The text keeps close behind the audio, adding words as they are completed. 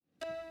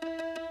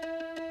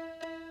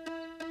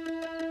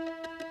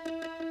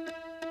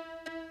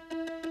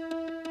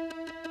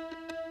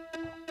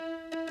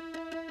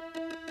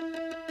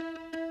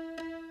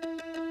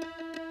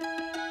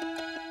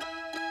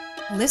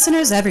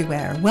Listeners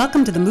everywhere,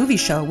 welcome to the Movie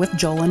Show with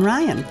Joel and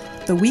Ryan,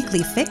 the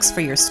weekly fix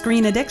for your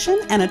screen addiction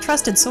and a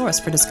trusted source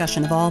for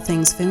discussion of all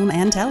things film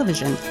and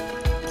television.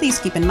 Please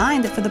keep in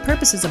mind that for the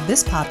purposes of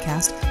this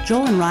podcast,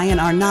 Joel and Ryan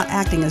are not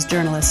acting as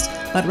journalists,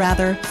 but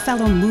rather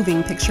fellow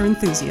moving picture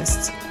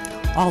enthusiasts.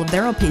 All of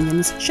their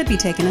opinions should be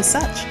taken as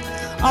such.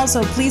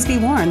 Also, please be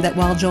warned that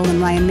while Joel and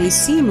Ryan may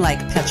seem like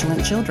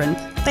petulant children,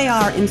 they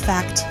are, in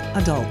fact,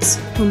 adults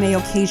who may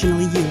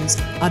occasionally use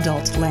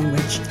adult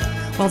language.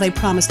 While they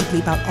promise to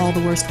bleep out all the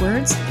worst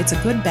words, it's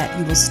a good bet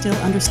you will still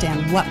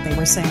understand what they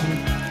were saying.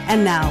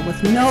 And now,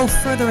 with no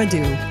further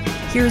ado,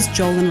 here's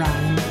Joel and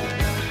Ryan.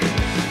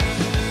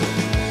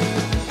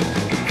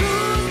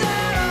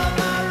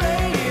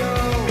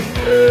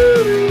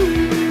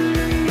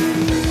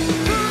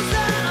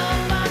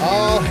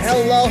 Oh,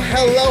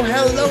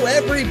 hello,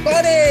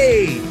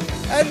 everybody!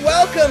 And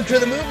welcome to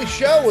the Movie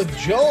Show with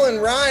Joel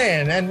and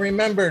Ryan. And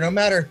remember, no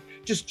matter,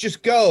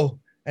 just go,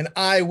 and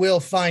I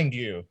will find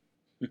you.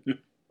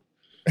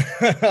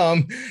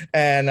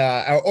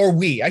 Or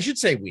we, I should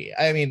say we.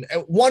 I mean,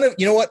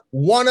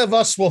 one of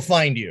us will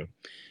find you.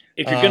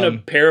 If you're going to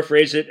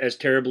paraphrase it as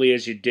terribly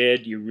as you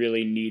did, you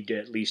really need to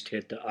at least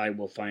hit the "I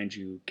will find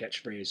you"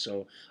 catchphrase.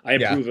 So I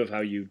approve of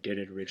how you did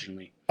it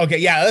originally. Okay,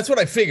 yeah, that's what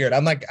I figured.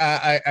 I'm like,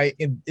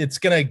 it's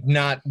gonna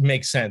not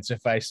make sense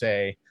if I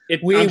say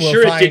it. I'm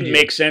sure it didn't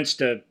make sense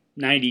to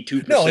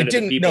 92% of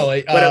the people.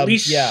 But at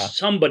least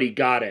somebody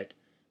got it.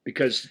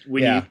 Because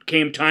when you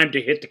came time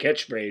to hit the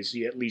catchphrase,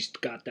 you at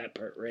least got that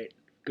part right.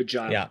 Good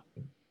job. Yeah.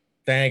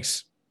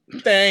 Thanks.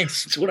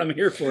 That's what I'm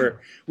here for.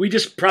 We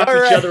just prop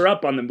each other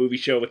up on the Movie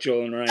Show with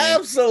Joel and Ryan.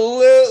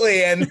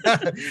 Absolutely.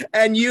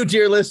 And you,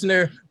 dear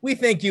listener, we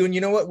thank you. And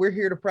you know what? We're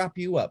here to prop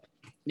you up.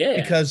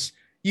 Yeah. Because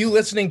you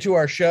listening to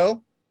our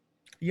show,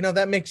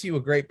 that makes you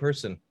a great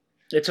person.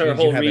 It's our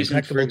whole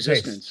reason for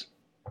existence.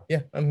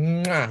 Taste.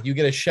 Yeah. You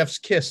get a chef's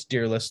kiss,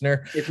 dear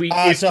listener. If you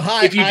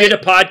did a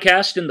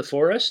podcast in the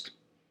forest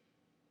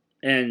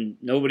and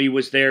nobody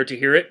was there to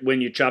hear it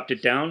when you chopped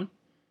it down.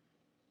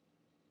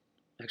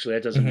 Actually,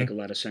 that doesn't make a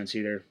lot of sense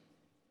either.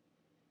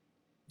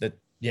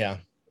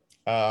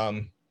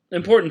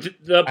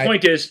 Important. The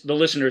point is, the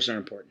listeners are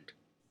important.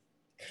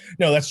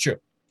 No, that's true.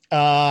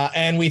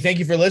 And we thank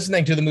you for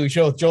listening to the Movie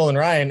Show with Joel and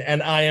Ryan.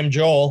 And I am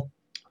Joel.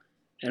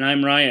 And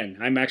I'm Ryan.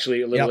 I'm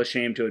actually a little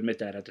ashamed to admit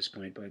that at this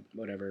point, but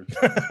whatever.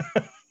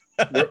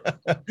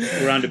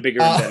 We're on to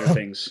bigger and better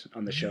things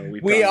on the show.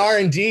 We are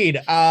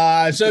indeed.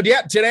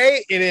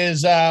 Today it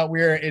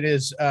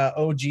is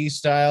OG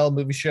style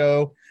movie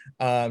show,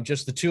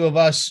 just the two of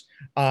us,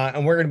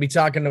 and we're going to be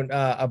talking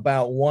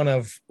about one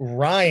of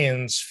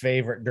Ryan's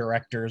favorite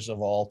directors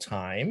of all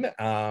time.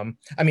 I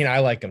mean, I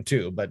like him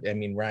too, but I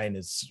mean,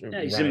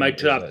 he's in my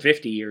top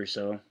 50 or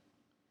so.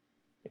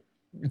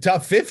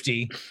 Top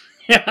 50.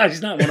 Yeah,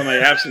 he's not one of my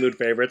absolute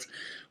favorites.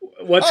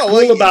 What's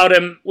cool about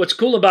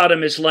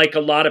him is, like a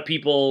lot of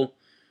people,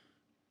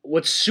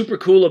 what's super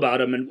cool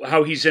about him and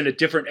how he's in a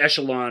different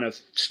echelon of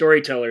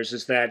storytellers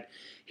is that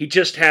he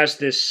just has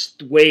this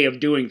way of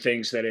doing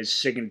things that is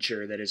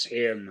signature, that is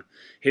him.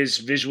 His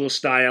visual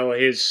style,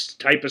 his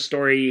type of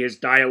story, his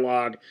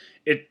dialogue.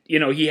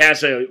 He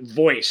has a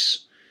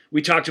voice.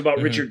 We talked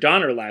about Richard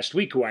Donner last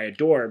week, who I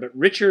adore, but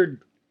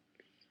Richard,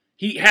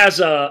 he has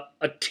a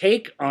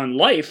take on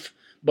life,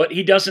 but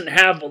he doesn't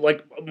have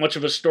like much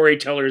of a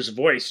storyteller's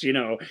voice.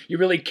 You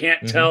really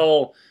can't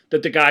tell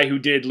that the guy who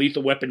did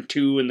Lethal Weapon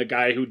 2 and the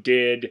guy who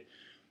did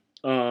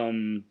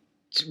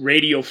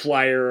Radio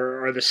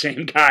Flyer are the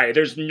same guy.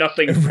 There's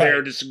nothing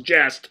there to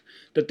suggest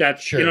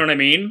that's, you know what I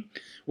mean?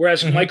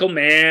 Whereas Michael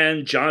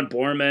Mann, John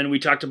Borman, we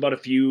talked about a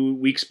few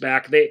weeks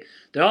back, they're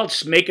all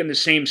just making the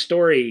same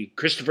story.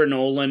 Christopher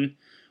Nolan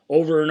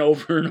over and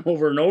over and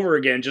over and over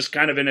again, just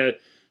kind of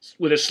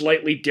with a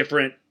slightly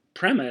different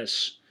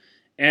premise.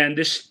 And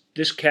this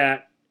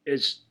cat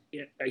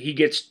he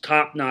gets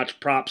top-notch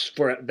props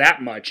for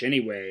that much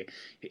anyway.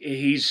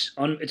 It's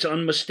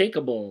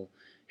unmistakable,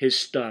 his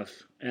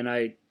stuff, and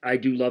I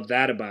do love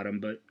that about him.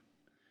 But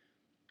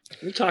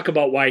we'll talk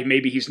about why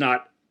maybe he's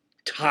not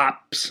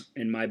tops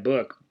in my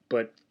book,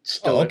 but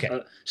still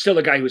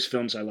a guy whose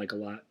films I like a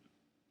lot.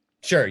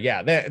 Sure,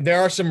 yeah. There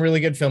are some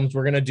really good films.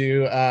 We're gonna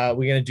do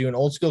an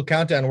old school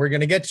countdown. We're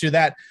gonna get to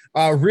that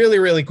really,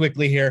 really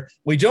quickly here.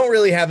 We don't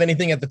really have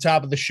anything at the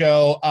top of the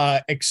show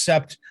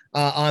except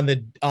on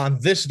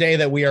this day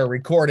that we are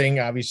recording.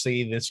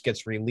 Obviously, this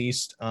gets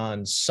released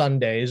on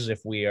Sundays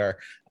if we are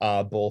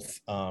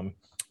both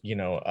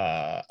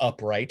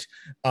upright.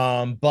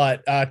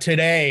 But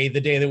today,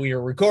 the day that we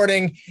are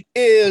recording,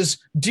 is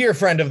dear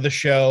friend of the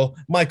show,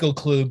 Michael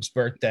Klug's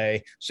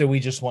birthday. So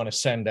we just want to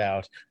send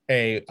out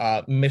a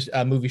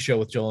Movie Show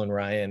with Joel and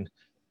Ryan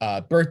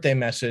birthday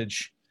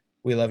message.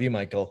 We love you,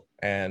 Michael,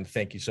 and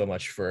thank you so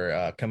much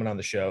for coming on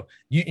the show.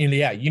 You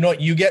know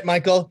what you get,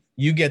 Michael?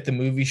 You get the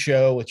Movie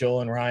Show with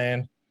Joel and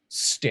Ryan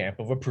stamp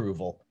of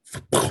approval.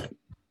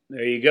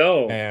 There you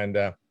go. And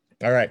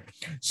all right.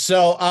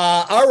 So,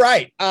 all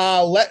right.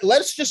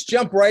 Let's just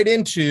jump right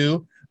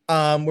into,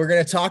 we're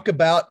going to talk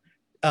about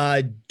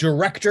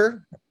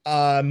director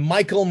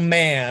Michael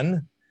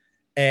Mann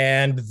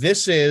And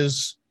this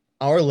is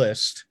our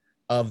list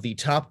of the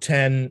top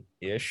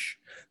 10-ish,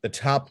 the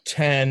top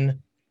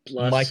 10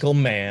 Plus. Michael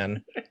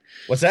Mann.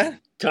 What's that?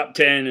 Top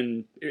 10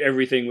 and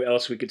everything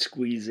else we could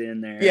squeeze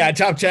in there. Yeah,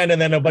 top 10 and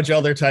then a bunch of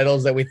other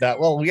titles that we thought,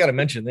 well, we got to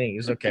mention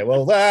these. Okay,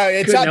 well,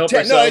 it's Couldn't top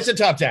 10. help No, it's a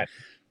top 10.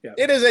 Yeah.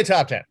 It is a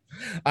top 10.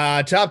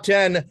 Top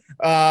 10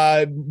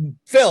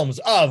 films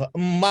of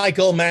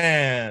Michael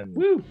Mann.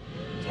 Woo.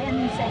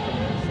 10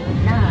 seconds.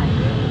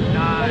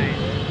 9,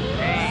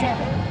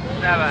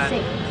 8,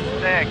 7,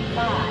 6,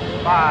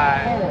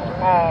 5,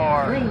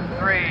 4,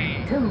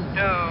 3, 2,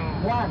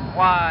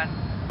 1.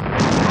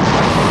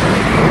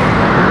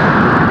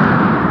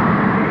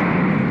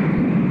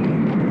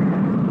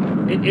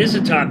 It is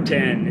a top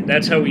 10.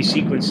 That's how we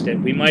sequenced it.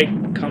 We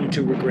might come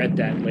to regret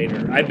that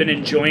later. I've been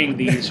enjoying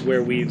these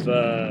where we've,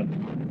 where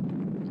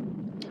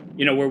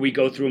we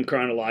go through them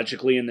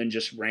chronologically and then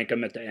just rank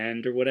them at the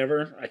end or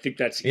whatever. I think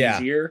that's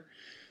easier.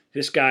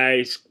 This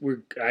guy's, we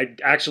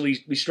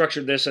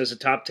structured this as a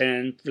top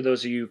 10 for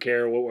those of you who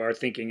care what our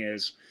thinking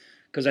is,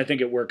 because I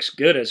think it works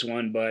good as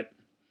one, but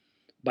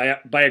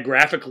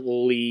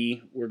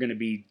biographically, we're going to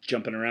be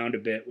jumping around a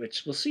bit,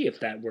 which we'll see if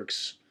that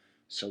works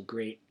so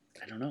great.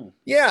 I don't know.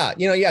 Yeah.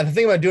 The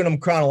thing about doing them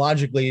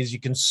chronologically is you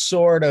can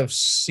sort of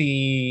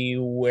see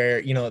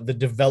where, the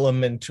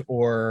development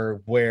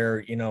or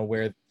where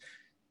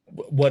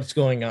what's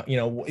going on,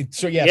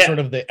 sort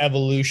of the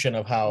evolution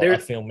of how a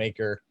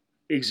filmmaker.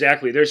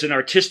 Exactly. There's an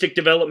artistic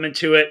development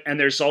to it. And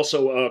there's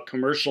also a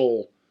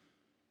commercial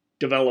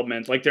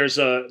development. Like there's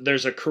a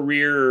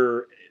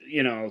career,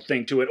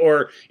 thing to it.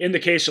 Or in the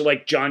case of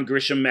like John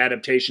Grisham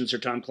adaptations or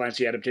Tom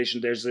Clancy adaptation,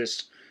 there's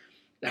this,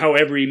 how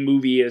every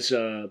movie is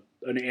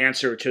an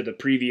answer to the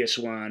previous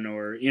one,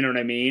 or you know what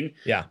I mean?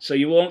 Yeah. So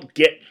you won't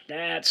get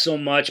that so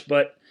much,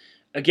 but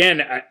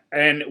again,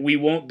 and we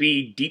won't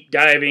be deep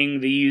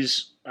diving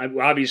these.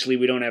 Obviously,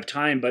 we don't have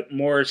time, but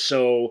more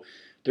so,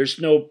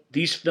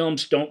 these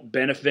films don't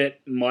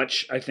benefit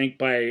much, I think,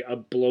 by a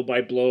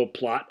blow-by-blow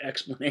plot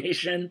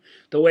explanation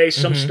the way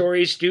some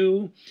stories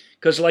do.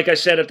 Because like I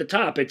said at the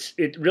top,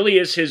 it really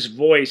is his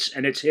voice,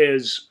 and it's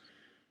his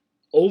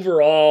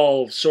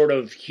overall sort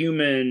of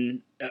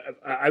human,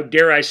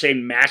 dare I say,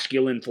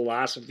 masculine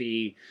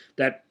philosophy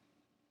that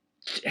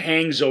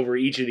hangs over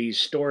each of these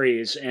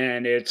stories.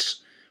 And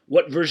it's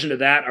what version of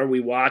that are we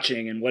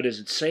watching, and what does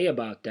it say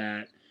about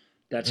that?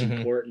 That's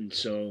important.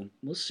 So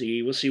we'll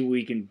see. We'll see what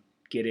we can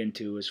get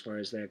into as far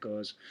as that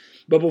goes.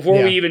 But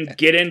before we even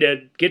get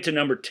to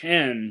number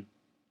 10,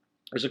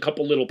 there's a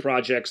couple little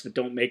projects that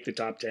don't make the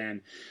top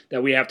 10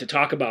 that we have to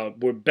talk about.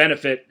 We'll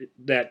benefit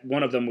that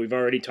one of them we've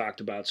already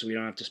talked about, so we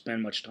don't have to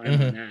spend much time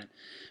on that.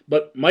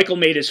 But Michael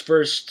made his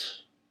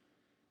first,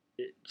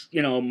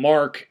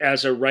 mark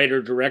as a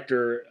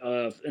writer-director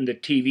in the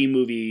TV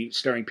movie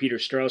starring Peter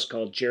Strauss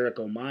called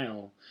Jericho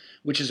Mile,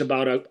 which is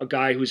about a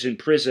guy who's in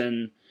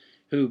prison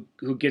who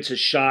gets a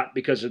shot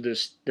because of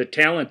the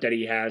talent that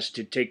he has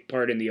to take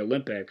part in the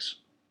Olympics.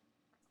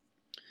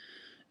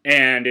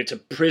 And it's a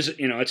prison,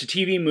 it's a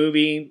TV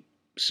movie,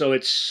 so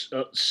it's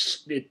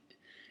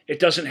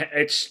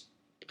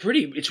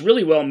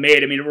really well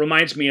made. I mean, it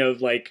reminds me of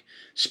like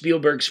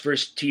Spielberg's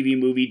first TV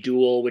movie,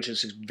 Duel, which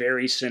is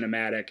very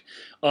cinematic.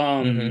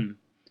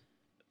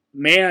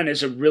 Mann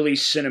is a really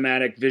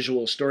cinematic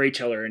visual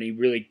storyteller, and he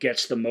really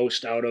gets the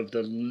most out of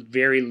the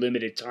very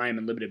limited time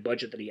and limited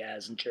budget that he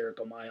has in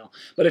Jericho Mile.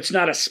 But it's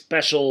not a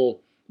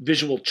special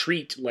visual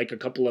treat like a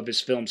couple of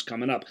his films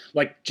coming up,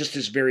 like just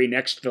his very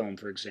next film,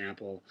 for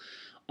example.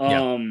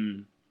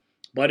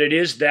 But it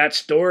is that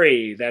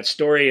story.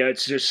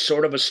 It's just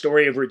sort of a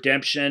story of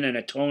redemption and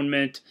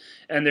atonement,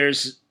 and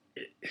it's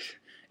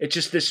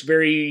a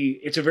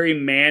very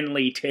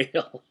manly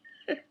tale.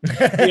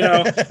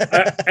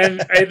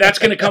 And that's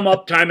going to come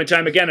up time and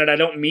time again, and I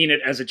don't mean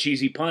it as a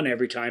cheesy pun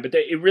every time, but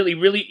it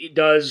really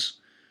does.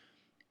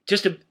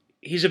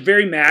 He's a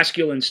very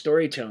masculine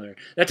storyteller.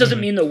 That doesn't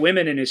mean the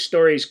women in his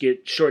stories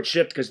get short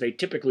shrift, because they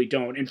typically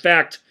don't. In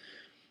fact,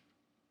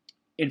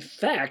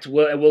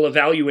 we'll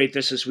evaluate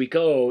this as we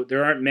go.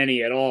 There aren't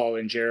many at all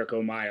in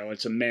Jericho Mile.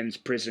 It's a men's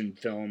prison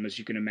film, as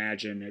you can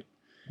imagine.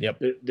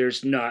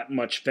 There's not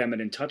much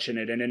feminine touch in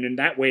it, and in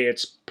that way,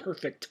 it's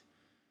perfect.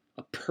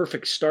 A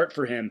perfect start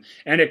for him,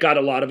 and it got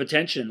a lot of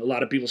attention. A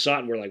lot of people saw it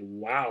and were like,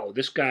 "Wow,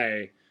 this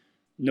guy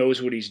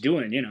knows what he's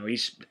doing."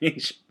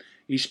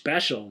 He's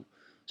special.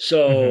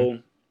 So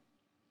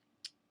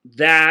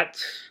that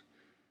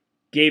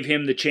gave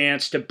him the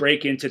chance to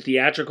break into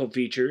theatrical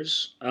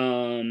features,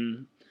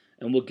 and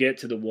we'll get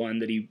to the one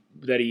that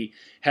he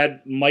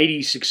had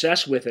mighty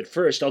success with at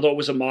first. Although it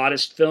was a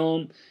modest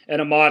film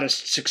and a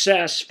modest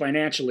success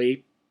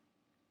financially,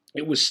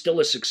 it was still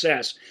a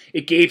success.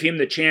 It gave him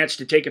the chance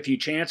to take a few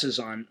chances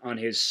on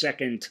his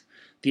second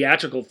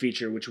theatrical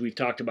feature, which we've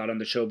talked about on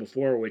the show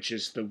before, which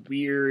is the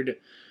weird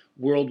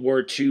World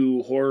War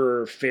II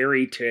horror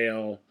fairy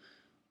tale,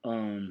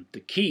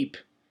 The Keep,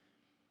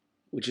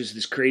 which is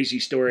this crazy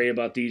story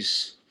about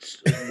these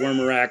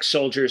Wehrmacht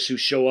soldiers who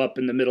show up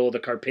in the middle of the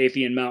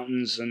Carpathian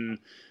Mountains and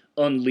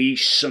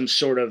unleash some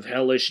sort of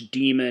hellish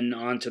demon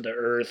onto the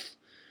earth.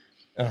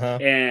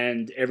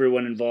 and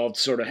everyone involved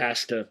sort of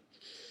has to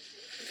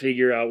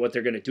figure out what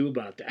they're going to do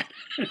about that.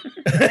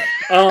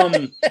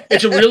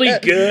 It's a really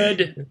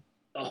good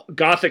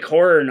gothic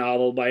horror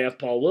novel by F.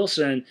 Paul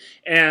Wilson,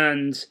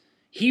 and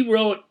he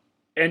wrote,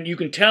 and you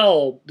can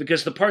tell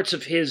because the parts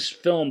of his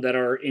film that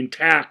are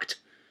intact,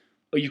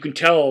 you can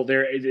tell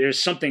there's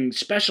something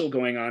special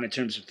going on in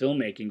terms of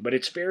filmmaking, but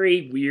it's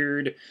very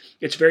weird.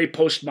 It's very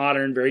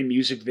postmodern, very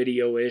music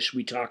video-ish.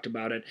 We talked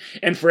about it.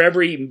 And for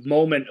every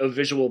moment of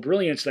visual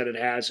brilliance that it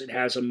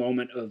has a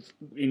moment of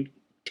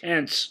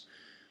intense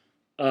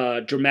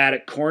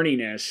dramatic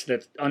corniness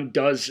that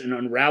undoes and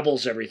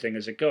unravels everything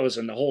as it goes.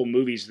 And the whole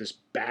movie's this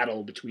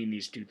battle between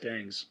these two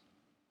things,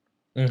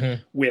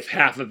 with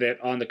half of it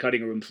on the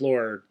cutting room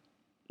floor,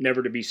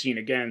 never to be seen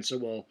again. So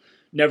we'll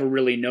never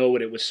really know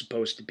what it was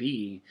supposed to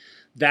be.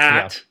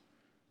 That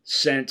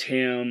sent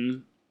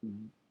him,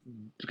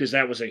 because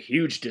that was a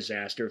huge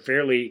disaster,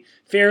 fairly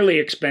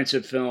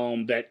expensive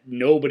film that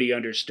nobody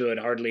understood,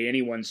 hardly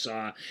anyone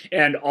saw,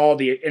 and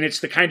it's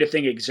the kind of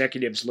thing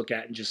executives look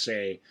at and just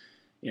say,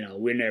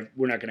 we're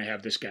not going to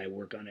have this guy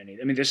work on anything.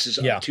 I mean, this is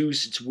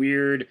obtuse. It's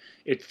weird.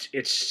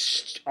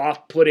 It's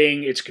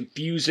off-putting. It's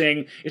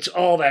confusing. It's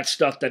all that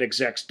stuff that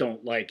execs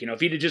don't like. If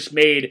he'd have just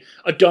made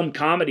a dumb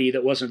comedy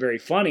that wasn't very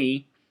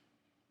funny,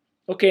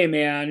 okay,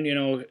 man,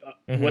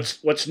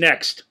 what's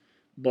next?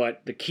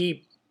 But The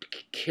Keep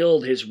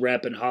killed his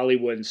rep in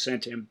Hollywood and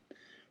sent him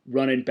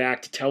running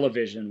back to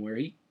television, where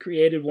he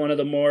created one of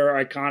the more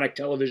iconic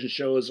television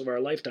shows of our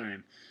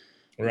lifetime.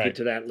 We'll get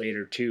to that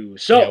later too.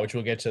 So, which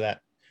we'll get to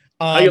that.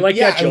 How you like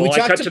that, Joel?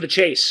 I cut to the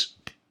chase.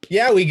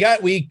 Yeah, we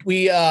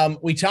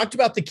talked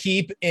about The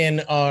Keep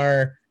in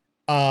our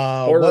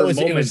horror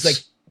moments. It was like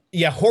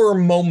horror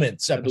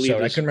moments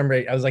episode. I couldn't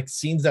remember. I was like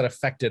scenes that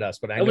affected us,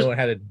 but I know it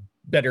had a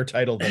better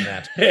title than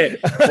that.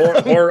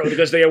 horror,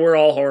 because they were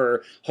all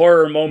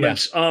horror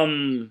moments.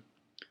 Yeah.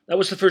 That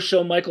was the first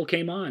show Michael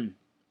came on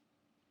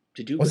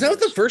to do. Was that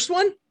the first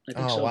one? I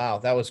think so. Wow,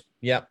 that was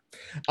that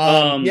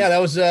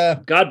was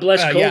God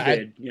bless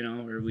COVID.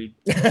 Or we.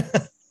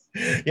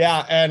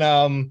 Yeah,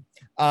 and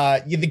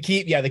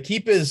The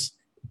Keep is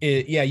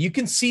you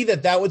can see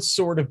that would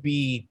sort of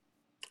be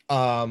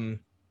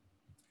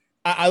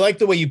I like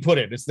the way you put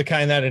it. It's the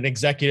kind that an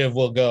executive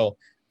will go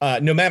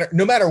no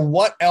matter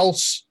what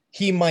else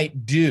he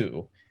might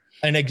do,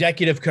 an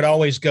executive could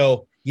always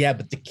go,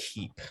 but The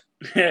Keep.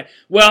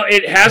 Well,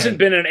 it hasn't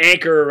been an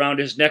anchor around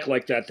his neck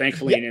like that,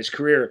 thankfully, in his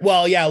career.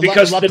 Well,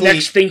 because luckily, the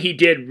next thing he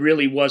did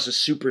really was a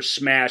super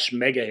smash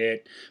mega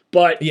hit,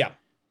 but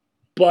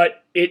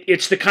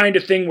it's the kind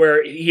of thing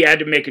where he had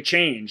to make a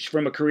change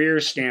from a career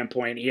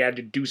standpoint. He had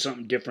to do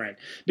something different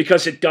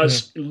because it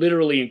does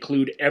literally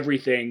include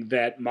everything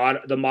that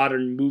the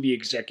modern movie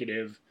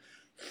executive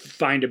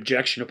find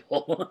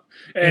objectionable.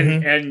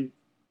 And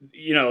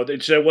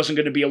there wasn't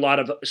going to be a lot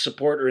of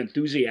support or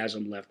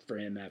enthusiasm left for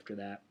him after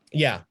that.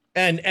 Yeah.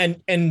 And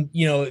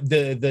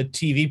the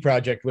TV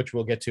project, which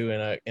we'll get to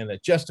in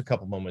just a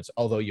couple moments,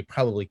 although you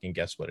probably can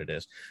guess what it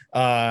is.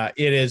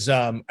 It is.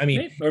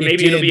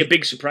 Maybe it'll be a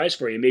big surprise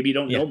for you. Maybe you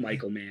don't know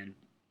Michael Mann.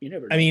 You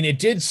never know. It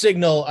did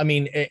signal.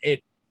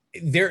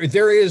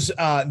 There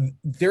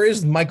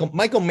is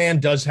Michael Mann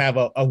does have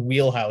a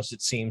wheelhouse.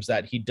 It seems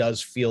that he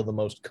does feel the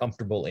most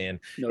comfortable in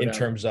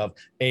terms of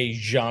a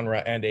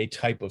genre and a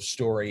type of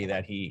story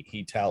that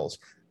he tells.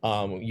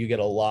 You get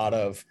a lot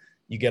of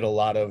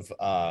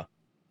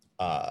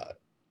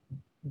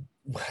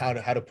how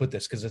to put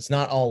this, because it's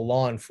not all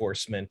law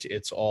enforcement,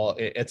 it's a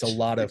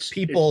lot of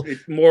people.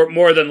 It's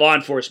more than law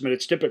enforcement.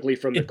 It's typically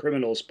from the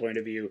criminal's point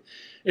of view.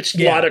 It's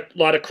a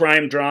lot of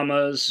crime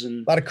dramas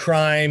and a lot of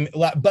crime,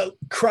 but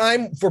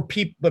crime for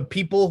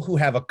people who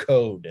have a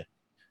code.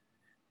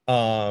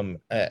 And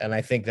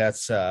I think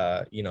that's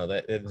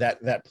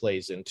that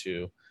plays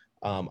into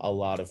a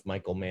lot of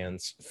Michael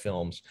Mann's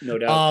films. No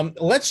doubt.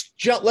 Let's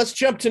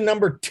jump to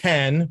number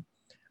 10.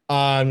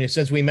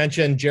 Since we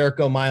mentioned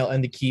Jericho Mile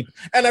and The Keep,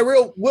 and I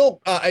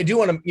do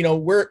want to,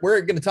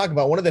 we're going to talk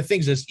about one of the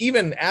things is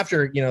even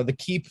after, The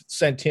Keep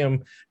sent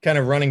him kind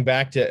of running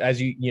back to,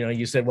 as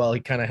you said, well,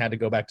 he kind of had to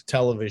go back to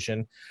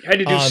television. Had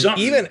to do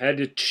something, had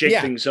to shake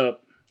things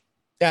up.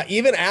 Yeah.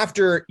 Even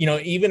after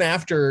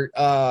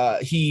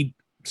he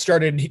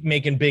started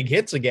making big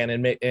hits again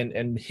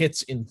and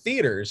hits in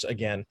theaters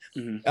again,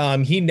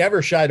 he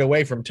never shied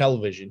away from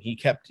television. He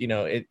kept,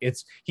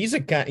 he's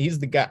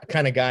the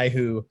kind of guy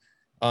who,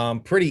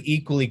 pretty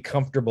equally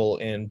comfortable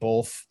in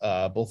both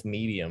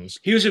mediums.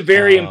 He was a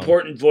very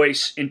important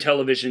voice in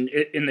television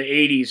in the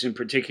 80s in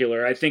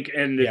particular. I think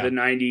in the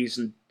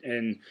 90s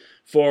and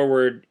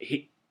forward,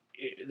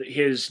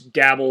 his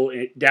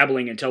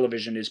dabbling in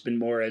television has been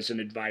more as an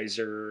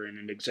advisor and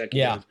an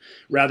executive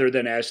rather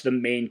than as the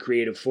main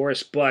creative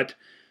force. But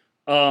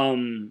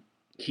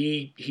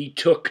he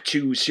took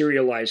to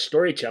serialized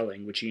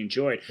storytelling, which he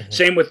enjoyed.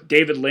 Same with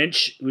David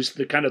Lynch, who's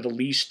the kind of the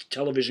least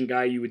television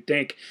guy you would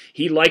think.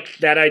 He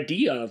liked that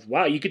idea of,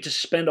 wow, you get to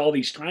spend all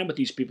these time with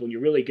these people and you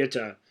really get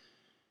to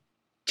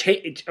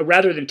take,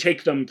 rather than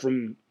take them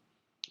from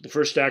the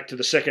first act to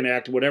the second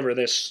act, whatever,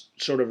 this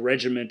sort of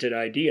regimented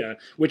idea,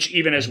 which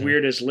even as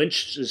weird as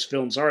Lynch's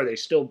films are, they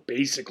still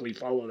basically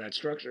follow that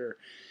structure.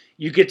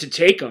 You get to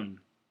take them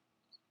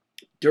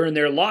during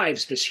their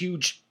lives, this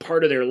huge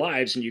part of their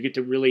lives, and you get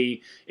to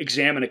really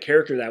examine a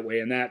character that way.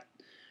 And that,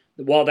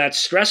 while that's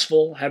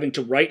stressful, having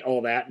to write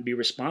all that and be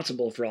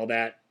responsible for all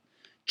that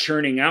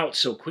churning out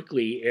so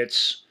quickly, it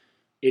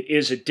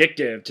is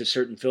addictive to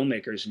certain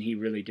filmmakers, and he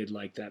really did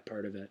like that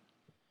part of it.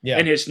 Yeah.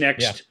 And his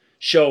next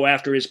show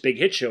after his big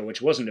hit show,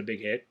 which wasn't a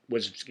big hit,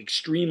 was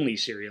extremely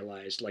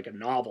serialized, like a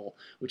novel,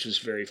 which was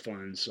very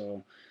fun.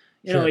 So,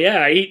 you know,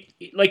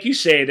 like you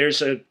say,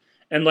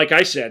 and like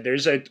I said,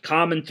 there's a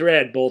common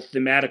thread, both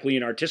thematically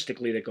and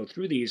artistically, that go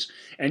through these,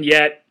 and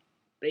yet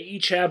they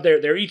each have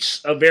they're each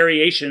a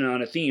variation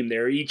on a theme.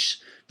 They're each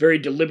very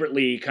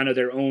deliberately kind of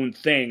their own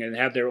thing and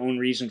have their own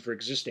reason for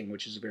existing,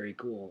 which is very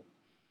cool.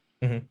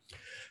 Mm-hmm.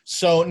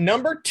 So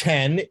number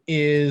 10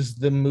 is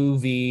the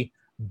movie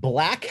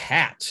Black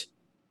Hat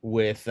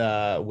with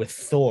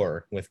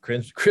Thor, with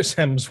Chris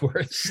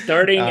Hemsworth.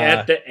 Starting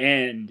at the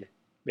end,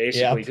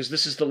 basically, because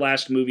this is the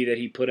last movie that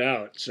he put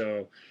out.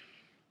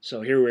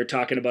 So here we're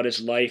talking about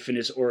his life and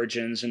his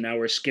origins, and now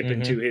we're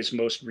skipping to his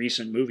most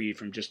recent movie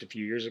from just a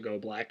few years ago,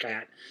 Black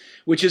Hat,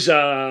 which is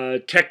a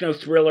techno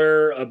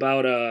thriller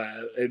about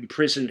a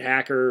imprisoned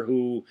hacker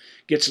who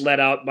gets let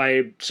out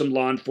by some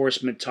law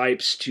enforcement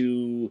types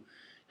to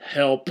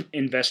help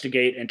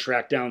investigate and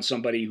track down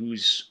somebody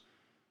who's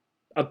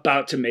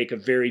about to make a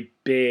very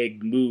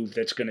big move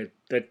that's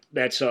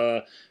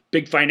a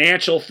big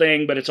financial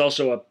thing, but it's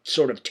also a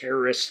sort of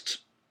terrorist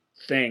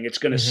thing. It's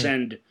going to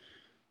send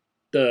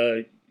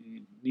the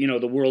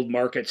world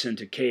markets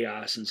into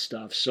chaos and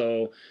stuff.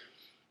 So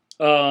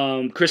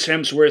Chris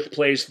Hemsworth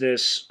plays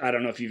this. I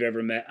don't know if you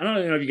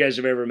guys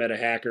have ever met a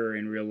hacker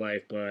in real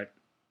life, but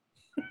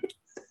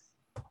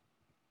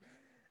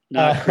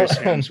not Chris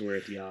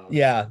Hemsworth, y'all.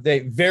 Yeah, they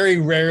very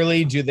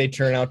rarely do they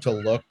turn out to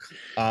look.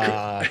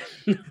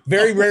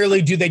 Very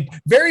rarely do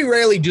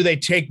they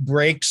take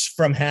breaks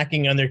from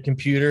hacking on their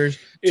computers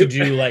to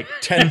do like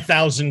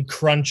 10,000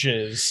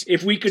 crunches.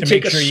 If we could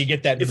take you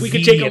get that, if we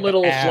could take a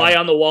little fly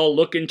on the wall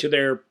look into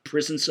their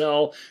prison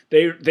cell,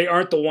 they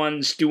aren't the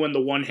ones doing the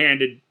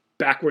one-handed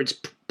backwards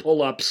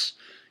pull-ups,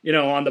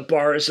 on the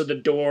bars of the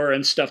door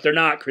and stuff. They're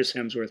not Chris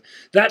Hemsworth.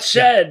 That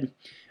said.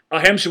 Yeah.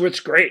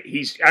 Hemsworth's great.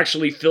 He's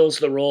actually fills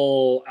the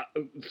role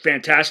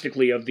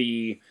fantastically of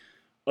the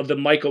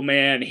Michael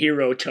Mann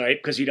hero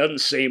type, because he doesn't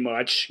say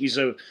much. He's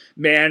a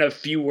man of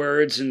few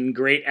words and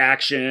great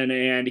action,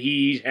 and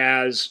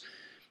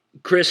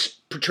Chris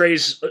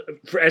portrays,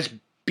 as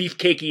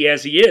beefcakey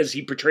as he is,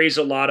 he portrays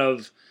a lot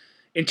of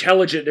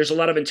there's a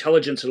lot of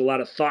intelligence and a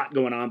lot of thought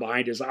going on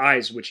behind his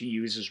eyes, which he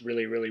uses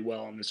really, really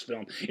well in this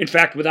film. In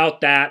fact,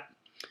 without that,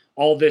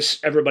 all this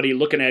everybody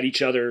looking at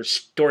each other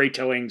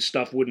storytelling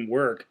stuff wouldn't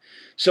work.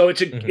 So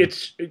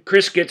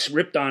Chris gets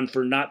ripped on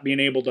for not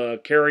being able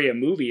to carry a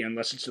movie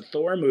unless it's a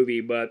Thor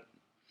movie. But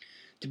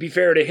to be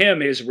fair to him,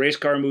 his race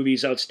car movie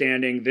is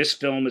outstanding. This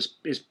film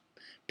is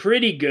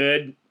pretty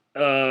good.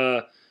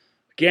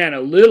 Again,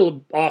 a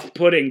little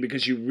off-putting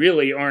because you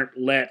really aren't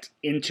let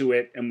into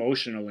it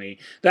emotionally.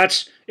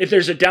 If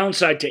there's a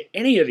downside to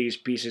any of these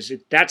pieces,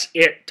 that's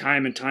it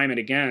time and time and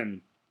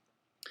again.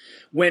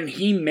 When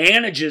he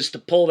manages to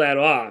pull that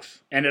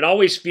off, and it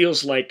always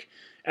feels like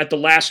at the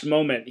last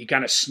moment, he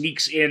kind of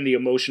sneaks in the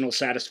emotional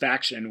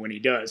satisfaction when he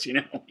does,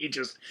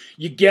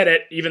 you get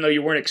it, even though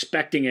you weren't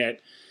expecting it.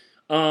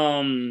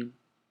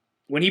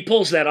 When he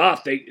pulls that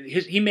off,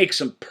 he makes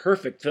some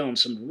perfect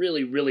films, some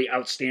really, really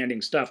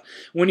outstanding stuff.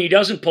 When he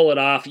doesn't pull it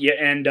off, you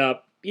end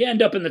up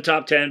in the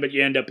top 10, but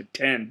you end up at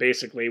 10,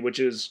 basically, which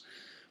is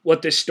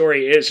what this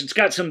story is. It's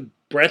got some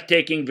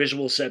breathtaking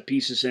visual set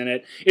pieces in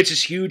it. It's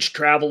this huge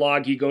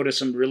travelogue. You go to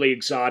some really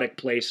exotic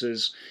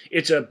places.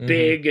 It's a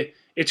big,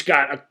 it's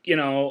got,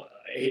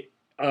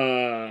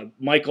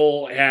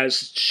 Michael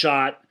has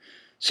shot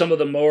some of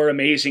the more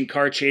amazing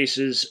car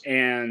chases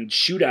and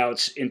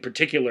shootouts in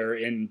particular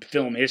in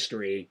film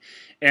history.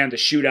 And the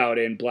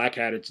shootout in Black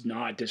Hat, it's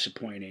not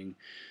disappointing.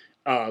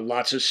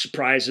 Lots of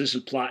surprises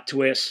and plot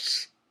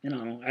twists.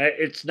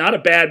 It's not a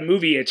bad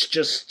movie. It's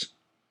just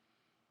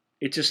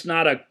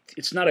not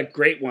a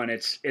great one.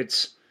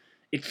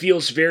 It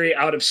feels very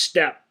out of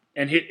step,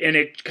 and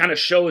it kind of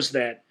shows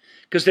that,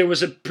 because there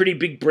was a pretty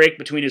big break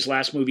between his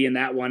last movie and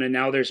that one, and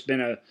now there's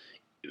been a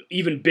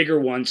even bigger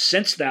one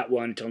since that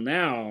one till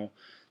now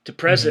to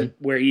present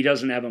where he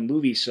doesn't have a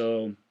movie.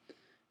 So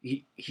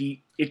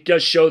it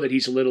does show that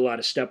he's a little out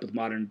of step with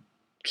modern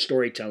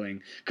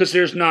storytelling, because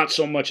there's not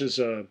so much as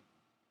a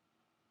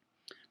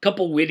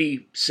couple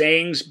witty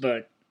sayings,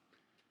 but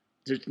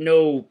there's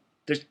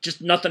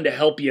just nothing to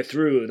help you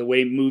through the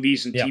way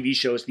movies and TV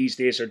shows these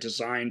days are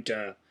designed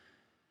to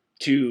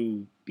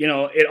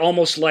it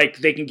almost like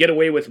they can get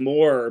away with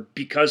more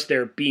because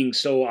they're being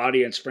so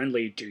audience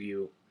friendly to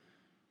you.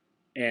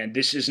 And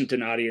this isn't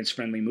an audience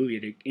friendly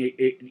movie.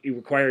 It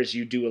requires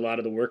you do a lot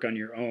of the work on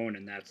your own,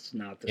 and that's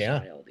not the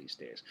style these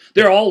days.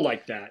 They're all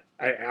like that.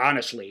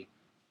 Honestly,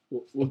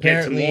 we'll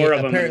get to more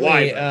of them. And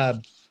why?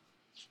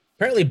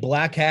 apparently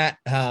Black Hat,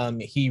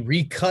 he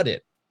recut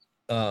it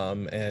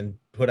and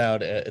put out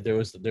there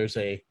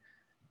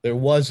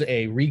was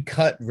a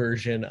recut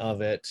version of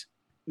it.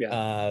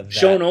 Yeah,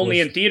 shown only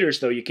in theaters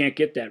though. You can't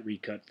get that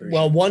recut version.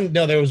 Well,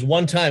 there was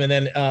one time, and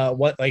then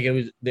it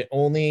was the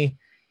only.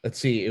 Let's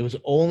see, it was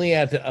only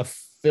at a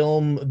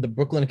film, the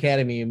Brooklyn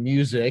Academy of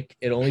Music.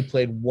 It only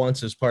played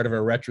once as part of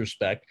a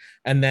retrospect,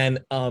 and then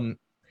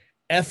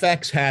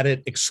FX had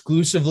it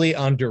exclusively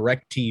on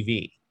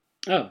DirecTV.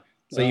 Oh.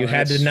 So you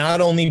had to not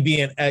only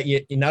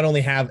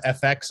have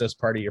FX as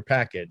part of your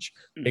package,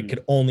 it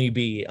could only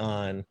be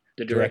on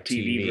the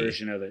DirecTV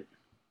version of it.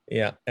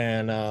 Yeah,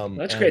 and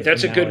that's great.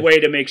 That's a good way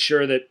to make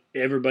sure that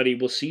everybody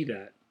will see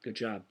that. Good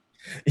job.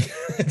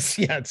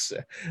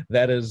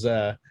 That is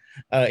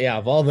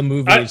of all the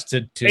movies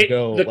to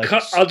go.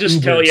 I'll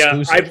just tell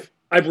you,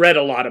 I've read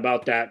a lot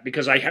about that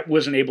because I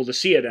wasn't able to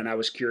see it, and I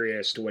was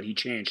curious to what he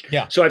changed.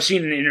 Yeah. So I've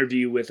seen an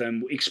interview with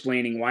him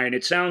explaining why, and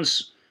it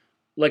sounds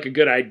like a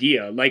good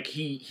idea. Like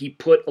he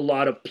put a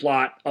lot of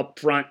plot up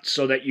front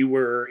so that you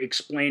were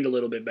explained a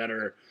little bit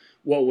better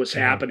what was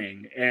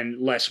happening and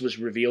less was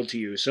revealed to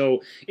you.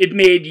 So it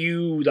made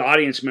you, the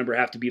audience member,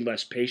 have to be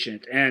less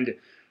patient. And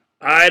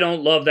I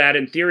don't love that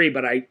in theory,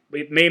 but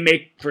it may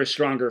make for a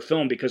stronger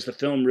film because the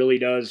film really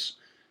does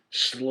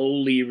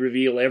slowly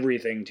reveal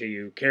everything to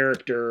you.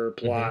 Character,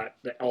 plot,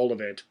 all of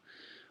it.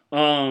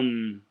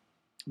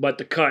 But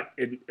the cut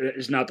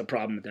is not the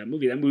problem with that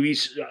movie. That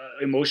movie's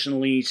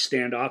emotionally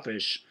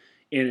standoffish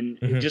and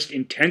just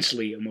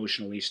intensely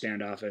emotionally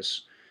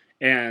standoffish.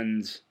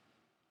 And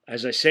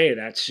as I say,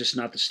 that's just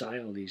not the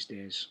style these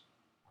days.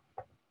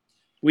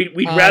 We'd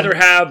rather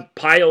have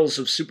piles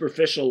of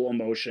superficial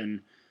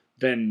emotion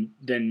than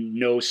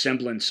no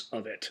semblance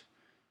of it.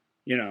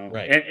 You know,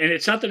 right. And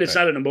it's not that it's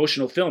not an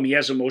emotional film. He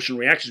has emotional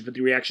reactions, but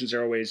the reactions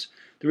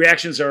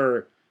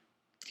are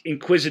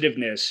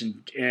inquisitiveness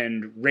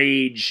and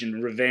rage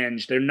and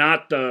revenge. They're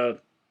not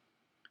the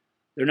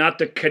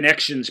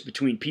connections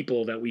between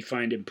people that we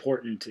find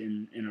important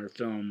in our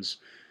films.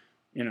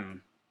 You know,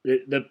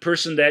 the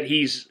person that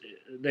he's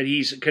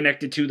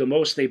connected to the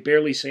most, they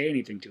barely say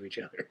anything to each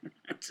other.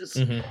 It's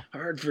just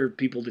hard for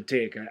people to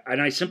take.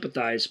 And I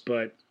sympathize,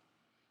 but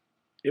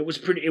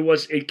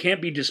it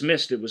can't be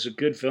dismissed. It was a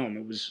good film.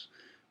 It was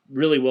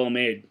really well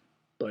made,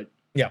 but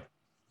yeah.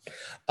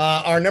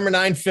 Our number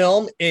 9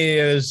 film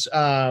is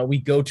we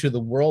go to the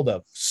world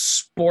of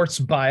sports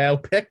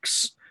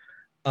biopics,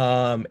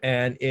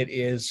 and it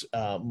is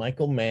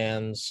Michael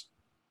Mann's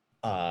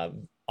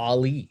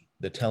Ali,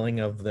 the telling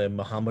of the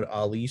Muhammad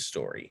Ali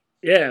story.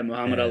 Yeah,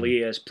 Muhammad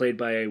Ali, as played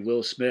by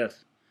Will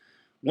Smith.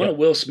 One of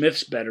Will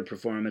Smith's better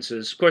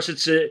performances. Of course,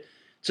 it's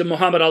a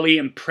Muhammad Ali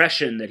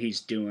impression that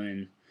he's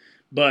doing,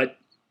 but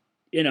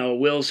you know,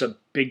 Will's a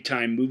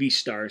big-time movie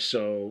star,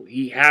 so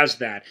he has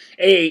that.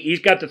 He's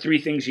got the 3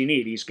 things you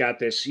need. He's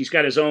got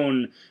his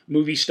own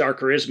movie star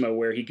charisma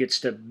where he gets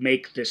to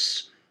make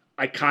this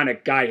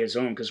iconic guy his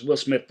own, because Will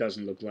Smith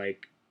doesn't look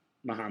like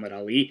Muhammad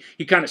Ali.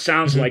 He kind of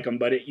sounds like him,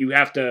 but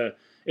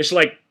it's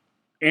like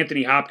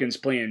Anthony Hopkins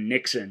playing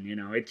Nixon, you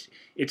know.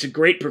 It's a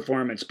great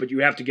performance, but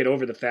you have to get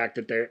over the fact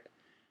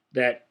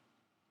that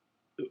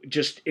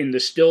just in the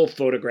still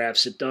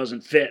photographs it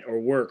doesn't fit or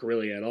work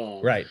really at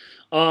all. Right.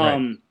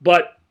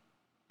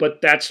 But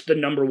that's the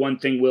number one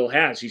thing Will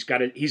has. He's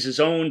his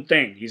own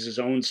thing. He's his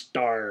own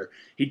star.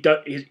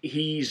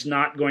 He's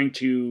not going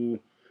to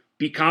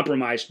be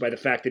compromised by the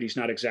fact that he's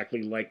not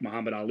exactly like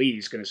Muhammad Ali.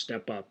 He's going to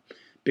step up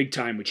big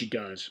time, which he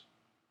does.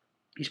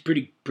 He's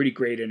pretty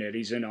great in it.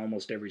 He's in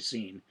almost every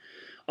scene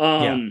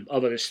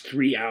of this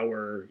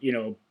 3-hour,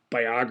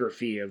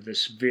 biography of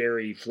this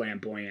very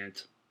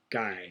flamboyant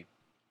guy.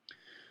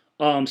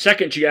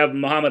 Second, you have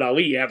Muhammad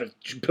Ali. You have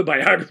a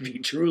biography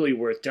truly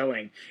worth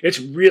telling. It's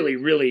really,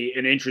 really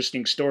an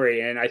interesting story,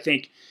 and I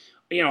think,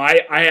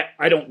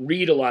 I don't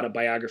read a lot of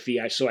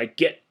biography, so I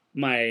get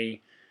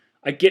my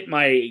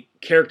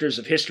characters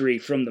of history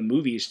from the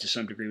movies to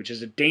some degree, which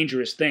is a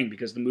dangerous thing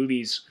because the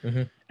movies,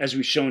 as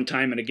we've shown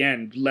time and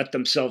again, let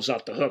themselves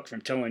off the hook from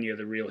telling you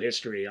the real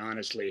history.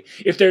 Honestly,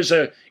 if there's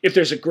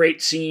a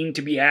great scene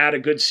to be had, a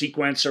good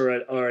sequence, or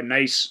a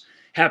nice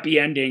happy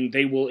ending,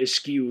 they will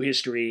eschew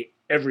history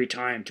every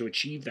time to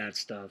achieve that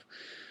stuff.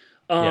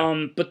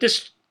 But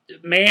this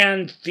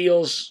man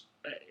feels,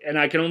 and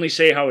I can only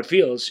say how it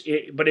feels,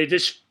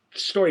 this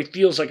story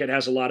feels like it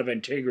has a lot of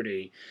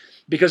integrity.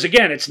 Because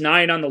again, it's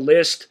 9 on the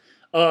list.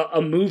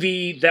 A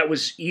movie that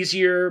was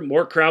easier,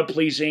 more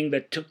crowd-pleasing,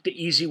 that took the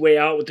easy way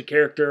out with the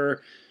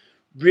character,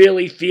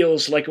 really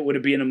feels like it would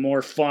have been a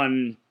more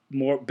fun,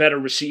 better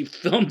received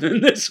film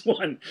than this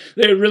one.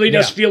 It really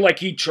does feel like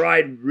he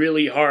tried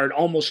really hard,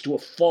 almost to a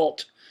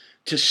fault,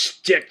 to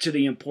stick to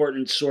the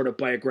important sort of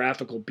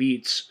biographical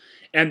beats.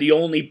 And the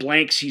only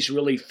blanks he's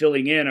really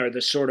filling in are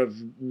the sort of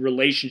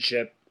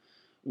relationship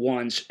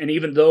ones. And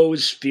even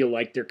those feel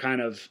like they're kind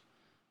of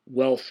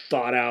well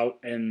thought out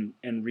and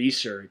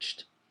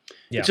researched.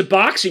 Yeah. It's a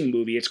boxing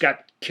movie. It's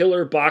got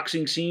killer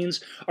boxing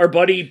scenes. Our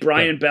buddy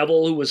Brian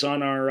Bevel, who was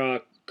on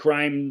our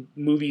Crime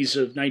Movies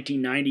of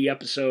 1990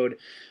 episode,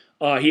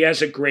 He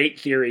has a great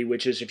theory,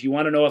 which is if you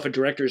want to know if a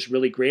director is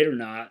really great or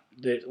not,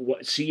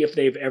 see if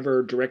they've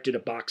ever directed a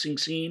boxing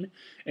scene,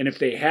 and if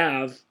they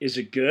have, is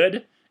it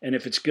good? And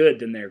if it's good,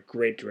 then they're a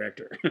great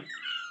director.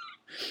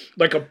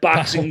 Like a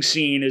boxing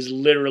scene is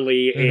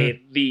literally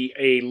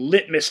a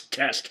litmus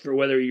test for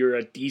whether you're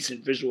a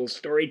decent visual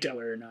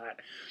storyteller or not.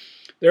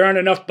 There aren't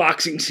enough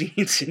boxing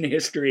scenes in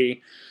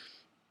history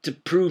to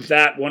prove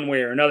that one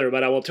way or another,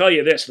 but I will tell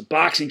you this, the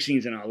boxing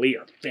scenes in Ali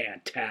are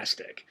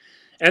fantastic.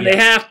 And they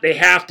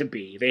have to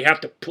be. They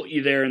have to put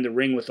you there in the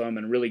ring with them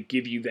and really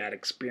give you that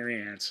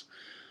experience.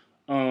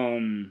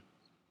 So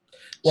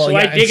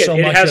I dig it.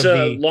 It has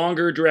a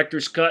longer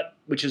director's cut,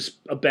 which is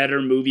a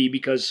better movie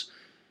because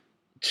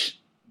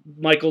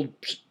Michael,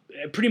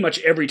 pretty much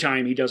every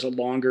time he does a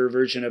longer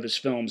version of his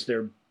films,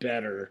 they're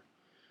better.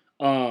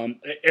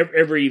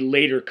 Every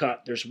later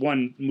cut, there's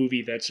one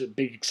movie that's a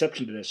big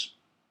exception to this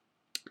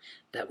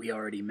that we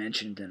already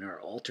mentioned in our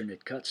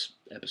alternate cuts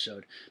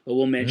episode, but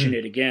we'll mention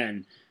it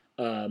again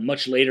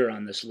much later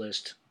on this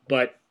list.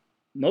 But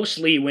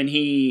mostly when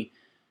he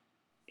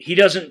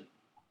doesn't,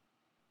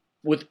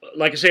 with,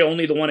 like I say,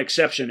 only the one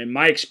exception, in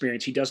my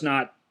experience, he does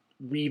not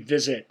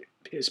revisit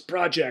his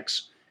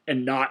projects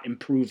and not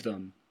improve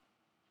them.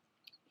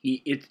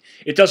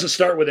 It doesn't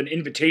start with an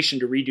invitation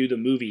to redo the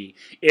movie.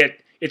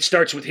 It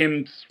starts with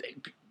him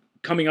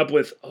coming up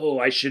with, oh,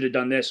 I should have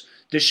done this.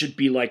 This should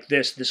be like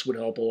this. This would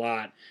help a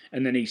lot.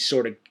 And then he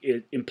sort of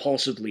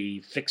impulsively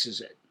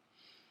fixes it.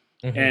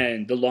 Mm-hmm.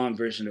 And the long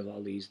version of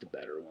Ali is the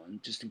better one,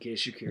 just in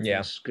case you're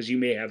curious, because you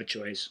may have a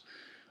choice.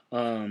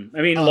 Long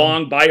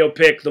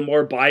biopic, the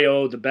more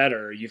bio, the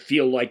better. You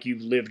feel like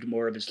you've lived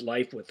more of his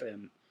life with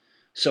him.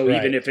 So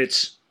even if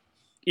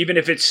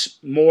it's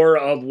more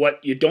of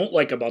what you don't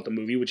like about the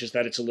movie, which is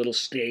that it's a little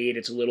staid,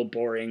 it's a little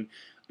boring,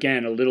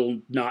 again, a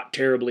little not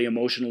terribly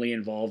emotionally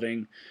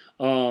involving.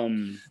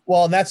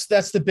 Well, that's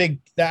the big.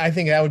 I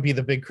think that would be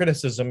the big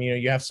criticism.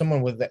 You have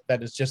someone with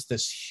that is just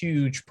this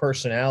huge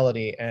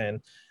personality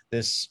and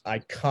this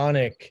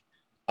iconic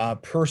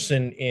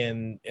person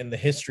in the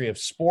history of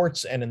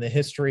sports and in the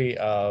history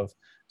of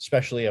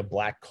especially of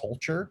Black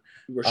culture.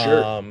 For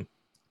sure.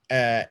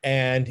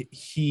 And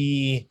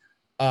he.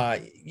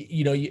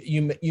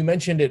 You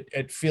mentioned it.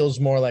 It feels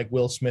more like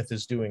Will Smith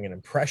is doing an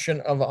impression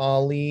of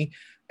Ali,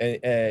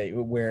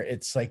 where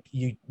it's like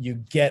you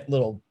get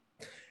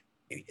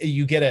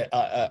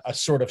a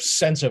sort of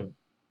sense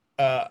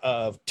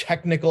of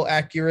technical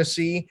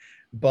accuracy,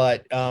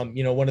 but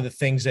one of the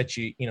things that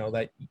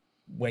that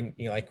when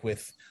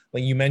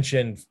you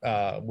mentioned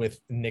with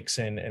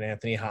Nixon and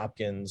Anthony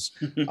Hopkins,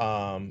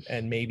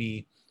 and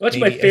maybe that's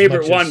my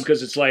favorite one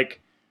because it's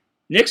like.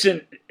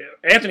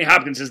 Anthony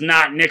Hopkins is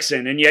not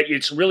Nixon, and yet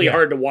it's really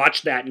hard to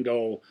watch that and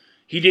go,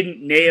 he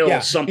didn't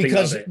nail something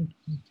of it.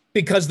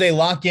 Because they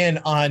lock in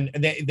on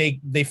they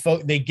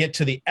get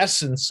to the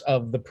essence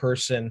of the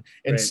person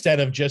instead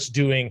of just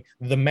doing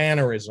the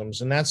mannerisms,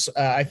 and that's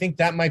I think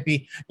that might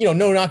be no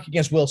knock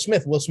against Will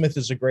Smith. Will Smith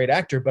is a great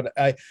actor, but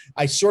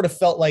I sort of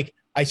felt like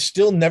I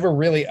still never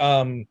really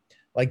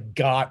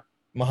got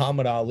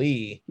Muhammad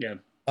Ali. Yeah.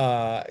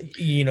 I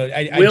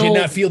did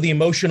not feel the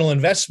emotional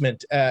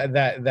investment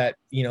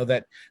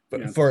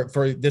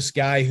for this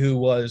guy who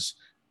was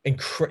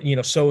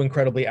so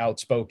incredibly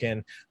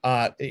outspoken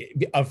on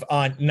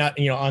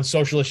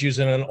social issues,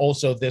 and then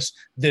also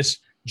this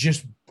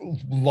just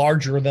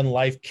larger than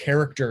life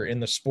character in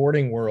the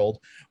sporting world,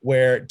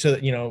 where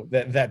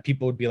that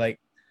people would be like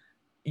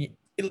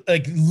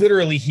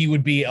literally he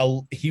would be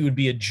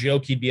a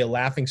joke, he'd be a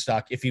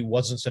laughingstock if he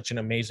wasn't such an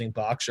amazing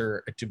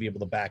boxer to be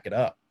able to back it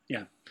up.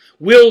 Yeah.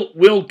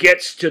 Will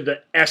gets to the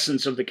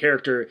essence of the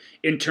character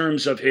in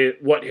terms of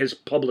what his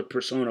public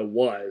persona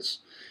was.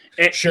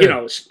 And,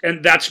 sure.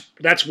 And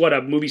that's what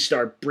a movie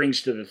star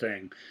brings to the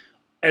thing.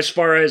 As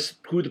far as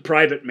who the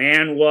private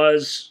man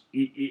was,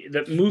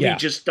 the movie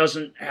just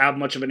doesn't have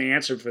much of an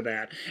answer for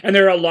that. And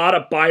there are a lot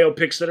of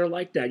biopics that are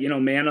like that.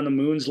 Man on the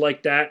Moon's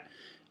like that.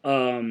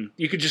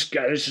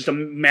 There's just a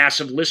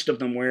massive list of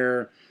them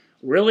where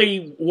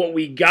really what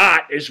we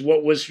got is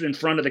what was in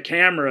front of the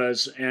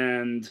cameras,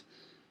 and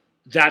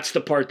that's the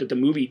part that the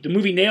movie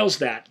nails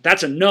that.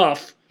 That's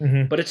enough,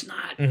 but it's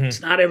not. It's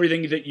not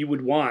everything that you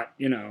would want.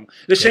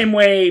 The same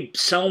way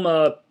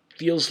Selma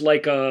feels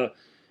like a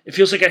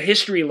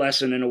history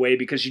lesson in a way,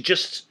 because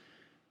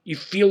you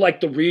feel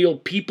like the real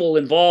people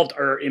involved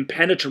are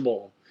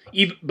impenetrable.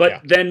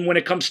 Then when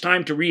it comes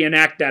time to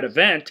reenact that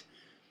event,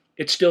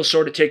 it still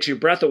sort of takes your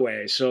breath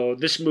away. So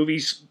this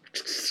movie's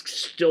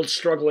still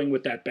struggling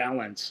with that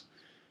balance.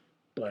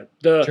 But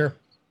the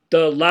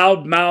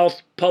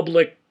loudmouth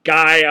public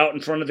guy out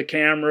in front of the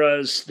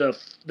cameras,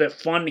 the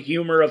fun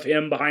humor of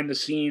him behind the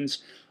scenes,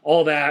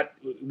 all that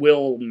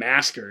Will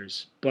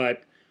masters.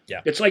 But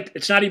it's like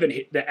it's not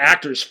even the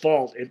actor's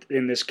fault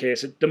in this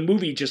case. The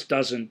movie just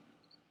doesn't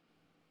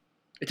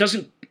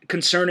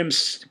concern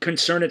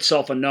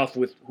itself enough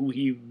with who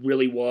he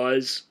really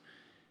was.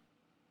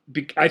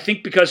 I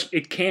think because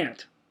it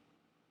can't.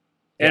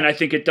 And I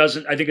think it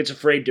doesn't. I think it's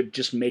afraid to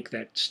just make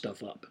that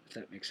stuff up, if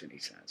that makes any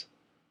sense.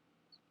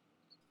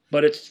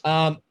 But it's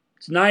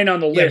It's 9 on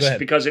the list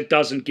because it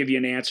doesn't give you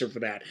an answer for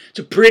that. It's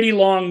a pretty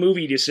long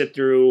movie to sit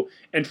through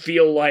and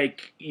feel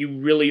like you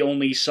really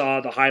only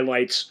saw the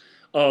highlights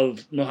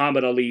of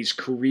Muhammad Ali's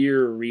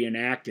career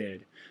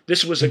reenacted.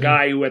 This was a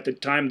guy who at the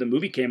time the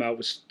movie came out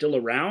was still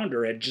around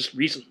or had just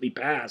recently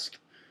passed.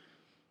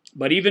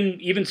 But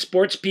even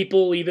sports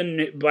people,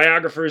 even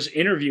biographers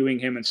interviewing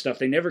him and stuff,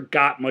 they never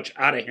got much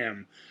out of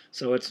him.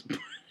 So it's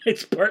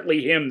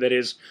partly him that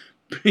is,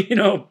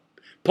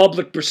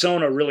 public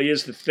persona really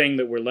is the thing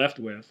that we're left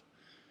with.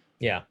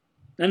 Yeah.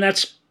 And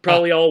that's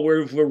probably all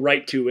we're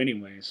right to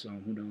anyway, so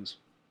who knows.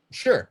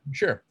 Sure.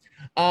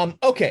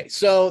 Okay,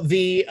 so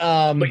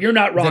but you're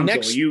not wrong,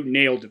 Joel. You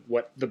nailed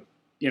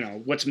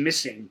what's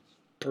missing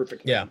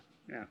perfectly. Yeah.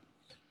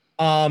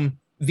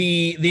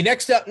 The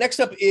next up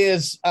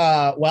is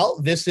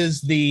this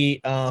is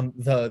the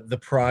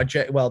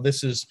project. Well,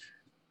 this is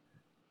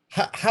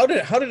how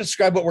to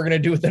describe what we're going to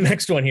do with the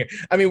next one here.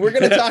 I mean, we're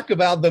going to talk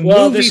about the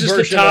movie this is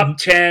version the top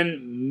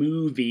 10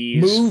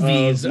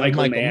 movies of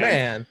Michael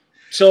Mann.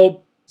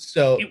 So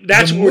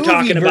that's what we're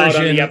talking about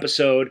on the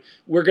episode.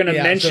 We're going to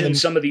mention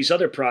some of these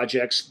other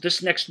projects,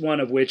 this next one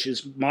of which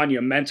is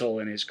monumental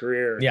in his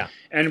career. Yeah.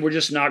 And we're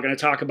just not going to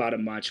talk about it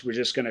much. We're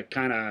just going to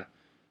kind of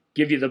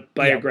give you the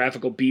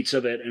biographical beats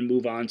of it and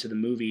move on to the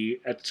movie.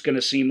 It's going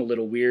to seem a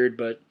little weird,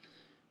 but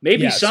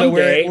maybe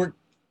someday. So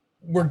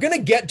we're going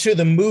to get to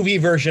the movie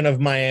version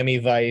of Miami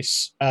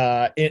Vice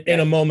in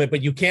a moment,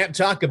 but you can't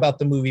talk about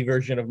the movie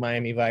version of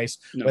Miami Vice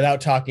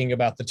without talking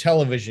about the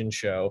television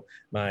show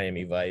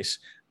Miami Vice.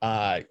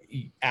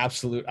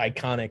 Absolute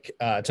iconic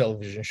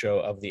television show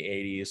of the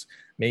 80s,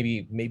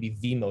 maybe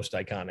the most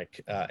iconic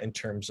in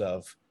terms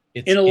of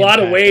its in a lot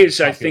of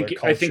ways. I think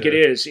it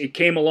is. It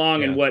came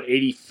along in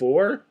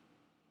 84.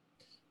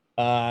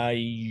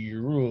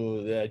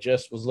 I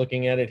just was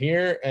looking at it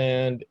here,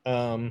 and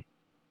come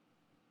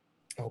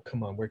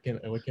on, where can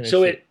I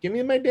see? Give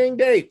me my dang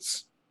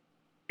dates.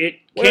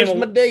 Where's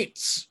my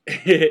dates?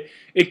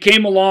 It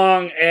came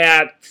along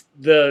at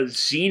the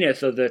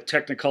zenith of the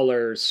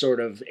Technicolor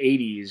sort of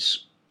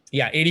 80s.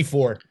 Yeah,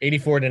 84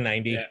 to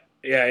 90.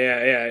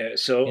 Yeah.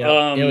 So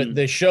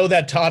the show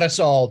that taught us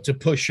all to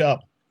push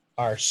up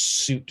our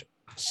suit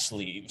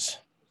sleeves,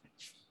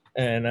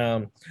 and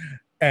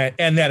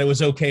that it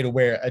was okay to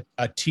wear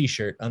a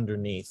t-shirt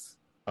underneath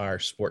our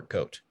sport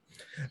coat.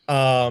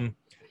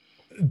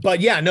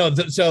 But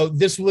so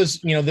this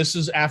was this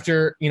is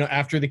after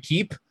the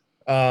Keep.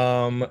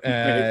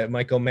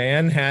 Michael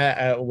Mann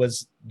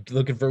was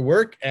looking for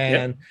work,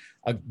 and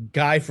a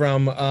guy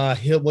from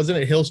wasn't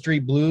it Hill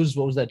Street Blues?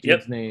 What was that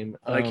dude's name?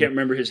 I can't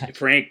remember his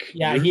Frank.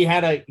 Yeah, he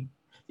had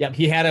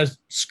a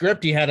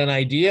script. He had an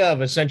idea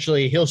of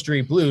essentially Hill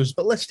Street Blues,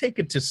 but let's take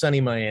it to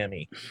sunny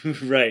Miami.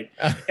 Right.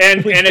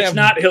 And it's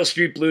not Hill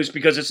Street Blues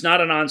because it's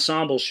not an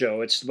ensemble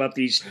show. It's about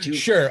these two.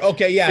 Sure.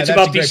 Okay. Yeah. It's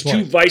about these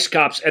two vice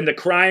cops, and the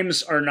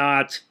crimes are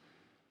not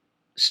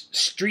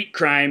street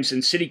crimes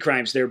and city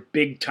crimes. They're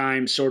big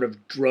time sort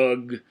of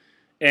drug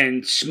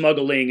and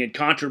smuggling and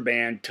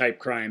contraband type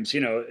crimes,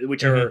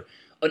 which are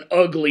an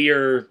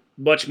uglier,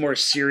 much more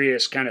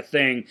serious kind of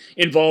thing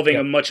involving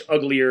a much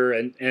uglier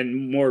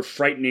and more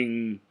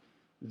frightening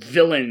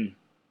villain.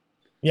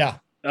 Yeah.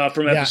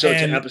 From episode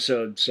to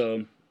episode.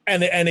 So.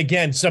 And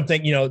again,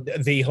 something,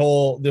 the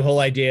whole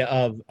idea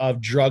of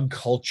drug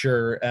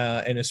culture,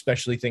 and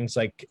especially things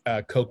like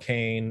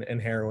cocaine and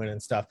heroin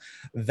and stuff,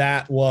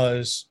 that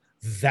was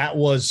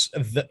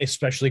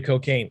especially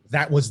cocaine.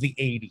 That was the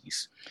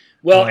 80s.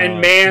 Well, and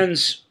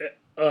Mann's,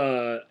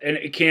 and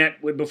it can't,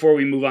 before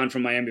we move on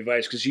from Miami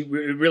Vice, because it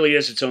really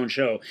is its own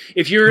show.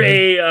 If you're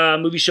a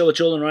movie show with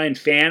Joel and Ryan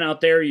fan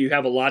out there, you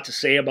have a lot to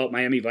say about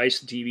Miami Vice,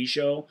 the TV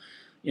show,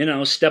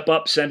 step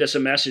up, send us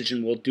a message,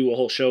 and we'll do a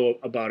whole show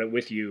about it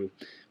with you.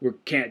 We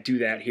can't do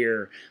that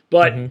here.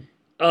 But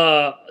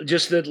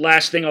just the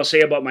last thing I'll say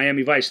about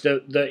Miami Vice,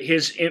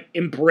 his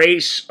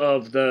embrace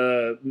of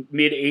the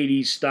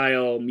mid-'80s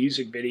style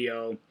music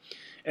video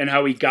and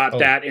how he got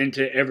that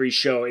into every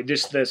show.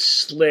 Just the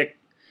slick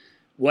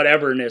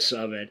whateverness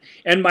of it.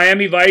 And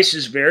Miami Vice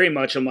is very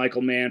much a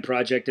Michael Mann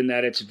project in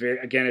that it's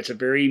a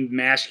very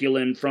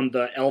masculine from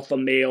the alpha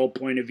male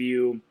point of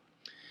view.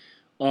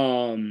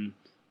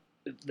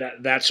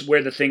 That's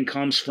where the thing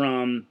comes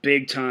from,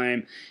 big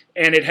time.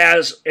 And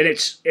it's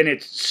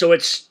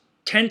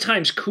 10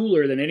 times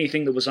cooler than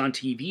anything that was on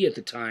TV at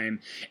the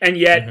time, and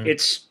yet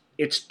it's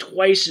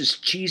twice as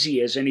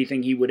cheesy as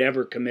anything he would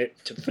ever commit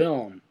to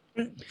film.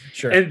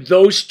 Sure. And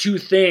those two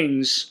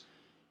things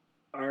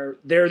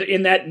they're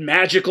in that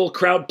magical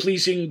crowd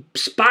pleasing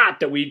spot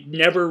that we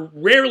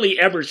rarely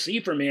ever see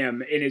from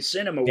him in his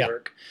cinema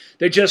work.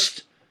 They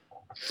just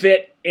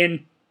fit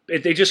in.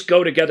 They just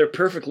go together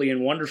perfectly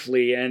and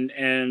wonderfully,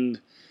 and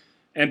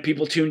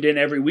people tuned in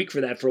every week for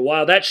that for a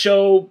while. That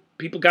show,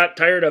 people got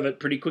tired of it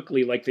pretty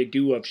quickly, like they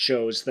do of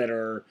shows that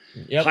are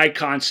high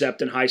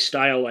concept and high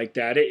style like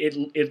that.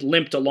 It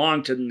limped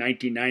along to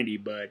 1990,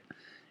 but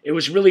it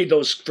was really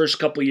those first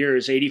couple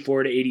years,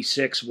 84 to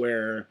 86,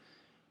 where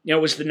it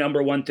was the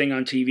number one thing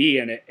on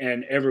TV,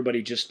 and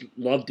everybody just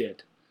loved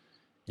it.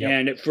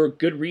 And for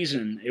good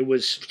reason. It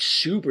was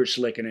super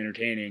slick and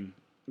entertaining.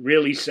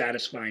 Really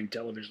satisfying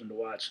television to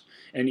watch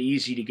and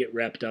easy to get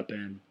wrapped up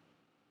in.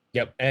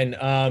 Yep. And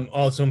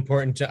also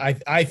important to,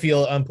 I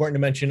feel important to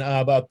mention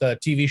about the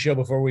TV show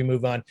before we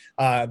move on,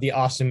 the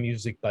awesome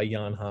music by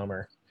Jan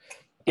Hammer.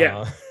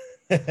 Yeah.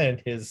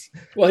 And his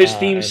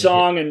theme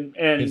song and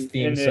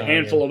a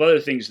handful of other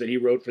things that he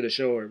wrote for the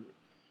show are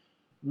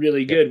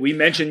really good. We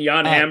mentioned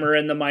Jan Hammer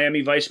and the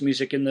Miami Vice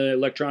music in the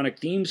electronic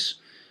themes.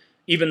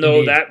 Even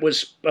though that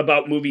was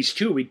about movies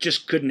too, we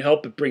just couldn't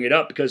help but bring it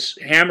up because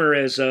Hammer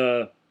is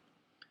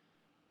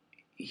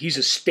he's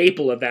a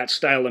staple of that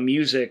style of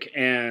music,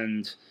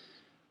 and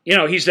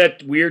he's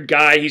that weird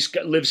guy.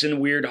 Lives in a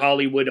weird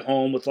Hollywood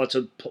home with lots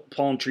of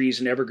palm trees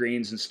and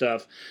evergreens and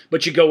stuff.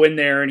 But you go in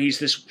there, and he's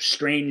this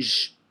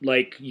strange,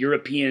 like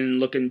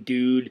European-looking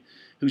dude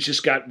who's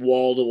just got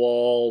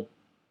wall-to-wall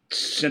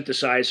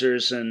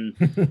synthesizers,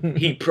 and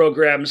he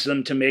programs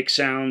them to make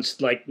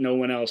sounds like no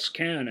one else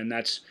can, and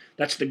that's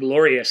the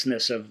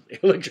gloriousness of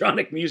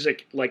electronic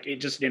music, like it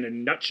just in a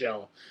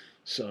nutshell.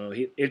 So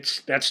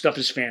that stuff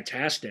is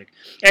fantastic,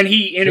 and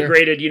he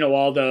integrated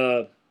all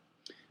the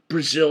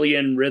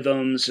Brazilian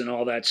rhythms and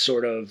all that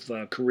sort of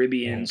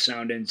Caribbean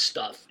sounding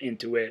stuff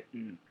into it,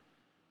 and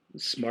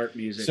smart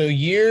music. So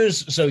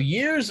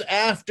years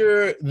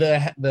after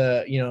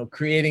the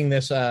creating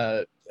this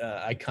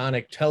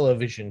iconic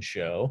television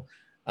show,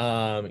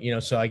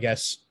 so I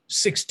guess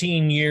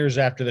 16 years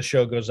after the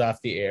show goes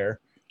off the air.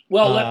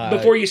 Well,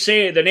 before you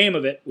say the name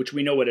of it, which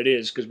we know what it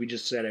is because we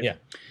just said it. Yeah.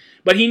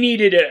 But he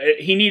needed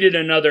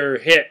another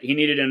hit. He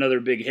needed another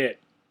big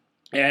hit,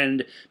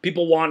 and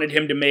people wanted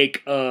him to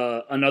make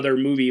another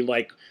movie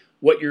like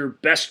what your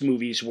best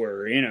movies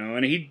were,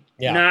 and he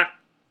not.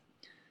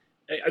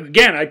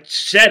 Again, I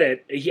said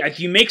it.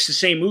 He makes the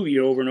same movie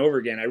over and over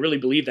again. I really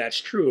believe that's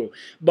true,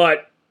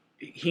 but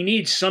he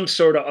needs some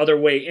sort of other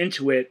way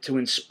into it to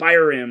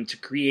inspire him to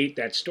create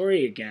that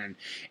story again,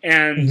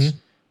 and.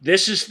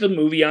 This is the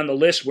movie on the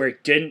list where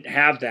it didn't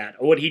have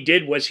that. What he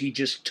did was he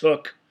just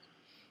took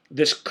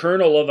this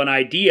kernel of an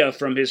idea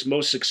from his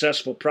most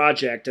successful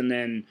project and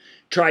then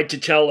tried to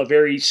tell a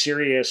very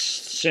serious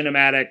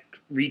cinematic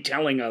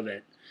retelling of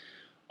it.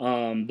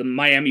 The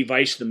Miami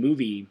Vice, the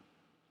movie.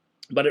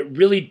 But it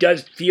really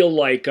does feel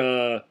like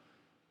a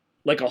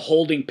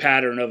holding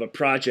pattern of a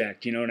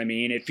project, you know what I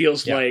mean? It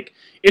feels like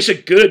it's a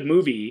good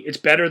movie. It's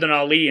better than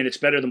Ali and it's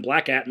better than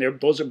Black Hat, and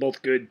those are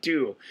both good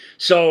too.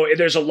 So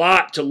there's a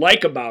lot to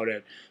like about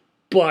it.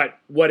 But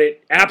what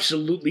it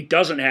absolutely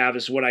doesn't have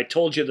is what I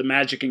told you the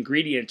magic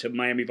ingredient of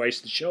Miami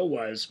Vice the show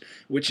was,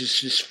 which is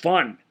just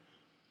fun.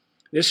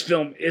 This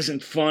film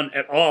isn't fun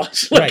at all.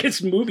 It's like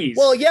it's movies.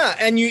 Well, yeah,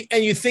 and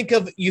you think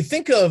of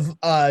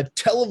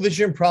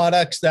television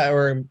products that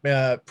were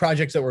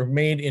projects that were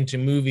made into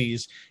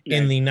movies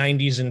in the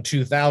 90s and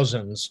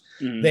 2000s.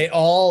 They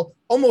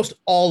almost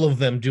all of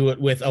them do it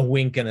with a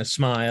wink and a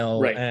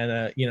smile,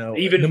 and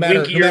even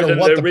winkier than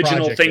the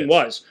original thing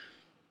was.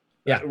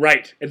 Yeah,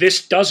 right.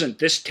 This doesn't.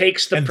 This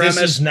takes the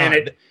premise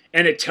and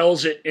it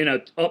tells it in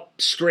a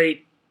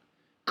straight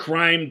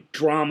crime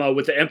drama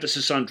with the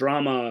emphasis on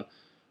drama.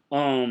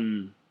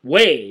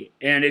 Way,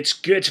 and it's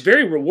good. It's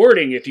very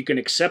rewarding if you can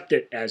accept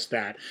it as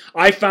that.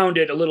 I found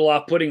it a little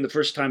off-putting the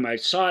first time I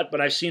saw it,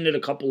 but I've seen it a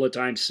couple of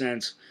times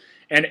since,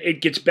 and it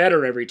gets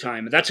better every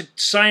time. That's a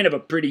sign of a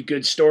pretty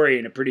good story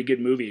and a pretty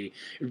good movie.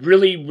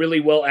 Really,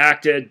 really well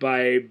acted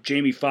by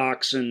Jamie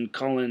Foxx and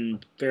Colin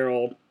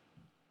Farrell.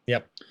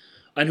 Yep.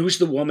 And who's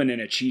the woman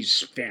in it?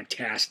 She's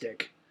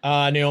fantastic.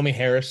 Naomi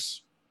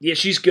Harris. Yeah,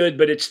 she's good,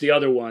 but it's the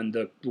other one,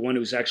 the one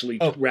who's actually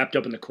wrapped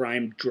up in the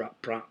crime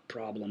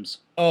problems.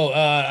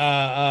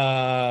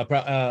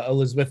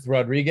 Elizabeth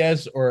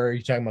Rodriguez, or are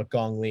you talking about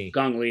Gong Li?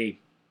 Gong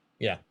Li.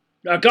 Yeah.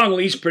 Gong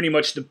Li's pretty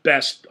much the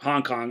best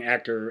Hong Kong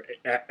actor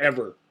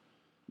ever,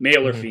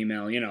 male or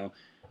female,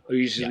 We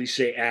usually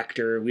say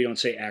actor. We don't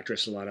say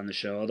actress a lot on the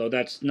show, although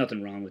that's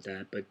nothing wrong with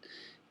that. But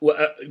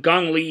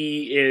Gong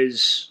Li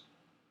is...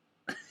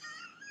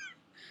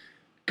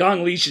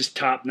 Gong Li's just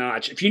top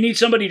notch. If you need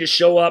somebody to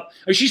show up,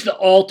 she's the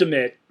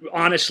ultimate,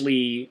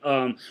 honestly,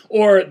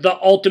 or the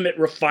ultimate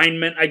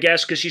refinement, I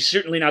guess, because she's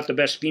certainly not the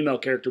best female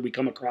character we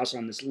come across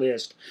on this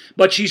list.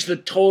 But she's the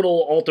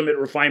total ultimate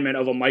refinement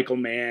of a Michael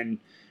Mann,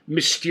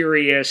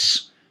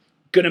 mysterious,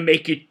 gonna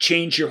make you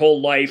change your whole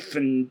life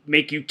and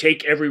make you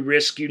take every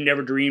risk you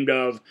never dreamed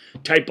of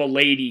type of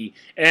lady.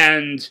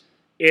 And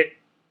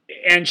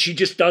she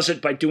just does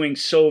it by doing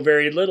so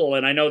very little.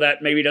 And I know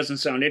that maybe doesn't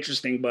sound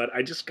interesting, but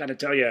I just gotta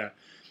tell you,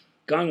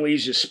 Gong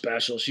Li's just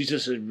special. She's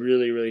just a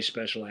really, really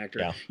special actor.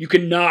 Yeah. You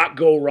cannot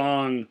go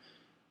wrong,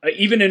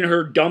 even in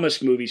her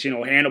dumbest movies,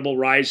 Hannibal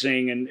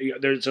Rising, and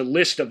there's a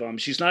list of them.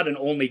 She's not in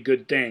only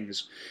good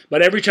things.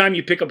 But every time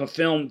you pick up a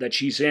film that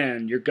she's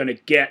in, you're going to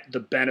get the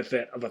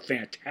benefit of a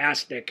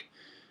fantastic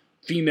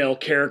female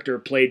character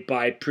played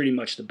by pretty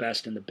much the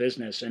best in the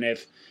business. And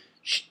if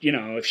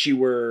she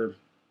were...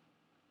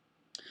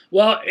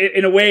 Well,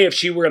 in a way, if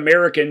she were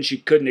American, she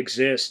couldn't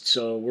exist,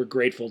 so we're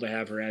grateful to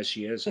have her as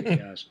she is, I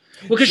guess.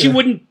 Well, because she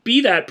wouldn't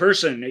be that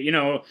person,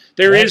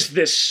 There is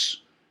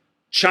this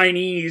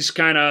Chinese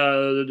kind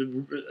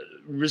of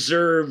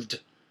reserved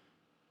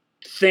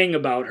thing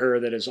about her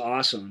that is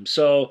awesome.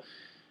 So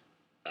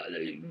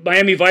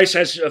Miami Vice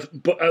has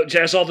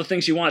all the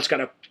things you want. It's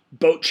got a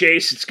boat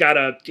chase. It's got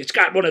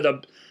one of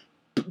the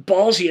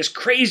ballsiest,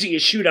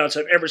 craziest shootouts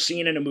I've ever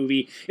seen in a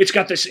movie. It's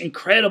got this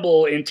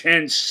incredible,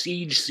 intense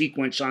siege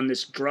sequence on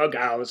this drug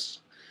house.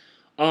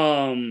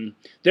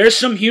 There's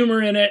some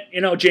humor in it.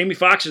 You know, Jamie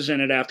Foxx is in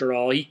it after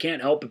all. He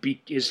can't help but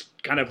be his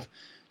kind of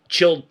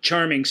chilled,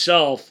 charming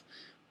self.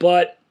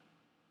 But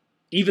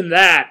even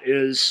that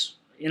is,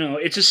 you know,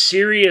 it's a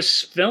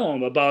serious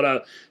film about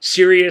a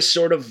serious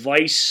sort of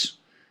vice,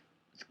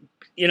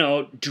 you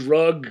know,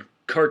 drug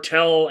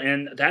cartel,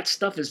 and that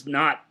stuff is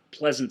not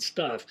pleasant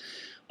stuff.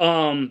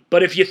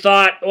 But if you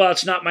thought, well,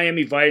 it's not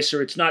Miami Vice,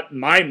 or it's not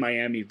my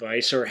Miami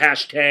Vice, or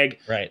hashtag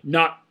right.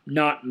 not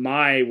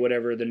my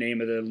whatever the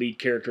name of the lead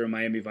character in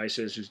Miami Vice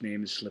is, whose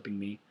name is slipping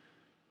me,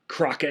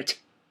 Crockett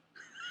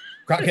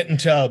and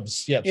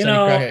Tubbs. Yep. You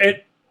know,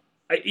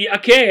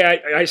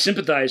 I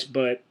sympathize,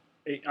 but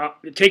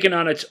taken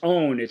on its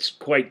own, it's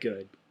quite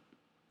good.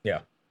 Yeah.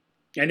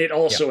 And it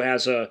also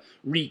has a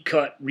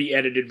recut,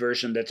 re-edited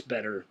version that's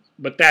better.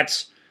 But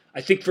that's,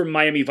 I think for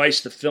Miami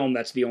Vice, the film,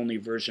 that's the only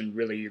version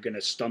really you're going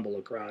to stumble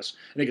across.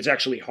 I think it's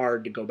actually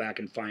hard to go back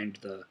and find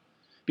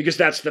because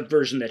that's the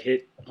version that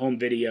hit home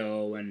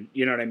video, and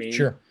you know what I mean?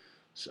 Sure.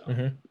 So.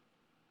 Mm-hmm.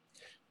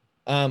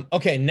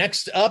 Okay,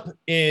 next up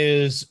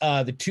is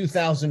the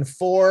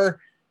 2004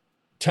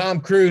 Tom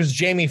Cruise,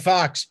 Jamie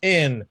Foxx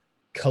in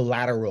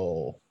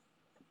Collateral.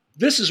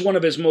 This is one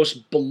of his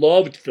most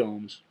beloved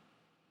films.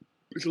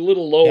 It's a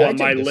little low on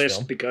my list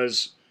film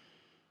because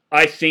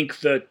I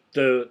think that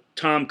the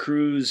Tom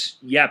Cruise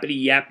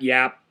yappity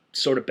yap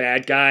sort of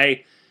bad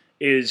guy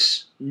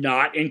is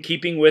not in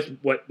keeping with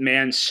what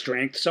man's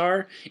strengths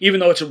are. Even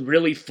though it's a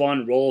really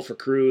fun role for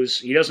Cruise,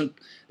 he doesn't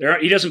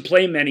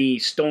play many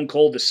stone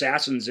cold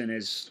assassins in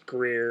his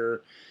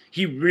career.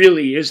 He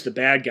really is the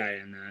bad guy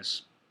in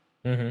this.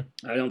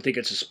 Mm-hmm. I don't think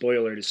it's a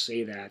spoiler to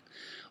say that.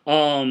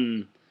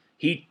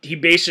 He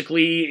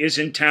basically is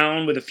in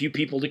town with a few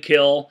people to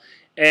kill,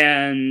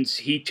 and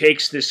he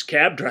takes this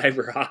cab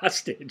driver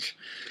hostage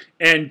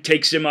and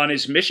takes him on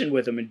his mission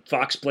with him, and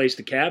Fox plays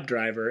the cab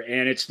driver,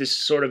 and it's this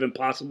sort of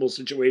impossible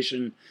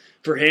situation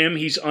for him.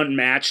 He's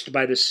unmatched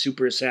by this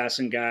super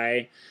assassin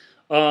guy.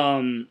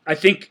 I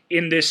think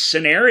in this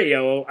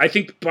scenario, I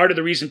think part of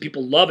the reason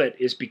people love it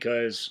is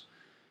because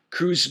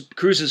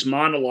Cruise's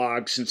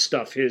monologues and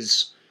stuff,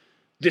 this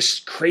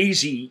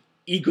crazy,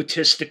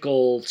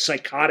 egotistical,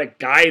 psychotic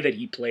guy that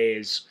he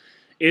plays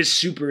is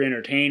super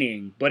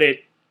entertaining, but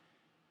it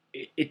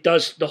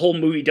does, the whole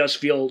movie does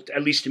feel,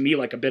 at least to me,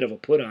 like a bit of a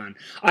put on.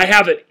 I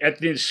have it at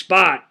this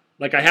spot,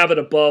 like I have it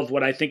above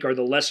what I think are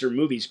the lesser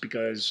movies,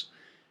 because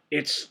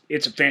it's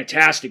a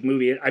fantastic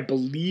movie. I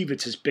believe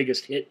it's his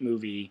biggest hit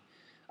movie.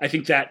 I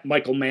think that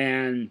Michael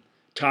Mann,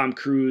 Tom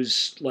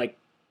Cruise, like,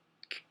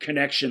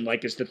 connection,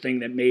 like, is the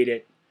thing that made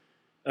it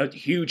a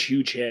huge,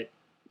 huge hit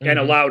and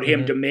allowed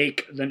him to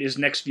make his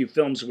next few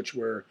films, which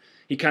were,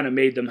 he kind of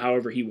made them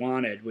however he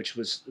wanted, which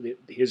was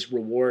his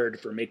reward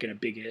for making a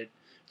big hit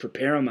for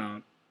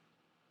Paramount.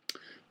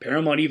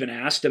 Paramount even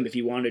asked him if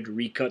he wanted to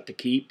recut The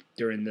Keep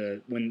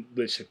when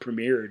this had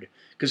premiered,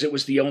 because it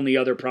was the only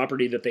other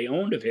property that they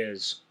owned of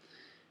his.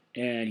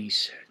 And he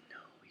said no.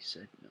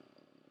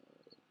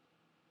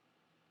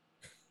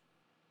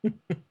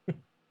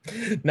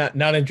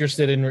 Not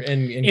interested in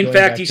in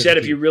fact, he said,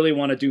 if you really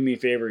want to do me a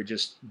favor,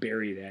 just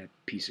bury that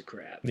piece of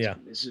crap. Yeah.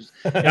 This is,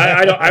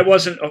 I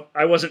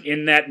wasn't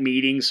in that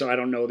meeting, so I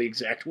don't know the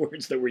exact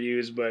words that were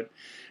used, but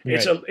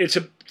it's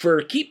a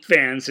for Keep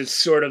fans, it's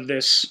sort of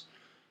this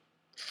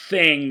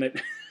thing that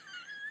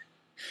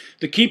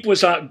The Keep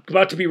was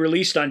about to be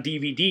released on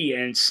DVD,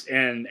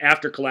 and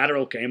after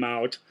Collateral came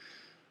out,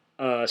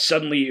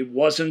 suddenly it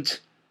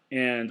wasn't.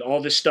 And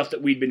all this stuff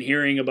that we'd been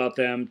hearing about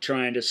them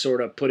trying to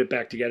sort of put it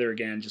back together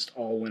again just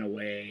all went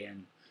away.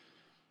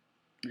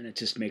 And it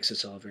just makes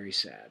us all very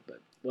sad,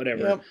 but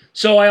whatever. Yep.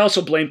 So I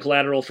also blame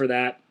Collateral for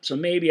that. So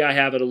maybe I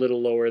have it a little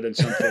lower than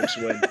some folks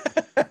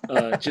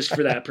would, just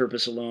for that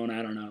purpose alone.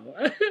 I don't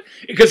know.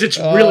 Because it's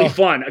really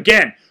fun.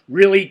 Again,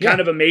 really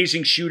kind of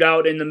amazing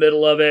shootout in the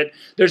middle of it.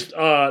 There's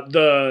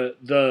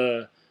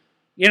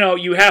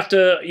you have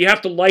to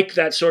like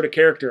that sort of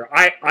character.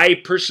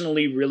 I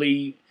personally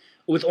really,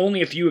 with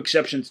only a few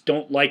exceptions,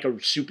 don't like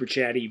a super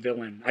chatty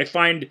villain. I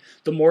find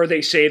the more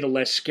they say, the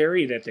less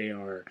scary that they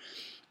are.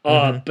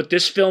 But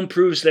this film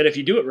proves that if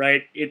you do it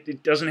right,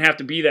 it doesn't have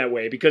to be that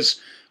way, because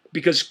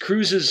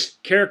Cruise's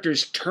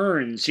character's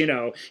turns,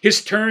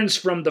 his turns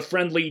from the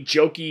friendly,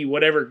 jokey,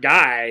 whatever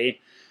guy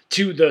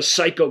to the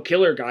psycho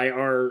killer guy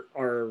are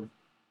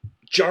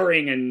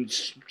jarring and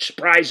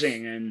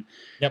surprising and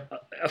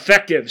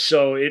effective.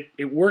 So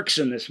it works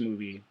in this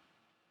movie.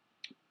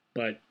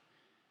 But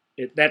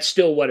that's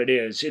still what it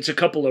is. It's a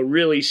couple of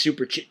really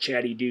super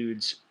chit-chatty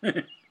dudes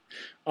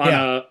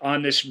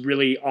on this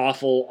really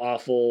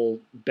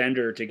awful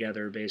bender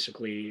together,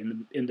 basically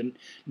in the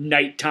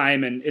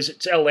nighttime. And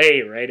it's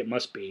L.A., right? It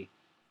must be.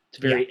 It's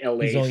very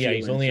L.A.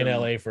 He's only in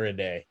L.A. for a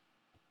day.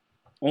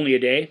 Only a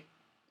day?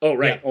 Oh,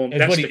 right. Yeah, Oh,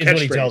 that's the what he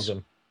catchphrase. tells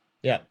him.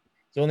 Yeah.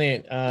 It's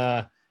only,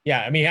 yeah,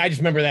 I mean, I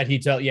just remember that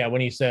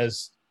when he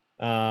says,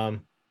 the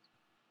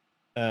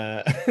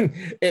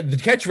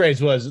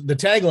catchphrase was, the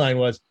tagline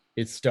was,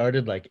 "It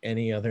started like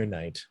any other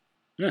night."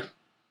 Yeah.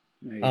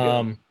 There you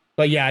go.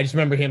 But yeah, I just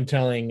remember him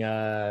telling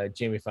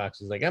Jamie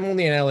Foxx, is like, "I'm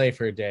only in LA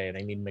for a day and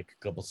I need to make a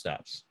couple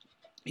stops."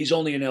 He's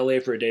only in LA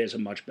for a day is a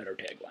much better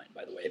tagline,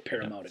 by the way.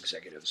 Paramount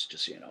executives,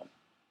 just so you know.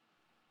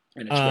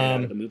 And it's right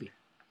out of the movie.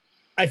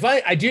 I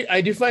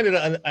do find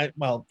it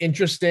well,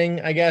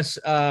 interesting, I guess.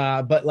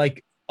 But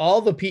like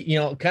all the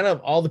kind of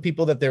all the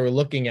people that they were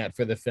looking at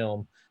for the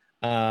film,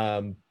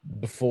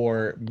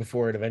 before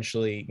it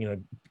eventually,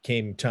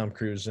 became Tom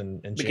Cruise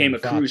and became Jamie a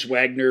Foxx. Cruise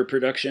Wagner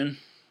production.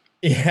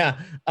 Yeah.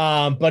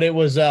 But it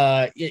was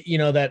that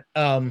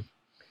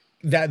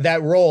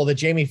that role, the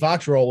Jamie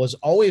Foxx role, was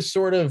always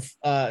sort of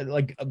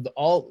like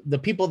all the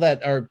people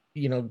that are,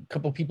 a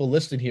couple people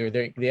listed here,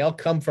 they all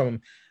come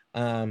from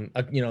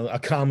a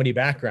comedy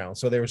background.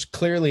 So there was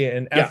clearly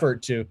an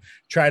effort to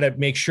try to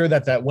make sure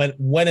that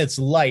when it's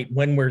light,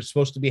 when we're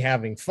supposed to be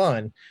having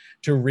fun,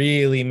 to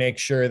really make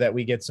sure that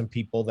we get some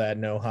people that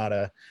know how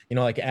to,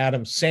 like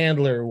Adam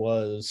Sandler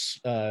was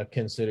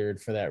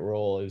considered for that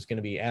role. It was going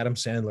to be Adam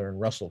Sandler and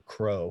Russell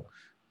Crowe,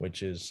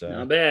 which is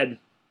not bad,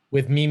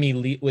 with Mimi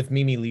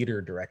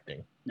Leader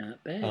directing.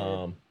 Not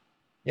bad.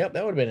 Yep,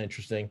 that would have been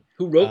interesting.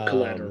 Who wrote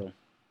Collateral?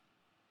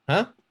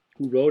 Huh?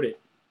 Who wrote it?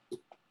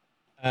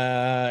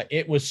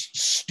 It was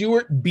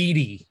Stuart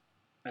Beattie.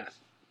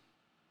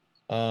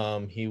 Ah.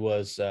 He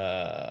was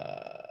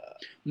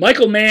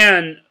Michael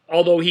Mann,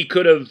 although he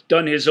could have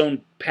done his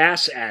own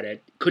pass at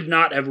it, could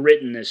not have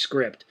written this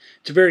script.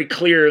 It's very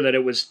clear that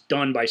it was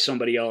done by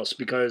somebody else,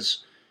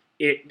 because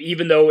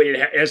even though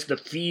it has the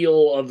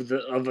feel of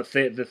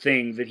the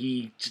thing that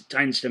he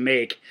tends to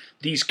make,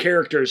 these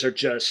characters are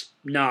just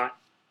not.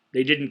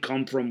 They didn't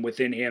come from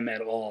within him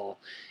at all.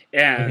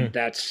 And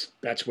that's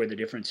where the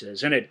difference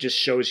is. And it just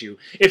shows you,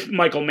 if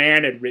Michael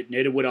Mann had written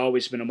it, it would have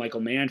always been a Michael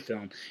Mann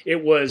film.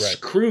 It was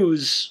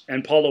Cruise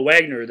and Paula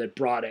Wagner that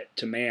brought it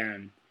to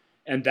Mann,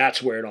 and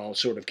that's where it all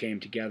sort of came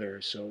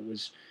together. So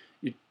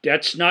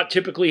that's not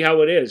typically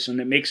how it is,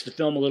 and it makes the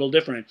film a little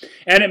different.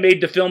 And it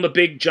made the film a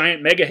big,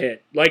 giant mega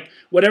hit. Like,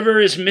 whatever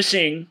is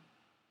missing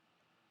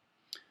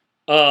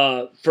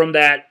from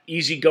that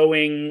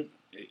easygoing,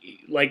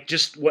 like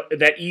just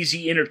that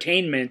easy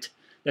entertainment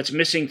that's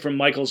missing from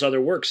Michael's other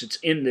works, it's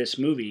in this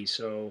movie.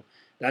 So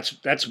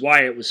that's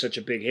why it was such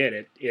a big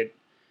hit.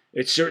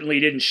 It certainly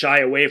didn't shy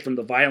away from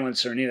the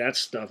violence or any of that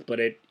stuff, but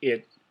it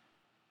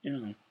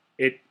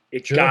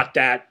sure. got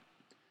that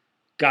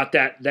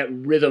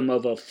rhythm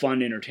of a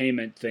fun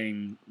entertainment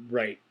thing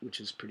right, which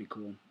is pretty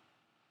cool.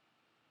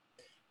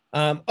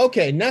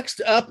 Okay,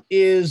 next up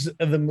is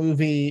the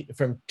movie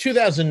from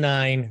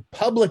 2009,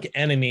 Public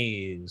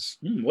Enemies.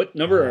 What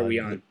number are we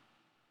on?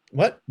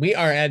 What? We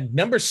are at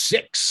number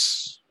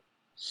 6.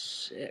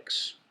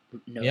 6.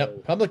 No.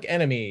 Yep, Public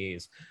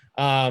Enemies.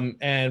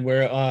 And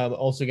we're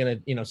also gonna,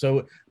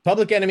 so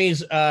Public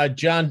Enemies,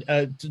 John,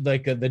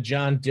 the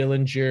John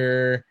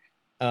Dillinger,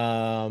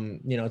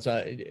 it's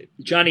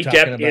Johnny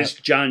Depp is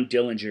John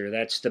Dillinger.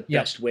 That's the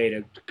best way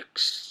to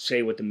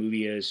say what the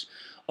movie is.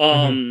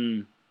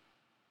 And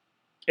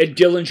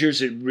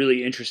Dillinger's a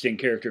really interesting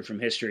character from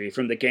history,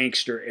 from the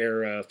gangster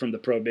era, from the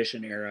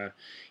Prohibition era.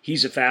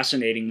 He's a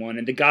fascinating one.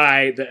 And the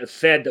guy, the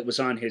Fed that was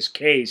on his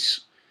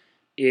case,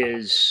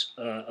 is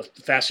a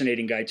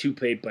fascinating guy too,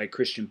 played by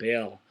Christian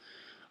Bale.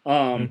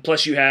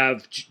 Plus you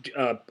have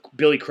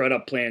Billy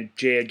Crudup playing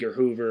J. Edgar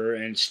Hoover,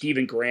 and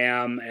Stephen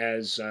Graham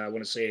as, I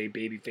want to say,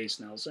 Babyface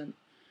Nelson.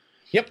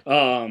 Yep.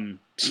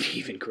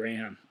 Stephen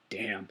Graham.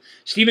 Damn.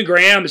 Stephen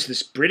Graham is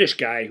this British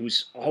guy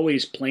who's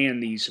always playing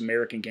these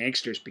American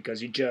gangsters,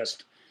 because he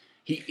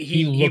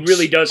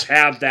really does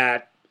have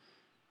that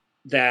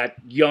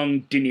young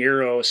De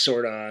Niro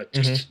sort of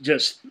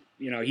just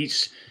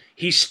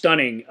he's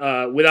stunning.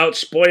 Without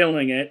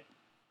spoiling it,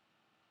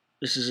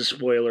 this is a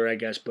spoiler, I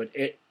guess, but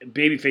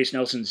Babyface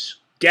Nelson's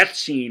death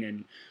scene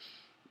in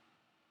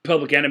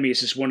Public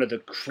Enemies is one of the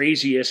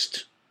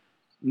craziest,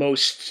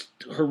 most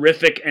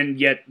horrific and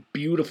yet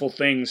beautiful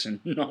things in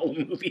all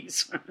the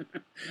movies.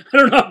 I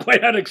don't know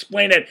quite how to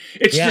explain it.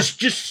 It's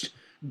just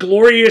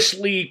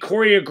gloriously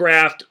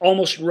choreographed,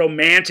 almost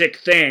romantic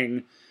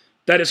thing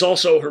that is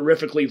also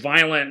horrifically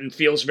violent and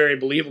feels very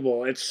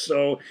believable.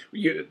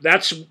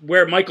 That's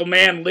where Michael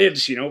Mann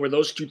lives, where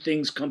those two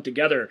things come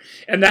together.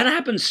 And that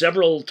happens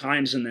several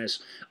times in this.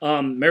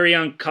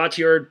 Marion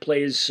Cotillard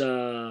plays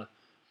the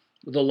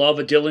love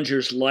of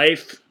Dillinger's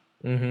life.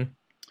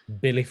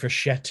 Billy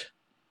Frechette.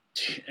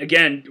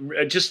 Again,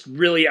 just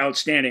really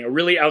outstanding. A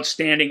really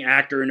outstanding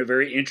actor in a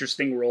very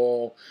interesting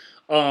role.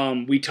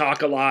 We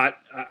talk a lot.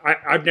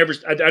 I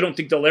don't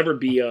think there'll ever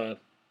be a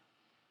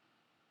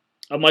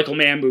Michael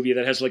Mann movie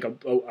that has like a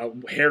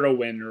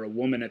heroine or a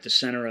woman at the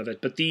center of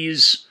it. But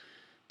these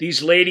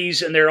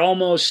ladies, and they're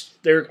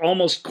almost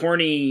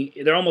corny.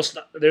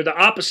 They're the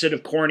opposite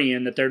of corny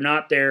in that they're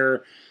not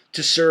there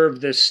to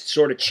serve this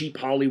sort of cheap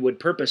Hollywood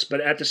purpose.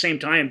 But at the same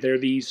time,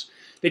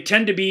 they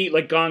tend to be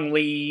like Gong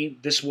Li,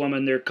 this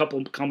woman, their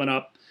couple coming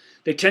up.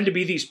 They tend to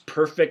be these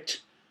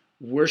perfect,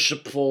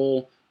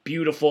 worshipful,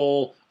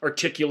 beautiful,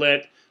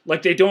 articulate.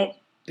 Like they don't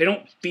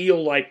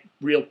feel like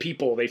real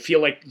people. They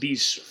feel like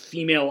these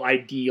female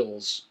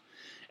ideals.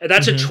 And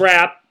that's a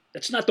trap.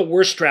 That's not the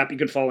worst trap you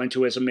can fall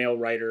into as a male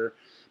writer,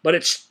 but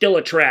it's still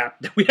a trap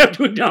that we have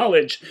to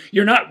acknowledge.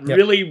 You're not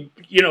really,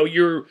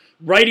 you're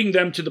writing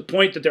them to the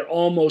point that they're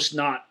almost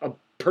not a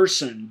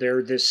person.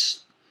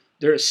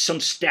 They're some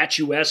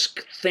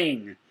statuesque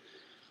thing.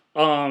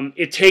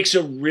 It takes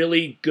a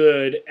really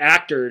good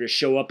actor to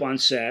show up on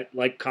set,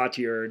 like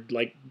Cotillard,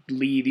 like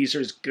Lee. These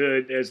are as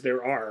good as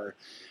there are,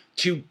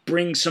 to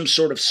bring some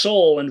sort of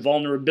soul and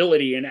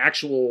vulnerability and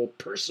actual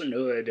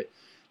personhood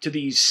to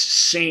these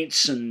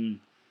saints and,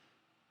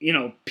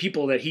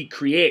 people that he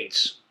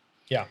creates.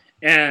 Yeah.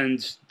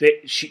 And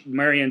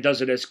Marion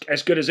does it as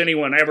good as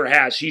anyone ever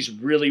has. She's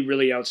really,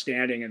 really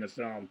outstanding in the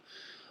film.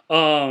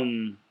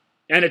 And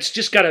it's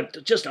just got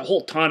a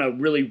whole ton of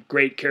really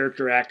great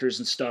character actors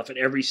and stuff at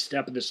every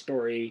step of the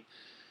story.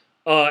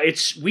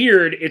 It's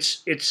weird.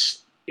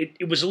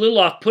 It was a little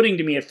off-putting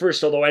to me at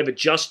first, although I've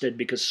adjusted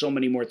because so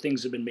many more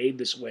things have been made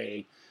this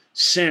way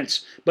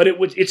since. But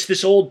it's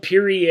this old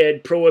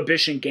period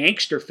Prohibition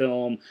gangster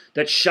film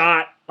that's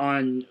shot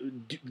on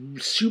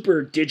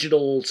super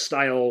digital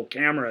style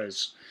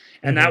cameras,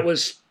 and that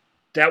was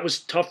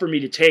tough for me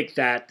to take.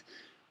 That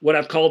what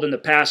I've called in the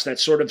past that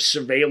sort of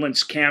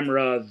surveillance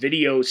camera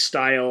video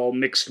style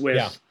mixed with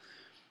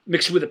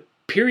a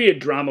period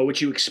drama,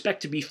 which you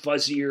expect to be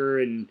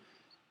fuzzier and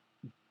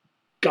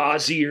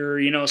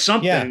gauzier,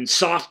 something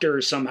softer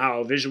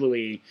somehow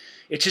visually.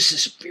 It's just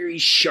this very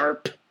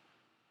sharp,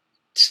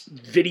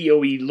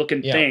 video-y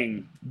looking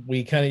thing.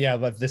 We kind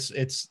of but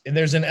and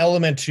there's an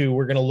element to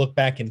we're going to look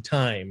back in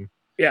time.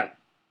 Yeah.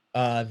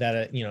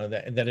 That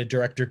a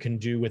director can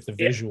do with the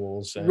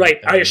visuals. Right.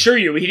 I assure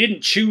you, he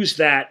didn't choose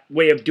that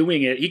way of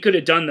doing it. He could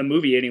have done the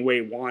movie any way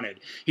he wanted.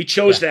 He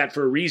chose that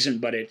for a reason,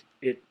 but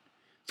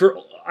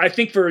I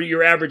think for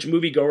your average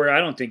moviegoer, I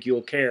don't think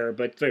you'll care.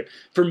 But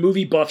for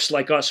movie buffs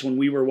like us, when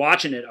we were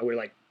watching it, we were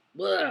like,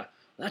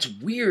 that's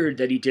weird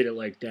that he did it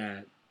like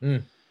that.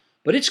 Mm.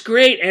 But it's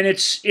great, and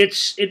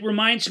it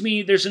reminds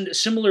me, there's a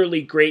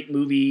similarly great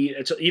movie,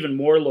 it's even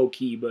more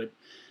low-key, but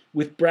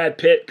with Brad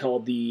Pitt,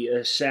 called The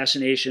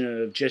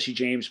Assassination of Jesse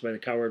James by the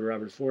Coward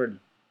Robert Ford.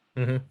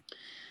 Mm-hmm.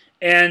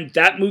 And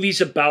that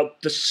movie's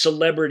about the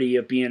celebrity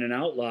of being an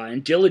outlaw,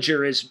 and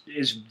Dillinger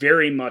is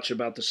very much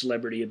about the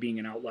celebrity of being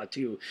an outlaw,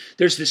 too.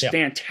 There's this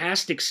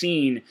fantastic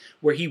scene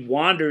where he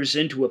wanders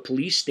into a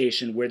police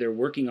station where they're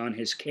working on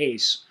his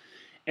case,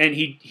 and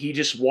he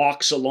just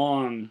walks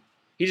along.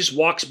 He just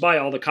walks by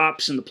all the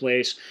cops in the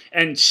place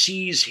and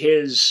sees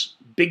his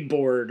big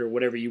board, or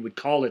whatever you would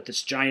call it,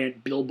 this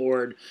giant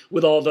billboard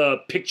with all the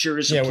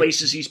pictures of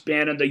places he's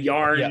been and the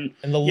yarn.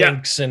 And the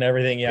links and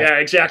everything. Yeah,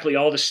 exactly.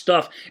 All the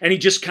stuff. And he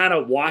just kind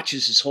of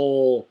watches his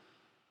whole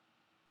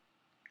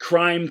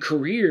crime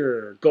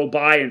career go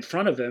by in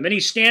front of him. And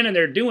he's standing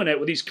there doing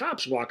it with these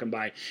cops walking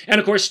by. And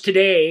of course,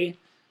 today,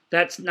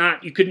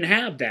 you couldn't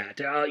have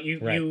that.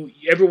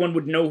 Everyone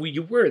would know who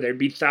you were. There'd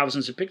be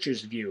thousands of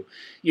pictures of you.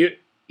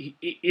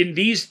 In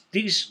these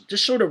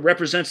just sort of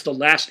represents the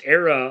last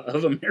era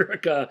of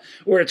America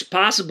where it's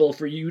possible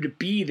for you to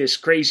be this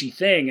crazy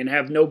thing and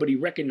have nobody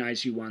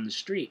recognize you on the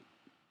street.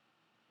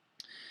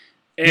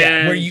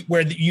 And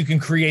where you can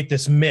create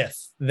this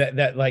myth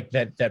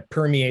that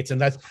permeates, and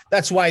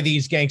that's why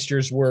these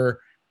gangsters were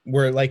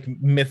like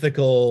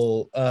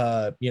mythical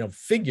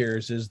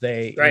figures, is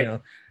they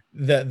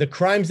the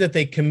crimes that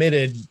they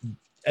committed,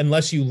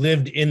 unless you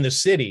lived in the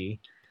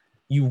city,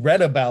 you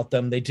read about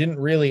them, they didn't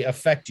really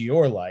affect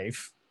your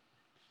life.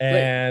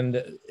 And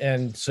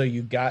so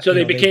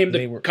they became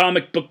the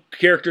comic book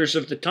characters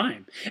of the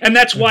time. And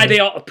that's why they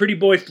all, Pretty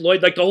Boy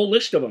Floyd, like the whole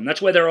list of them, that's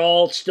why they're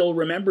all still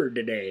remembered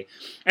today.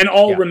 And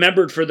all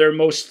remembered for their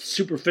most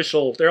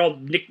superficial, they're all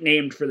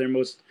nicknamed for their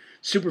most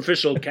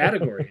superficial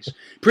categories.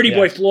 Pretty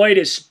Boy Floyd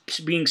is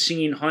being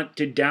seen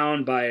hunted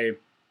down by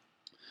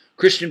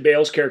Christian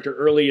Bale's character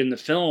early in the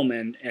film,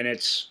 and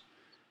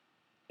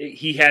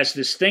he has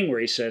this thing where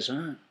he says,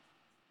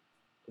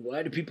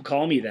 why do people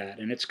call me that?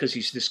 And it's because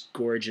he's this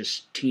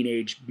gorgeous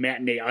teenage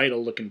matinee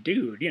idol looking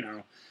dude,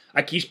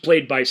 Like he's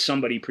played by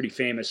somebody pretty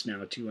famous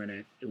now too, and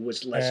it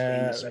was less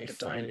famous at the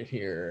time. Find it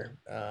here.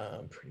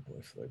 Pretty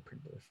Boy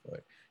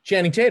Floyd.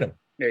 Channing Tatum.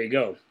 There you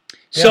go.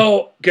 Yeah.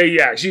 So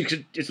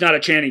it's not a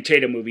Channing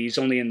Tatum movie. He's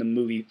only in the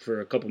movie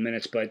for a couple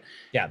minutes, but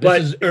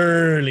this is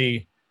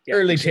early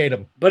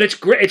Tatum. But it's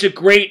great. It's a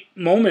great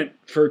moment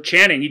for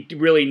Channing. He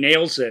really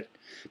nails it.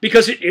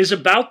 Because it is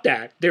about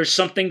that. There's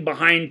something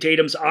behind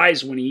Tatum's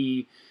eyes when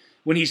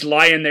he's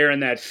lying there in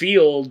that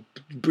field,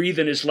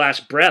 breathing his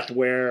last breath,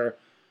 where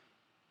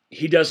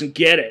he doesn't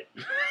get it.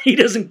 He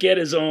doesn't get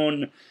his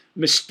own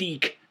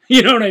mystique.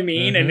 You know what I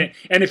mean? Mm-hmm.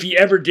 And if he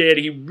ever did,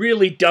 he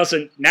really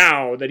doesn't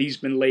now that he's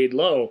been laid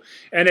low.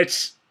 And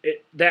it's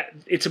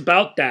it's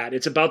about that.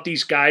 It's about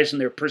these guys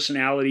and their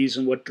personalities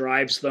and what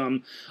drives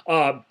them.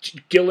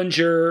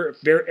 Gillinger,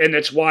 and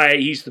that's why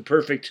he's the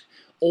perfect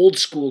old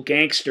school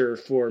gangster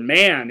for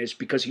Mann, is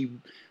because he,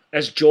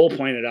 as Joel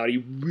pointed out,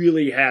 he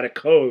really had a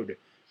code,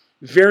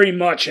 very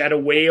much had a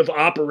way of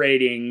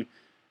operating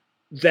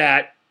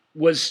that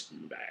was,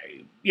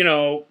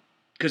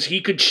 because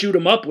he could shoot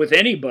him up with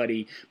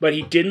anybody, but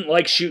he didn't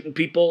like shooting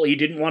people. He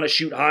didn't want to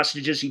shoot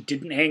hostages. He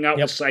didn't hang out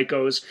with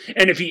psychos.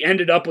 And if he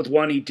ended up with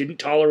one, he didn't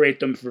tolerate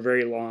them for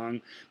very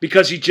long,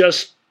 because he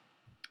just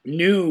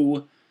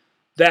knew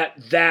that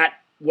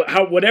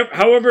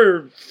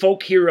however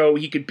folk hero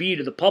he could be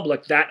to the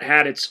public, that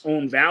had its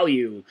own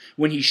value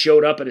when he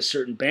showed up at a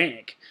certain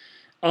bank.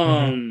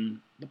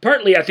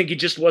 Partly, I think he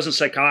just wasn't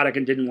psychotic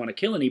and didn't want to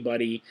kill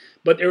anybody,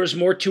 but there was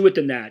more to it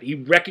than that. He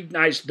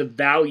recognized the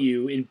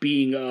value in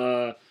being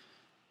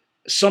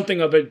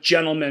something of a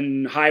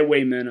gentleman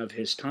highwayman of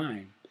his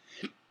time.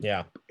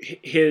 Yeah.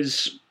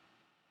 His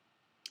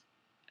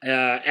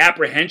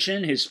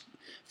apprehension, his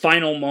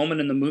final moment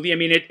in the movie, I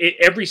mean,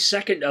 every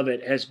second of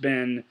it has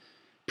been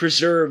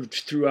preserved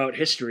throughout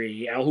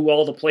history. Who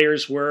all the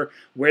players were,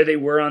 where they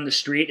were on the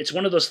street. It's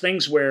one of those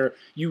things where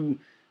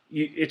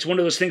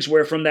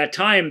from that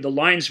time, the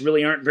lines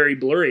really aren't very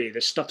blurry.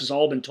 This stuff has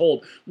all been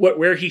told.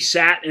 Where he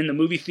sat in the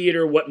movie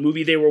theater, what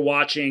movie they were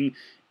watching,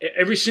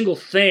 every single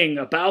thing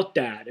about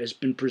that has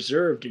been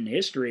preserved in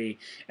history,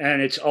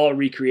 and it's all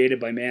recreated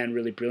by Mann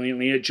really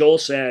brilliantly. And Joel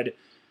said,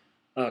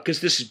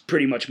 because this is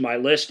pretty much my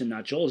list and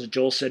not Joel's,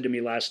 Joel said to me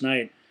last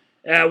night,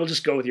 we'll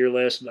just go with your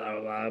list, blah,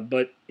 blah, blah.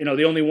 But,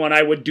 the only one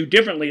I would do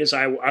differently is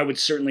I would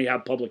certainly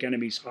have Public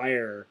Enemies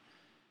higher.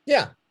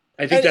 Yeah.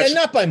 I think that's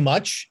not by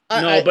much.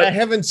 But I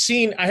haven't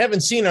seen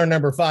our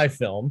number 5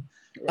 film.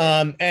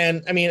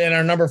 And I mean, and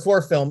our number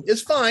 4 film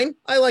is fine.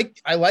 I like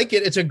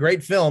it. It's a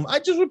great film. I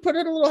just would put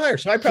it a little higher.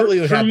 So I probably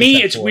would. For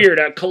me, it's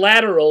weird.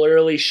 Collateral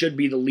early should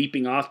be the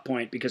leaping off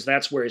point, because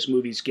that's where his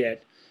movies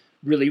get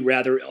really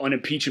rather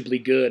unimpeachably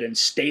good and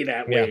stay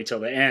that way till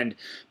the end.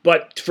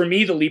 But for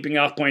me, the leaping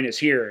off point is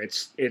here.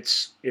 It's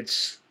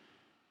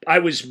I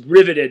was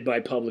riveted by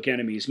Public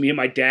Enemies. Me and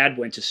my dad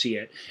went to see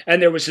it,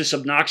 and there was this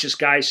obnoxious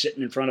guy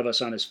sitting in front of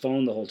us on his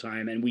phone the whole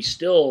time, and we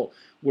still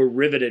were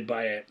riveted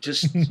by it.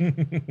 Just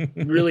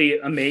really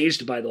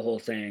amazed by the whole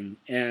thing.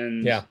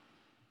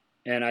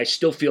 And I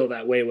still feel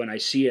that way when I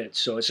see it.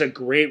 So it's a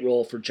great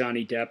role for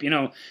Johnny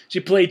Depp. He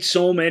played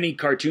so many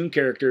cartoon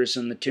characters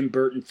in the Tim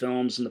Burton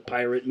films and the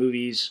pirate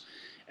movies.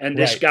 And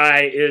this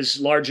guy is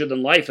larger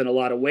than life in a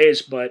lot of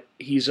ways, but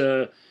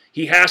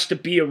he has to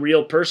be a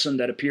real person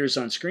that appears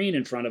on screen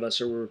in front of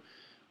us, or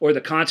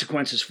the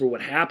consequences for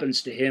what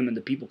happens to him and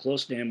the people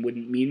close to him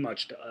wouldn't mean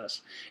much to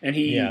us. And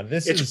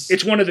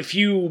it's one of the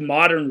few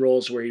modern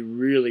roles where he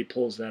really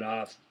pulls that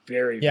off.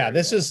 Very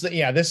this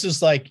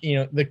is like,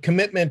 the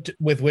commitment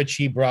with which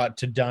he brought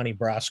to Donnie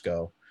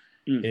Brasco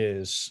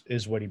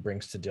is what he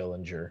brings to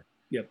Dillinger.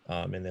 Yep.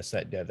 And this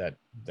that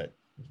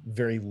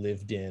very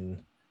lived in,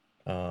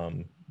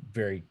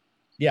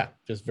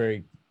 just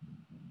very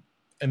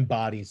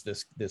embodies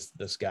this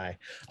guy.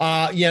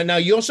 Now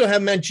you also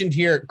have mentioned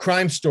here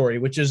Crime Story,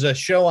 which is a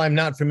show I'm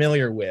not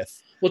familiar with.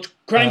 Well,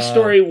 Crime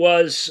Story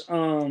was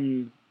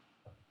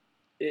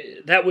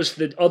that was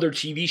the other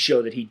TV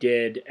show that he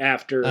did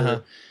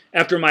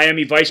after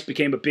Miami Vice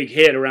became a big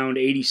hit around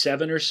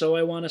 87 or so,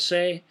 I want to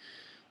say.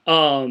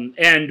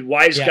 And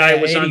Wise Guy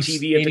was on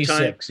TV at the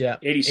time.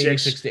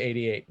 86 to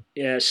 88.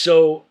 Yeah,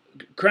 so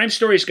Crime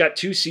Story's got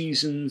 2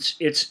 seasons.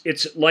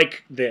 It's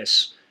like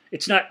this.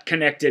 It's not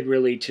connected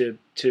really to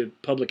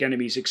Public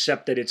Enemies,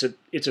 except that it's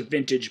a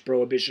vintage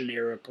Prohibition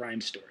era crime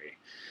story.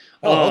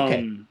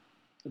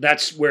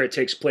 That's where it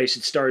takes place.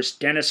 It stars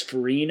Dennis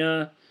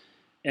Farina.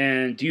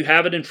 And do you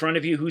have it in front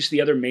of you? Who's the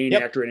other main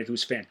actor in it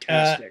who's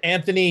fantastic?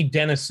 Anthony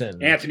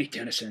Dennison. Anthony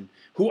Dennison,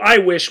 who I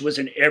wish was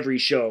in every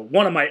show.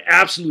 One of my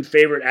absolute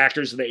favorite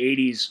actors of the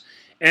 80s.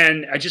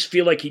 And I just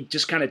feel like he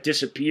just kind of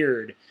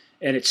disappeared.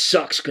 And it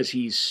sucks because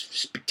he's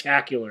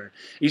spectacular.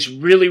 He's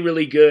really,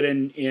 really good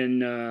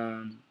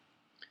in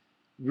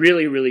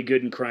really, really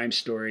good in Crime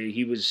Story.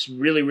 He was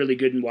really, really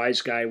good in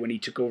Wise Guy when he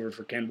took over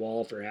for Ken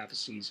Wall for half a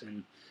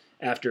season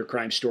after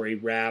Crime Story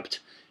wrapped.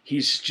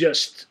 He's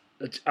just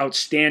an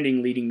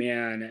outstanding leading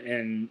man,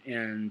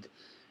 and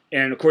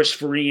of course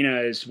Farina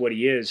is what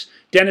he is.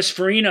 Dennis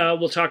Farina,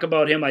 we'll talk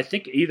about him, I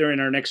think, either in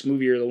our next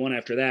movie or the one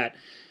after that.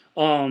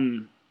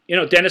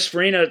 Dennis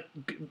Farina,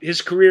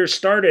 his career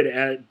started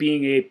at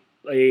being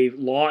a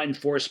law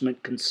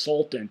enforcement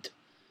consultant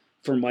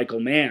for Michael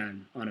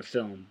Mann on a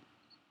film.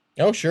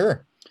 Oh,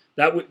 sure.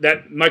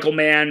 That Michael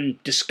Mann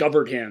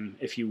discovered him,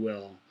 if you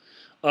will,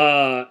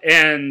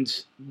 and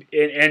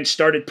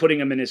started putting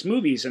him in his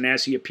movies. And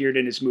as he appeared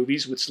in his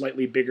movies with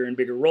slightly bigger and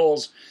bigger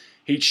roles,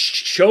 he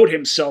showed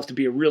himself to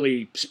be a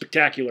really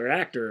spectacular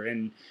actor,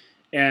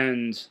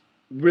 and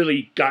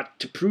really got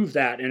to prove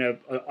that in an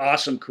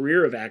awesome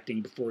career of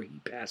acting before he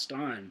passed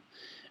on.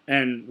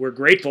 And we're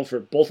grateful for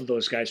both of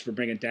those guys for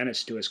bringing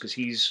Dennis to us, because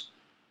he's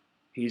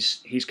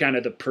kind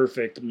of the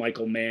perfect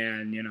Michael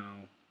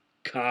Mann,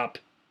 cop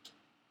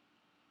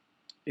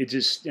It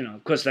just,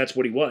 because that's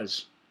what he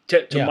was.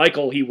 To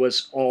Michael, he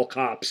was all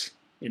cops.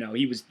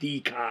 He was the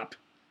cop,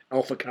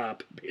 alpha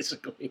cop,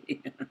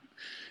 basically.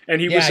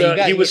 And he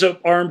was a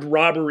armed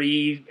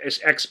robbery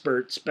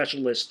expert,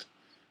 specialist,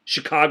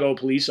 Chicago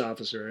police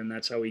officer, and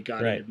that's how he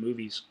got into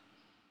movies.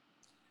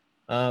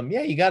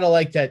 You gotta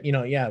like that,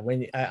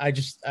 when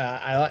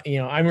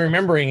I'm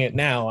remembering it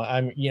now.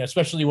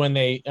 Especially when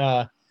they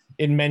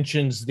it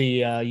mentions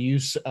the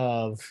use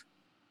of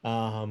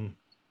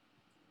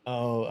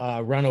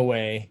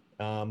Runaway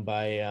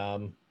by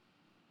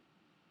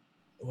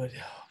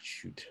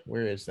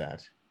where is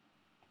that?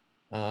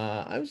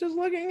 I was just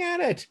looking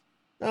at it.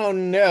 Oh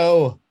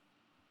no.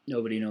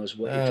 Nobody knows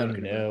what you're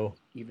talking about.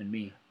 Even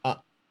me.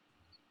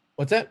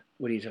 What's that?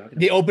 What are you talking about?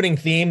 The opening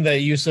theme, the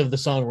use of the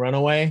song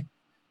Runaway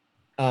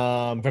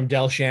from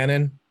Del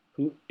Shannon.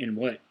 Who? In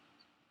what?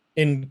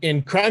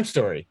 In Crime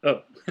Story.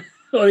 Oh.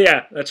 Oh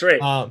yeah, that's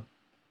right. I'm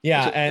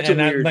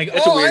like,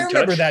 I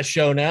remember that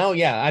show now.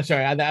 Yeah, I'm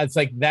sorry. That's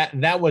like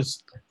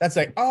that's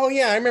like, oh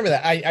yeah, I remember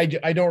that.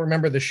 I don't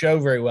remember the show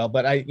very well,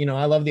 but I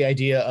love the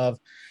idea of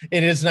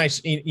it is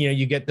nice.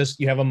 You get this,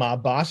 you have a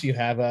mob boss, you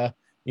have a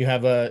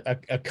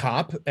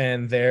cop,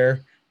 and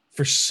they're,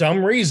 for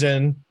some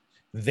reason,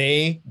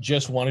 they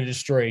just want to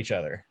destroy each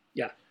other.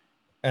 Yeah.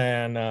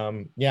 And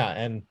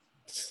and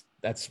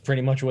that's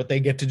pretty much what they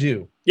get to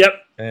do. Yep.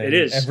 And it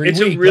is. It's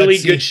a really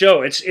good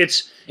show. If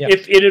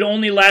it had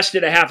only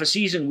lasted a half a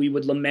season, we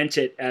would lament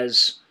it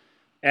as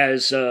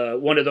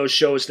one of those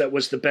shows that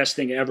was the best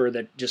thing ever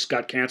that just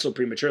got canceled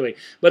prematurely.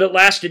 But it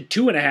lasted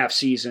 2.5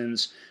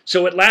 seasons,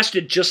 so it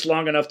lasted just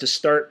long enough to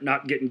start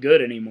not getting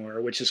good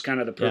anymore, which is kind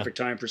of the perfect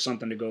time for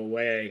something to go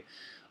away.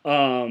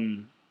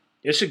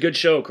 It's a good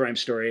show, Crime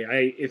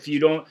Story. If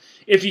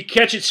you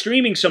catch it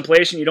streaming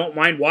someplace and you don't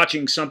mind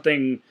watching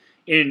something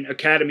in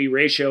Academy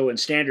ratio and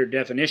standard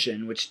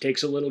definition, which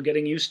takes a little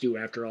getting used to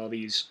after all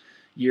these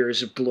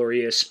years of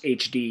glorious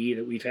HD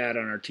that we've had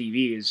on our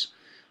TVs.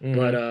 Mm-hmm.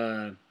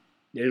 But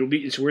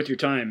it's worth your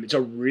time. It's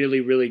a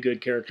really, really good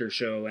character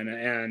show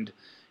and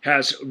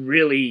has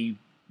really,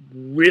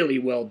 really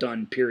well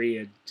done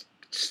period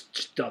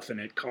stuff in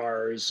it,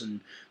 cars and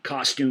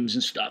costumes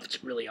and stuff.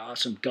 It's really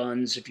awesome.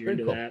 Guns, if you're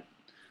into that.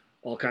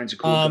 All kinds of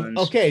cool guns.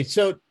 Okay,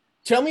 so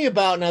tell me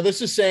about, now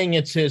this is saying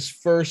it's his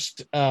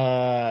first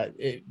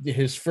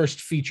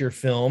feature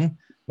film.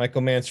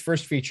 Michael Mann's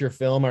first feature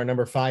film, our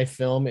number 5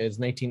 film, is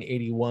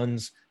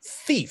 1981's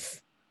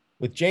Thief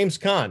with James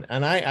Caan.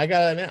 And I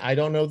gotta admit, I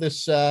don't know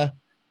this. I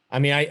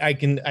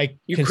can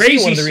see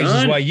one of the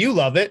reasons why you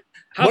love it.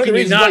 One of the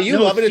reasons why you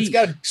love it, it's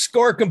got a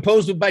score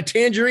composed by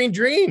Tangerine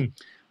Dream.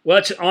 Well,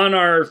 it's on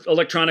our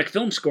electronic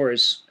film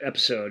scores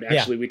episode.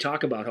 Actually, we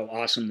talk about how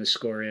awesome this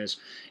score is.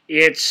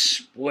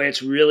 It's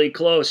really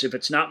close. If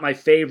it's not my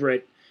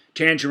favorite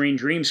Tangerine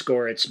Dream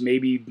score, it's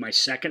maybe my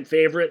second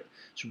favorite.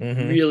 It's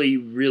really,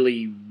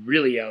 really,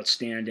 really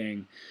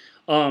outstanding.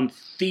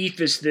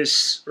 Thief is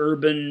this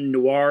urban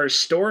noir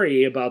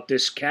story about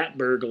this cat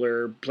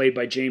burglar played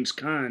by James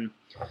Caan.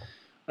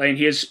 I mean,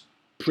 he is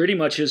pretty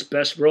much his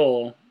best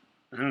role.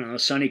 I don't know,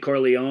 Sonny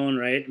Corleone,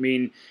 right? I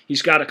mean,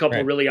 he's got a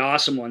couple really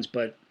awesome ones,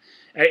 but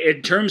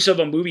in terms of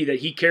a movie that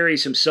he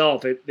carries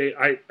himself,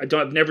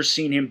 I've never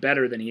seen him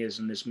better than he is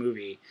in this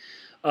movie.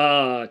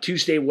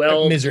 Tuesday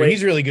Weld. Misery.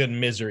 He's really good in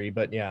Misery,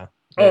 but yeah.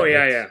 Oh,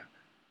 yeah.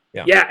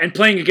 Yeah, and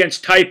playing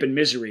against type in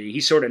Misery, he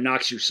sort of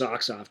knocks your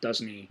socks off,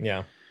 doesn't he?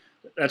 Yeah.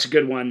 That's a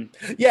good one.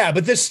 Yeah,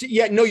 but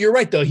you're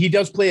right though. He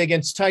does play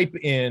against type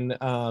in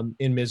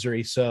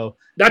Misery, so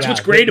that's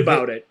what's great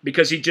about it,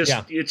 because he just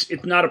it's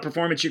not a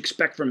performance you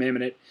expect from him,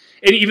 and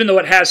even though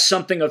it has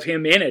something of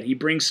him in it, he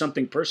brings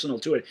something personal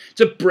to it.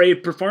 It's a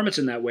brave performance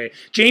in that way.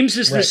 James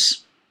is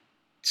this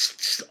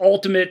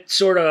ultimate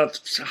sort of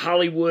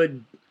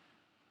Hollywood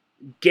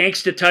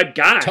gangsta type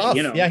guy. Tough.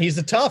 Yeah, he's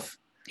a tough.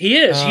 He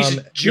is. He's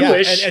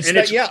Jewish,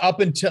 up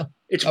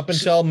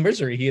until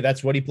Misery,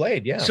 that's what he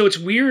played. Yeah. So it's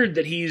weird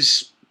that he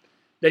is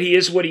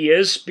what he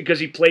is, because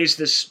he plays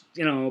this,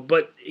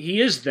 but he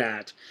is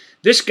that.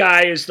 This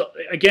guy is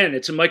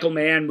it's a Michael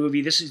Mann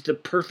movie. This is the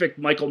perfect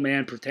Michael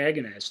Mann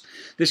protagonist.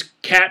 This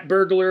cat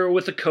burglar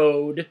with a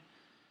code.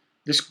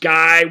 This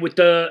guy with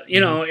the,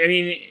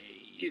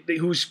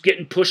 who's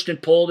getting pushed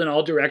and pulled in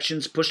all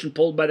directions, pushed and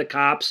pulled by the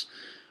cops,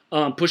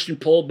 pushed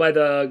and pulled by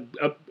the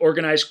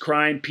organized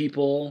crime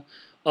people,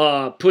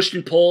 pushed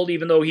and pulled,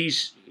 even though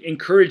he's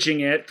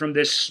encouraging it, from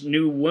this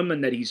new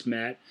woman that he's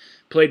met,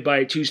 played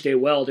by Tuesday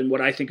Weld, in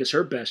what I think is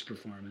her best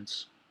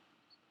performance.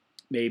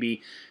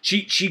 Maybe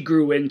she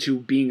grew into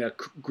being a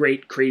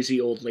great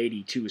crazy old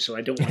lady too, so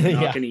I don't want to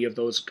knock any of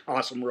those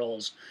awesome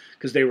roles,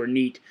 because they were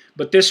neat.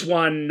 But this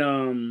one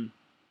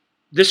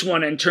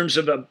in terms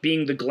of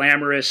being the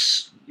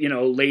glamorous,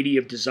 lady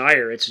of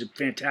desire, it's a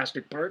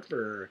fantastic part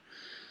for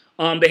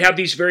her. They have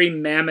these very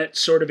Mamet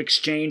sort of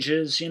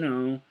exchanges,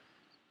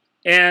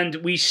 and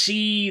we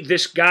see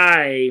this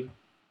guy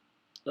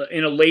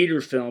in a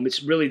later film.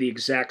 It's really the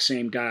exact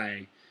same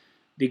guy.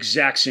 the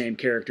exact same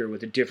character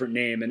with a different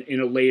name and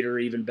in a later,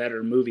 even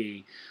better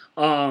movie.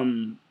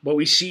 But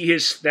we see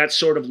that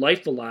sort of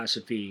life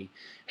philosophy.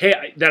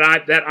 Hey,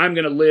 that I'm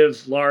going to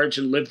live large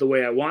and live the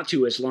way I want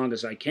to as long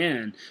as I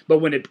can. But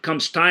when it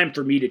comes time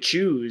for me to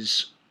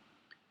choose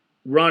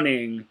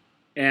running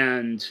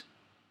and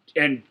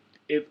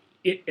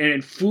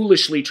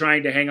foolishly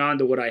trying to hang on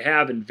to what I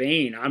have in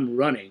vain, I'm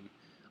running.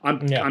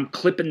 I'm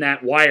clipping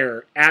that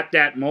wire at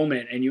that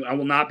moment, and I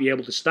will not be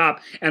able to stop,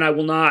 and I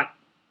will not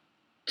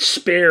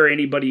spare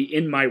anybody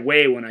in my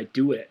way when I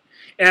do it.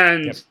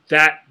 And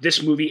that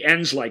this movie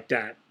ends like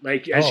that,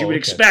 like as you would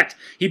expect.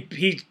 He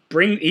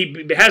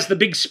has the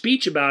big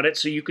speech about it,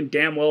 so you can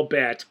damn well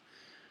bet,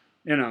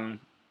 and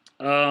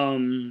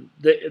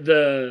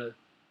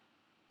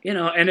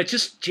it's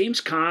just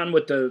James Caan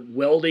with the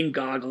welding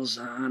goggles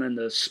on and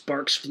the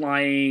sparks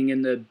flying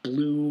and the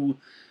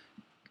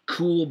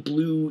cool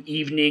blue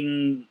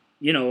evening,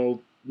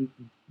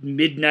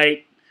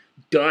 midnight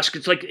dusk.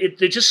 It's like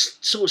they're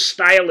just so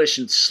stylish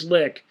and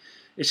slick.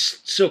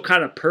 It's so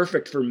kind of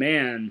perfect for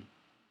man.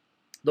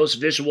 Those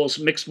visuals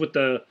mixed with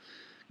the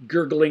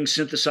gurgling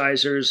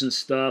synthesizers and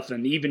stuff,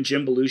 and even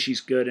Jim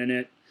Belushi's good in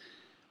it.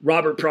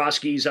 Robert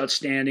Prosky's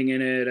outstanding in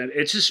it.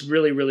 It's just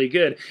really, really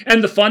good.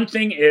 And the fun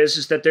thing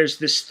is that there's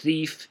this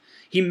thief.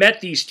 He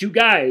met these two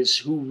guys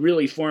who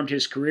really formed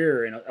his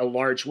career in a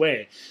large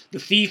way. The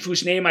thief,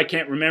 whose name I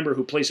can't remember,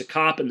 who plays a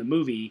cop in the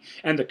movie,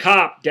 and the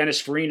cop,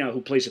 Dennis Farina, who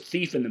plays a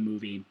thief in the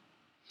movie,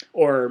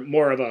 or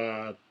more of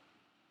a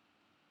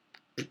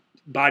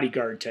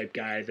bodyguard type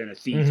guy than a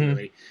thief,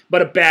 really.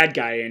 But a bad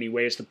guy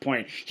anyway is the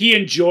point. He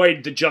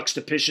enjoyed the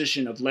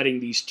juxtaposition of letting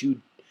these two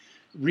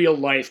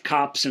real-life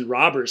cops and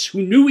robbers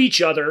who knew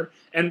each other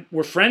and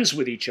were friends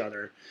with each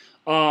other.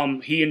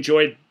 He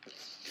enjoyed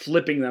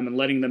flipping them and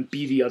letting them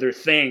be the other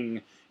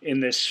thing in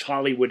this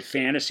Hollywood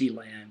fantasy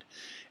land.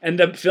 And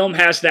the film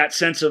has that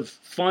sense of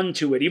fun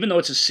to it. Even though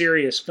it's a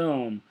serious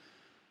film,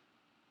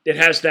 it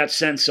has that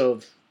sense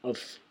of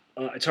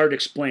it's hard to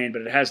explain,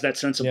 but it has that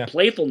sense of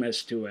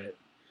playfulness to it.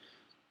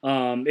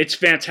 It's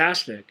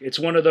fantastic. It's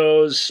one of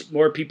those,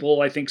 more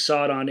people I think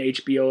saw it on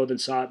HBO than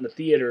saw it in the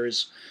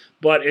theaters,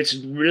 but it's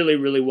really,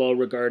 really well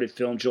regarded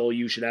film. Joel,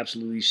 you should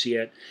absolutely see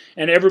it.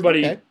 And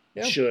everybody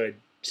should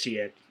see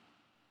it.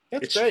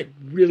 It's great.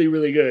 Really,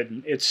 really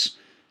good. It's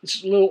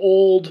a little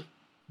old,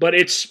 but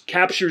it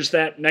captures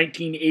that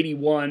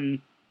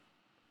 1981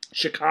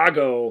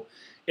 Chicago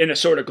in a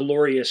sort of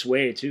glorious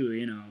way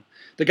too,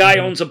 The guy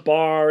owns a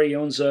bar.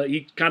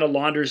 He kind of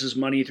launders his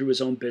money through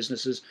his own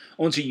businesses.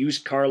 Owns a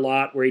used car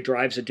lot where he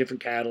drives a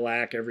different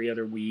Cadillac every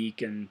other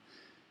week, and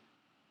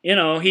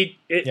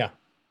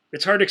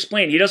it's hard to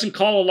explain. He doesn't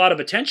call a lot of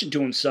attention to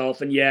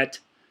himself, and yet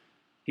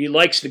he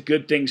likes the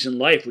good things in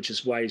life, which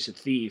is why he's a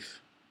thief.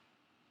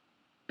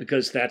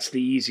 Because that's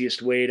the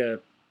easiest way to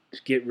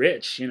get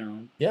rich,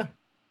 Yeah.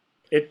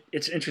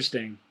 It's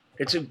interesting.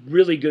 It's a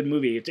really good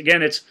movie. It's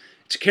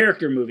a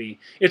character movie.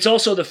 It's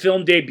also the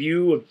film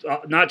debut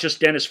of not just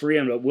Dennis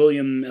Farina, but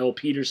William L.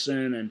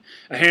 Peterson and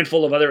a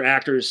handful of other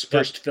actors'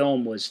 first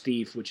film was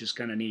Thief, which is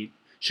kind of neat.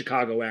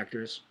 Chicago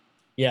actors.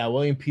 Yeah,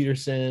 William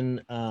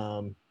Peterson.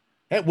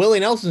 Willie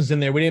Nelson's in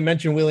there. We didn't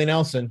mention Willie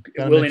Nelson.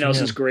 Willie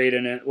Nelson's great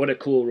in it. What a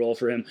cool role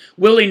for him.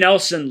 Willie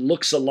Nelson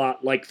looks a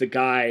lot like the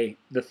guy,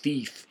 the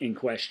thief in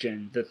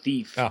question, the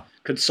thief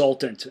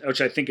consultant, which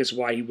I think is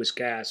why he was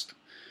cast.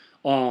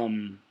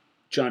 John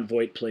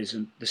Voight plays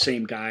the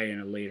same guy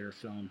in a later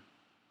film.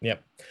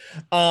 Yep.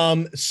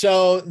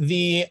 So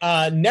the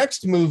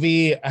next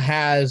movie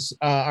has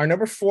our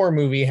number 4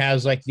 movie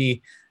has like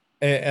the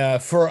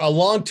for a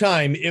long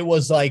time it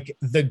was like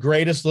the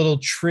greatest little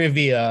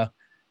trivia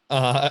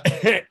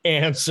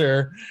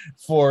answer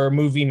for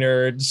movie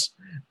nerds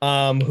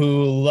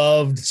who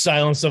loved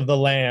Silence of the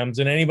Lambs,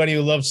 and anybody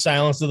who loves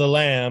Silence of the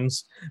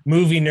Lambs,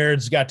 movie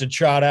nerds got to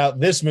trot out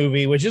this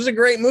movie, which is a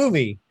great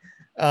movie.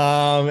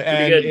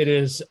 And it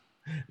is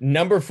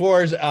number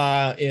 4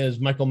 is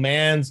Michael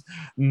Mann's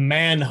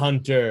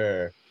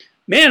Manhunter.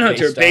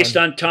 Based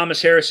on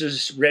Thomas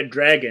Harris's Red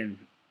Dragon.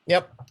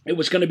 Yep. It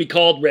was going to be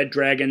called Red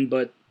Dragon,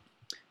 but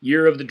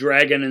Year of the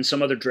Dragon and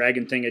some other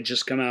dragon thing had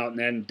just come out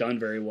and hadn't done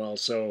very well.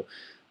 So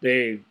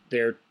their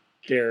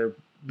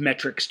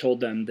metrics told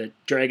them that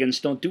dragons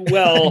don't do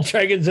well.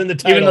 Dragons in the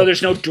title. Even though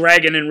there's no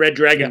dragon in Red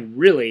Dragon,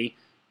 really.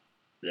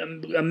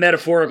 A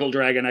metaphorical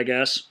dragon, I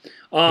guess.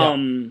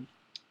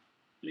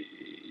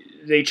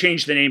 They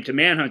changed the name to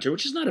Manhunter,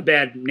 which is not a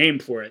bad name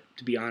for it,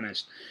 to be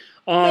honest.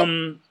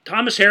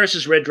 Thomas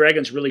Harris's Red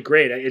Dragon's really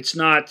great. It's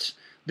not...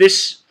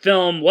 This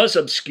film was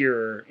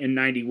obscure in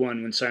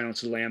 91 when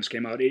Silence of the Lambs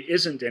came out. It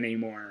isn't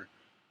anymore.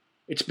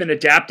 It's been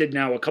adapted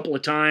now a couple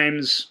of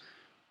times.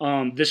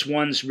 This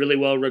one's really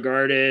well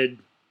regarded.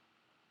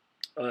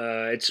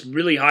 It's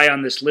really high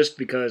on this list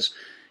because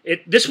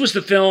this was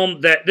the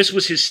film this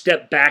was his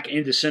step back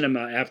into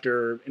cinema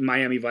after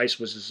Miami Vice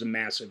was a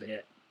massive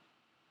hit.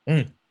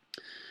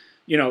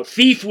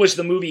 Thief was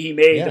the movie he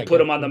made that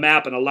put him on the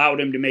map and allowed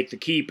him to make The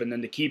Keep, and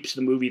then The Keep's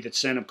the movie that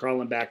sent him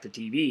crawling back to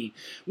TV.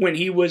 When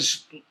he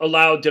was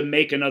allowed to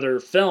make another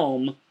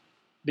film,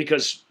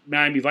 because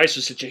Miami Vice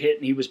was such a hit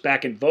and he was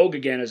back in vogue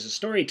again as a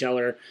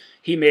storyteller,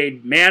 he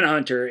made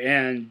Manhunter,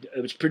 and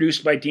it was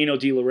produced by Dino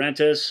De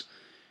Laurentiis.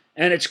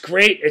 And it's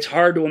great. It's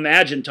hard to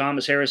imagine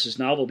Thomas Harris's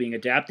novel being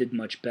adapted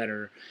much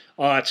better.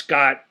 It's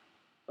got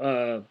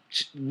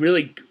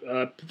really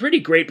pretty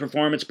great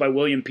performance by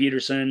William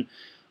Peterson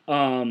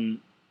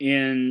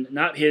in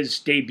not his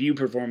debut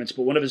performance,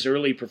 but one of his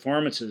early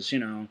performances.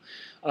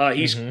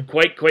 He's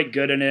quite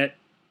good in it.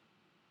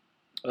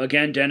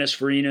 Again, Dennis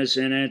Farina's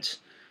in it.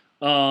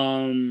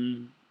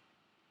 And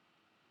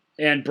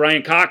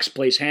Brian Cox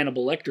plays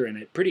Hannibal Lecter in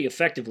it pretty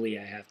effectively,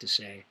 I have to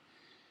say.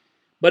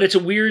 But it's a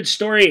weird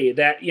story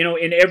that,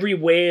 in every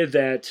way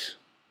that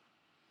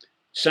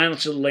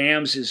Silence of the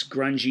Lambs is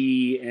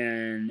grungy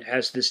and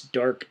has this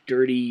dark,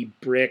 dirty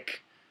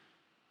brick,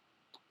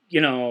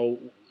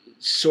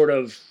 sort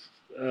of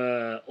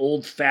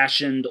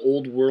old-fashioned,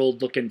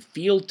 old-world-looking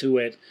feel to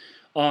it.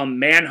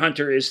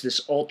 Manhunter is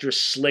this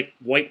ultra-slick,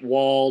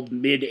 white-walled,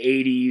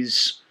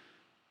 mid-'80s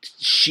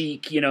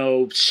chic,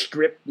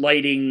 strip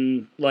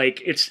lighting.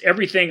 Like, it's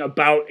everything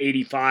about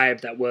 85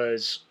 that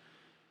was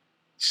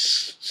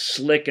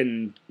slick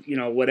and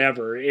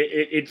whatever.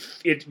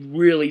 It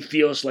really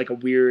feels like a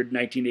weird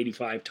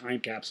 1985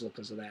 time capsule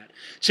because of that.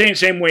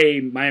 Same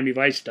way Miami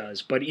Vice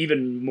does, but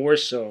even more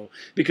so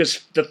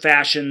because the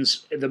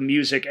fashions, the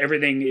music,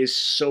 everything is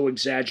so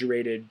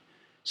exaggerated,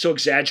 so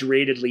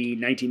exaggeratedly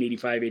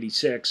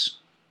 1985-86.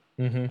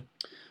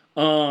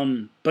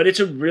 But it's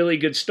a really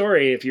good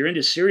story if you're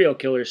into serial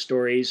killer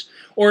stories,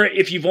 or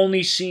if you've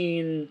only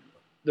seen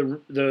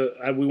the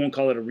we won't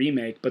call it a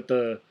remake, but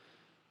the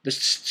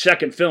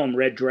second film,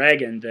 Red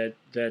Dragon, that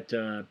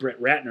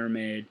Brett Ratner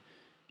made.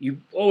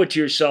 You owe it to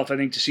yourself, I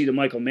think, to see the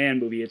Michael Mann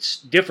movie. It's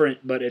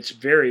different, but it's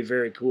very,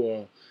 very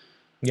cool.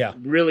 Yeah.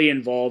 Really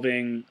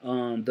involving.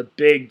 The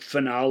big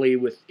finale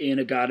with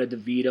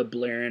In-A-Gadda-Da-Vida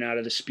blaring out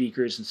of the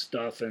speakers and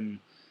stuff. And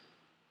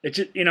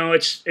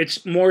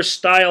it's more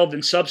style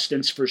than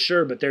substance for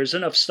sure, but there's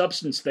enough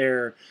substance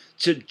there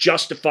to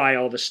justify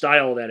all the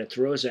style that it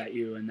throws at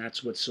you, and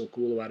that's what's so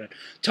cool about it.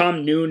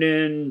 Tom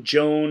Noonan,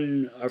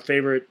 Joan, our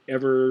favorite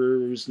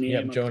ever's name.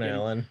 Yep, Joan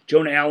Allen.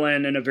 Joan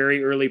Allen in a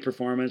very early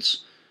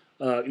performance.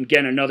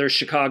 Again, another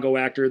Chicago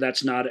actor.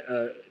 That's not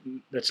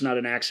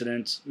an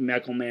accident.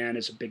 Michael Mann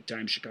is a big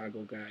time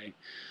Chicago guy.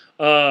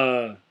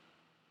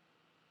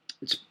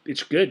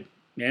 It's good.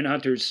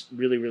 Manhunter's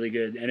really, really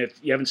good. And if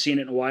you haven't seen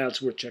it in a while,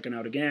 it's worth checking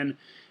out again.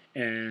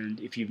 And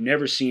if you've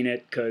never seen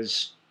it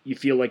because you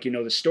feel like you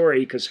know the story,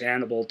 because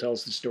Hannibal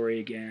tells the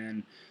story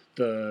again,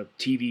 the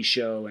TV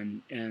show,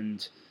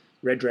 and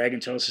Red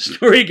Dragon tells the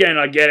story again,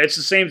 I get it. It's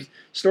the same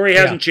story,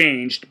 hasn't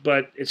changed,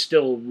 but it's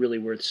still really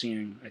worth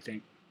seeing, I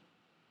think.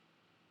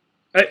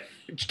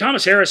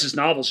 Thomas Harris's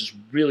novels is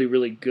really,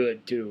 really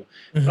good, too.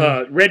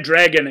 Red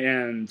Dragon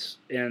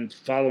and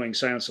following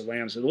Silence of the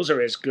Lambs, those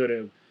are as good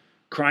a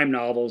crime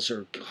novels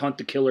or hunt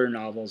the killer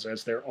novels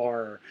as there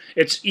are.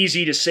 It's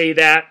easy to say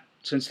that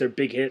since they're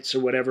big hits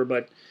or whatever,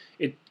 but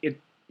it's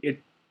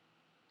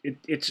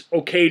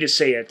okay to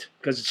say it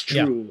because it's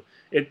true.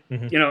 It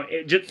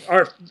just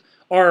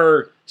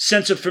our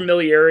sense of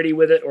familiarity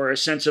with it, or a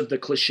sense of the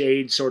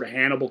cliched sort of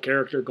Hannibal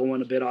character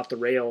going a bit off the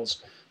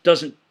rails,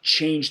 doesn't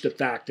change the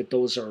fact that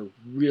those are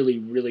really,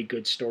 really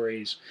good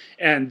stories,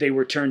 and they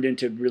were turned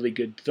into really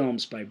good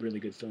films by really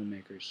good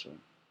filmmakers. So.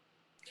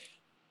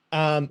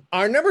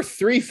 Our number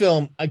 3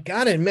 film, I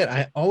gotta admit,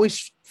 I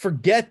always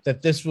forget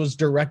that this was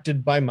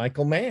directed by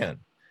Michael Mann.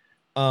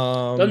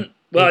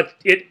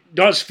 It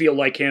does feel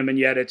like him, and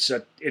yet it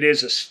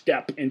is a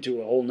step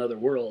into a whole nother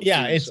world.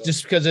 Yeah, too, it's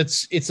just because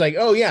it's like,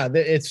 oh yeah,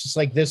 it's just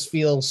like this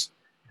feels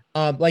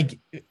like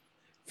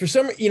for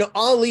some,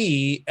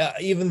 Ali,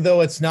 even though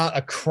it's not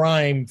a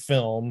crime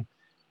film,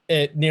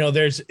 it's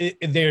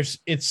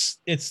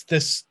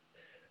this.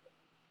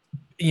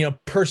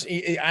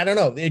 I don't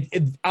know.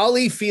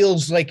 Ali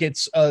feels like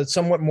it's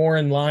somewhat more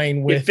in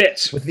line with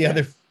the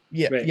other.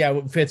 Yeah, right. Yeah,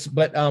 it fits.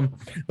 But our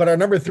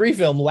number 3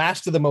 film,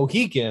 Last of the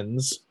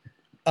Mohicans,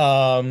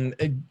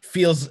 it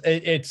feels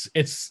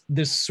it's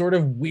this sort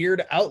of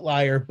weird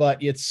outlier,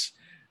 but it's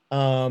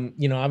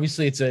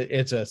obviously it's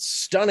a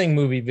stunning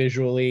movie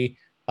visually,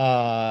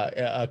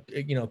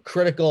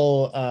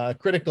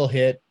 critical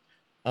hit.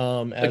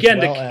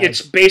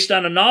 It's based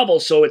on a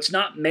novel, so it's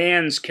not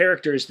Mann's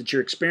characters that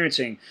you're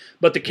experiencing,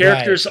 but the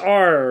characters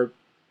are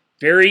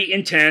very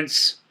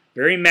intense,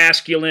 very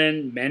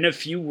masculine, men of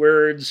few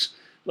words,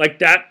 like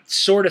that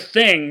sort of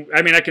thing.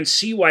 I mean, I can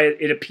see why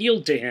it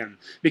appealed to him,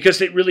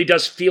 because it really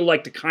does feel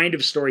like the kind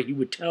of story he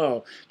would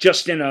tell,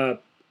 just in a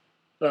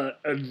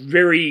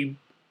very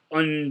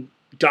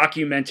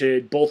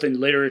undocumented, both in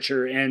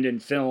literature and in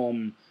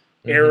film,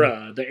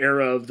 era, the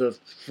era of the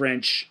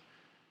French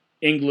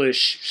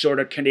English, sort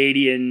of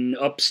Canadian,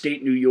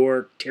 upstate New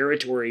York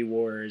territory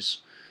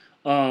wars,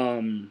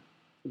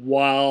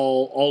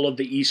 while all of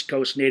the East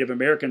Coast Native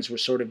Americans were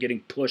sort of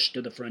getting pushed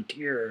to the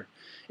frontier.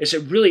 It's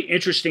a really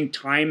interesting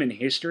time in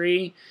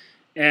history,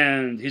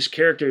 and his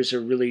characters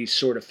are really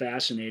sort of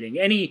fascinating.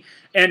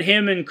 And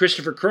him and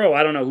Christopher Crowe,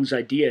 I don't know whose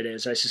idea it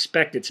is. I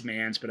suspect it's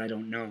Mann's, but I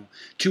don't know.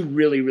 Two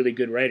really, really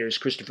good writers.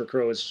 Christopher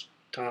Crowe is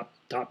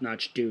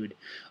top-notch dude.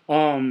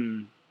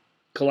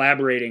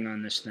 Collaborating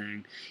on this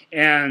thing.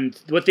 And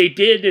what they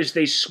did is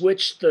they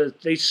swapped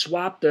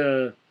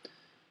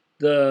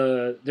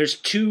there's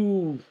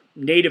two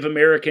Native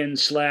American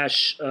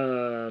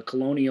 /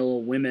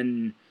 colonial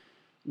women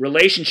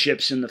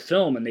relationships in the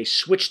film, and they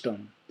switched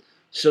them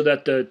so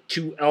that the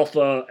two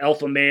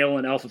alpha male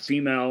and alpha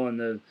female and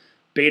the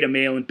beta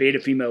male and beta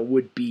female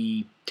would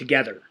be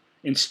together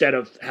instead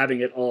of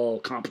having it all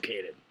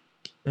complicated.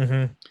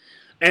 Mm-hmm.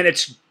 And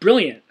it's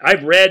brilliant.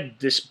 I've read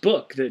this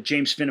book, the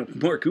James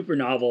Fenimore Cooper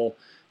novel,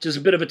 which is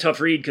a bit of a tough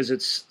read because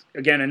it's,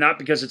 again, and not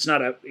because it's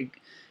not a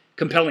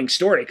compelling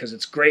story, because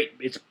it's great.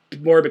 It's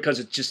more because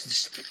it's just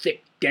this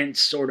thick,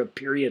 dense sort of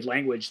period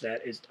language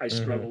that I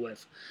struggle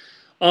with.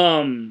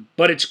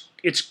 But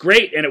it's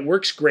great and it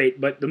works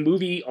great, but the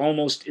movie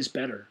almost is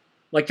better.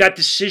 Like, that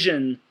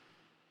decision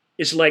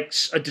is like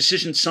a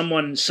decision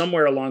someone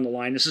somewhere along the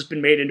line, this has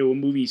been made into a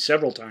movie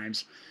several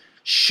times,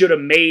 should have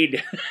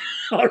made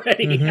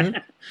already. Mm-hmm.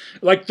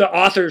 Like, the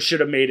author should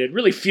have made it. It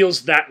really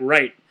feels that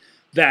right.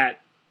 That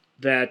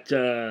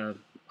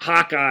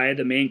Hawkeye,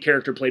 the main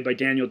character played by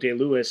Daniel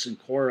Day-Lewis, and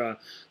Cora,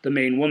 the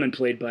main woman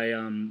played by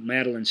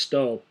Madeline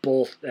Stowe,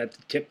 both at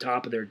the tip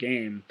top of their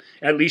game,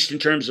 at least in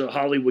terms of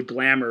Hollywood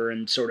glamour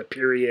and sort of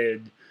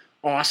period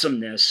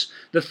awesomeness.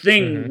 The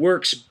Thing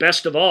works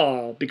best of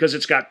all because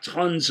it's got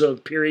tons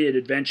of period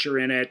adventure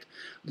in it,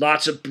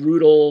 lots of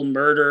brutal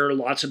murder,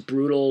 lots of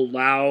brutal,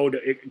 loud,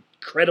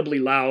 incredibly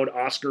loud,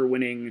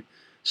 Oscar-winning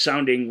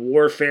sounding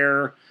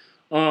warfare.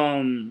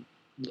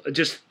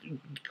 Just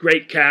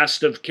great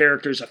cast of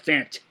characters, a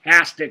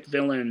fantastic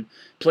villain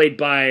played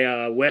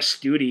by Wes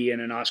Studi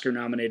in an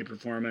Oscar-nominated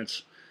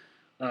performance.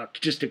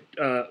 Just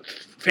a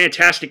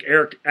fantastic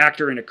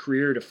actor in a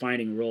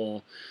career-defining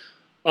role.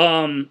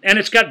 And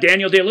it's got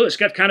Daniel Day-Lewis,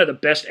 got kind of the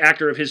best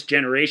actor of his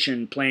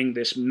generation playing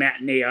this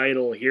matinee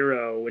idol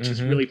hero, which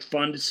is really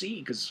fun to see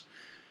because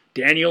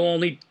Daniel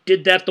only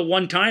did that the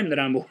one time that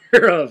I'm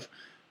aware of.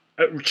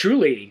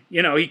 Truly,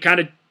 he kind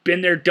of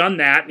been there, done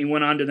that, and he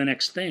went on to the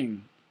next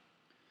thing.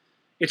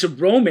 It's a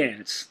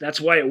romance. That's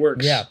why it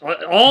works. Yeah.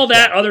 All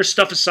that other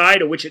stuff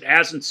aside, of which it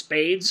has in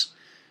spades,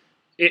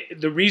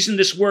 the reason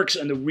this works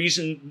and the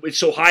reason it's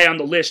so high on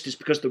the list is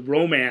because the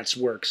romance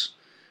works.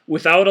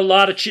 Without a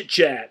lot of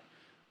chit-chat.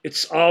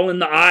 It's all in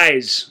the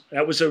eyes.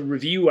 That was a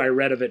review I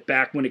read of it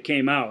back when it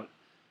came out.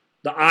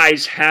 The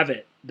eyes have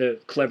it, the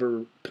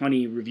clever,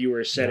 punny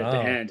reviewer said at the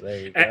end. There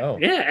you go.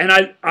 And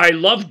I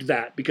loved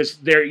that because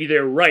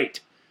they're right.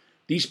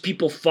 These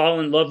people fall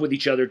in love with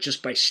each other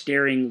just by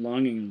staring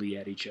longingly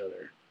at each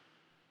other.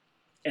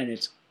 And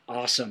it's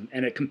awesome.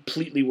 And it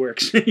completely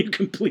works. You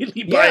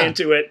completely buy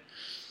into it.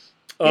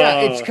 Yeah,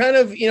 it's kind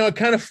of,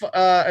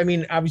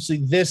 obviously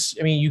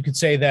you could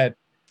say that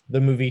the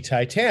movie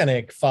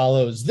Titanic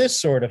follows this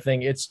sort of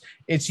thing. It's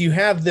you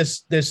have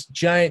this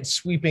giant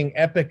sweeping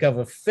epic of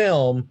a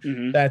film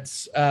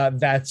that's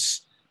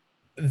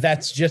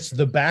just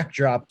the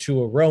backdrop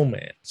to a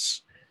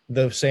romance.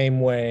 The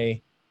same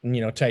way,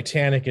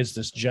 Titanic is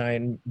this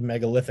giant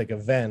megalithic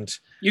event.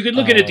 You could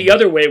look at it the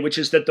other way, which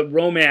is that the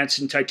romance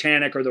in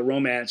Titanic, or the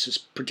romance is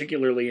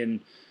particularly in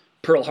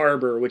Pearl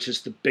Harbor, which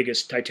is the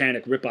biggest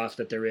Titanic ripoff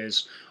that there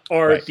is,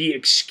 are the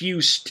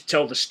excuse to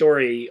tell the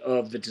story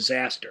of the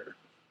disaster.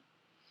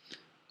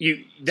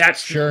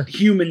 That's the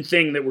human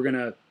thing that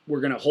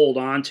we're gonna hold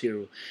on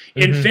to.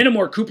 In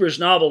Fenimore Cooper's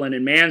novel and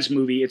in Mann's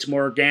movie, it's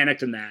more organic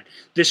than that.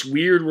 This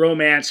weird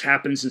romance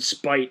happens in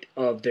spite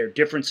of their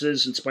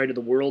differences, in spite of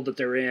the world that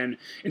they're in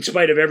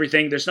spite of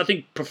everything. There's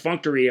nothing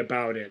perfunctory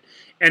about it.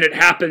 And it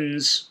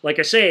happens, like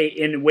I say,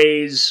 in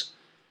ways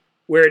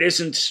where it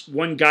isn't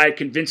one guy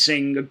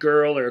convincing a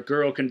girl or a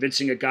girl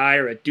convincing a guy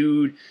or a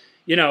dude.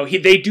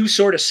 They do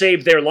sort of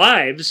save their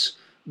lives,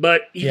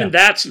 but even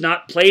that's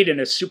not played in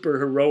a super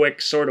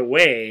heroic sort of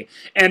way,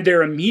 and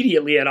they're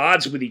immediately at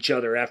odds with each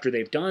other after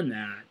they've done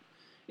that.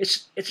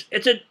 It's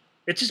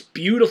just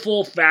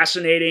beautiful,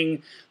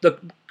 fascinating.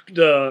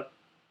 The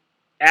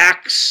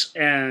axe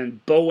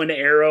and bow and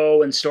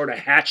arrow and sort of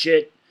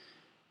hatchet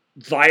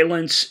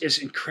violence is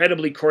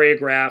incredibly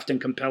choreographed and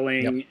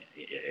compelling.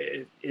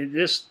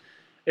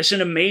 It's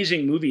an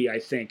amazing movie, I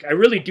think. I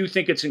really do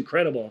think it's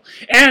incredible.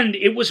 And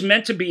it was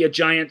meant to be a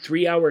giant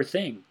 3-hour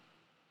thing.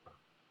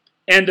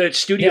 And the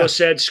studio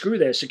said, screw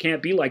this. It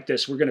can't be like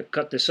this. We're going to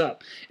cut this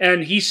up.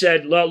 And he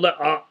said,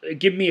 well,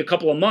 give me a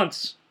couple of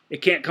months.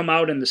 It can't come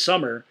out in the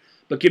summer,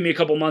 but give me a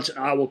couple of months and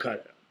I will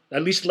cut it.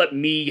 At least let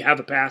me have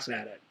a pass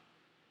at it.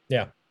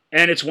 Yeah.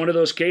 And it's one of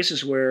those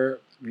cases where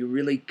you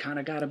really kind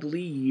of got to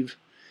believe,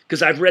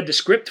 because I've read the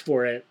script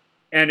for it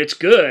and it's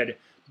good,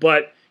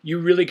 but you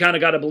really kind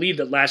of got to believe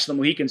that Last of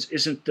the Mohicans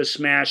isn't the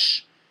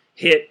smash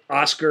hit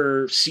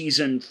Oscar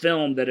season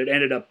film that it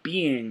ended up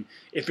being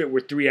if it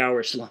were 3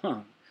 hours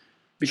long.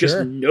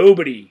 Because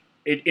nobody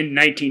in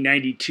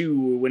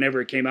 1992,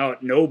 whenever it came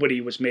out,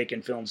 nobody was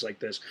making films like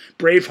this.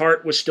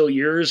 Braveheart was still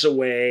years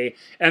away,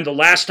 and the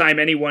last time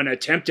anyone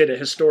attempted a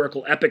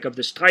historical epic of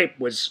this type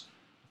was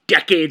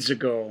decades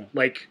ago,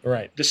 like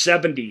the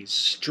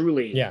 70s,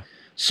 truly. Yeah.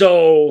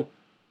 So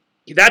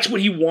that's what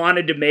he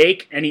wanted to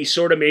make, and he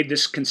sort of made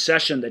this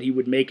concession that he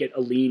would make it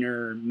a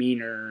leaner,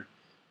 meaner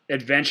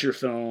adventure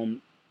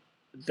film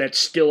that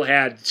still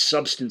had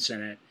substance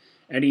in it.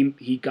 And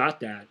he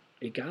got that.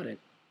 He got it.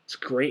 It's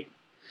great.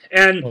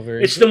 And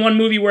it's the one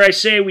movie where I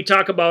say, we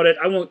talk about it,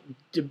 I won't,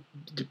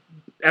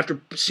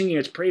 after singing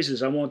its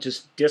praises, I won't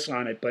just diss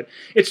on it, but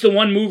it's the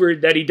one movie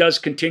that he does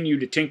continue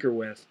to tinker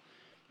with,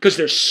 because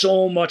there's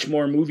so much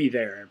more movie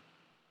there.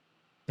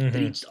 Mm-hmm.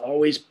 And he's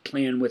always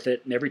playing with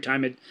it, and every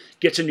time it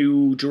gets a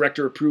new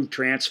director-approved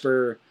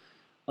transfer,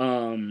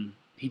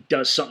 he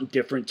does something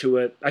different to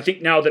it. I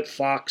think now that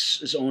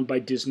Fox is owned by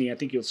Disney, I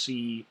think you'll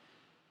see,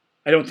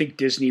 I don't think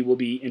Disney will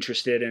be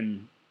interested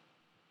in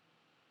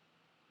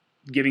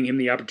giving him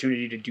the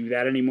opportunity to do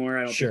that anymore.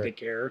 I don't think they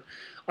care.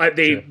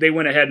 They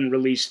went ahead and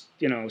released,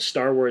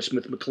 Star Wars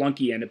with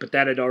McClunky in it, but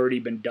that had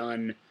already been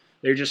done.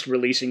 They're just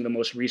releasing the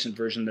most recent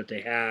version that they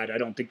had. I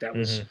don't think that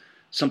was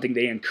something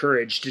they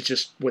encouraged. It's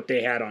just what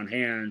they had on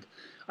hand.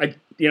 I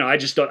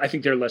just don't. I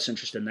think they're less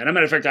interested in that. As a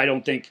matter of fact,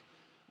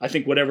 I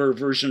think whatever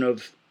version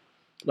of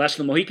Last of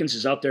the Mohicans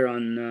is out there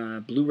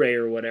on Blu-ray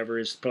or whatever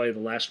is probably the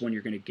last one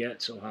you're going to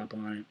get. So hop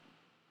on it.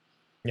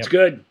 Yep. It's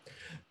good.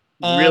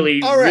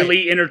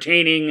 Really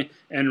entertaining,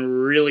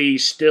 and really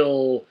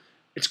still,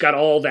 it's got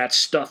all that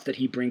stuff that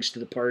he brings to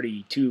the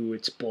party too.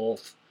 It's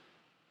both.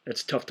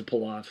 It's tough to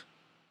pull off.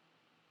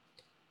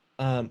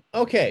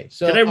 Okay,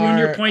 so did I ruin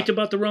your point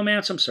about the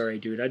romance? I'm sorry,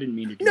 dude. I didn't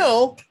mean to do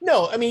that.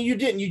 No. I mean, you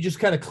didn't. You just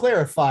kind of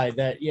clarified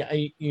that.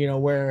 Yeah,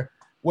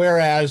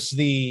 whereas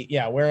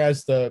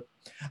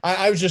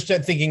I was just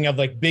thinking of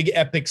like big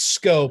epic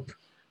scope,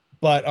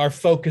 but our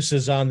focus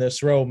is on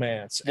this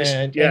romance,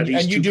 and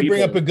you do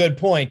bring up a good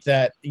point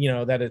that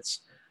that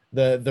it's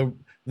the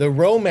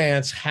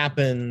romance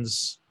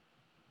happens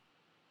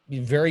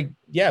very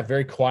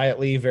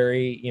quietly,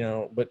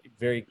 but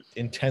very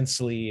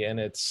intensely, and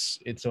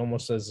it's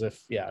almost as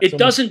if it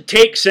doesn't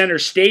take center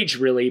stage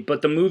really,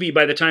 but the movie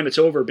by the time it's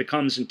over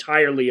becomes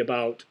entirely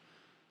about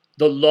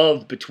the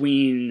love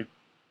between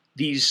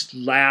these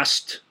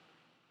last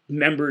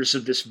members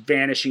of this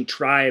vanishing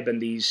tribe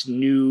and these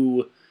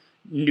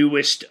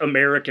newest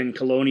American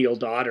colonial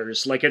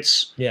daughters. Like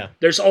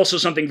there's also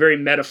something very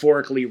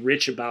metaphorically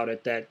rich about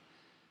it that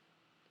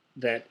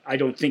I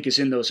don't think is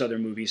in those other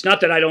movies.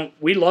 Not that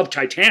we love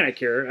Titanic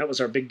here. That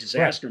was our big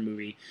disaster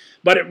movie,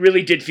 but it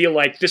really did feel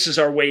like this is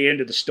our way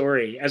into the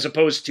story, as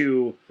opposed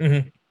to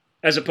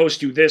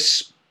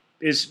this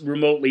is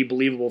remotely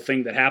believable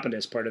thing that happened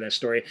as part of that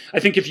story. I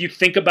think if you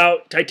think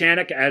about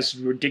Titanic, as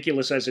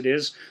ridiculous as it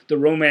is, the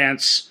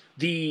romance,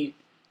 the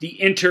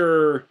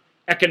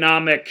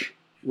inter-economic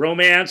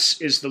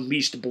romance is the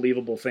least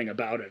believable thing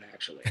about it,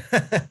 actually.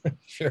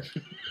 Sure.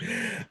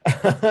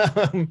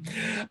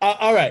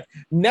 All right.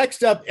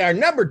 Next up, our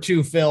number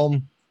 2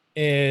 film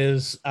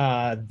is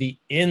The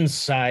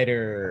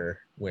Insider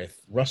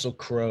with Russell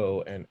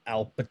Crowe and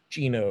Al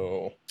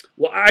Pacino.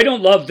 Well, I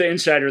don't love The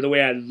Insider the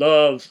way I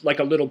love, like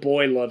a little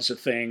boy loves a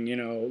thing,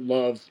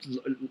 love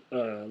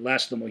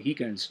Last of the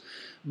Mohicans.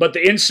 But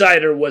The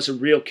Insider was a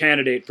real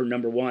candidate for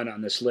number 1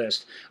 on this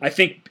list. I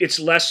think it's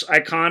less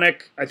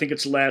iconic. I think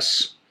it's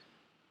less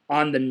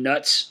on the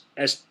nuts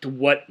as to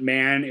what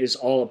Mann is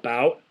all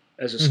about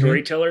as a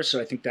storyteller. So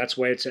I think that's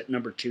why it's at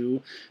number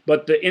 2.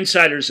 But The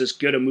Insider is as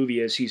good a movie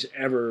as he's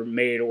ever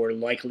made or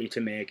likely to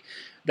make.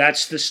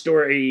 That's the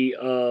story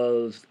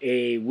of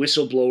a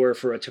whistleblower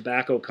for a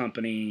tobacco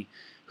company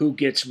who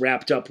gets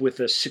wrapped up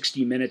with a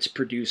 60 Minutes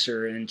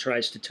producer and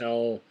tries to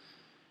tell...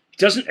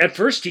 At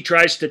first, he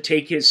tries to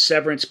take his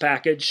severance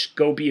package,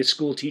 go be a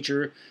school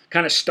teacher,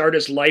 kind of start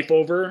his life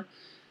over.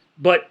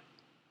 But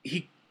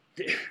the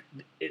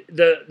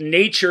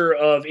nature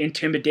of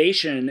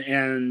intimidation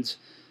and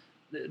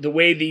the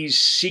way these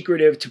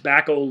secretive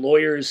tobacco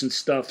lawyers and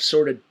stuff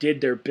sort of did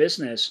their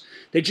business,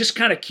 they just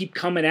kind of keep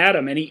coming at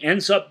him. And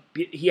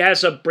he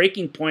has a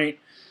breaking point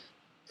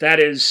that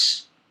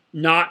is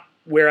not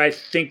where I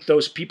think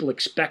those people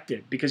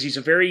expected, because he's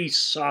a very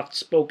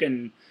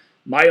soft-spoken,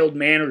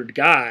 mild-mannered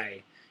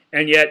guy,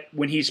 and yet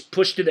when he's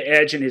pushed to the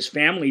edge and his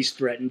family's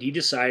threatened, he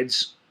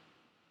decides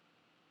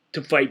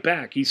to fight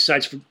back. He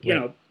decides,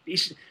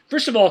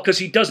 first of all, because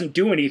he doesn't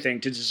do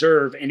anything to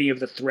deserve any of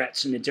the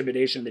threats and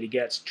intimidation that he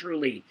gets.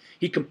 Truly,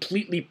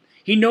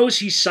 he knows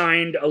he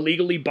signed a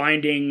legally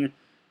binding,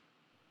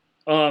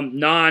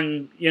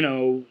 NDA.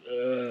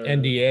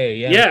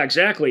 Yeah,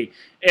 exactly.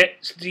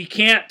 He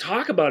can't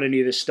talk about any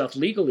of this stuff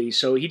legally,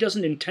 so he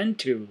doesn't intend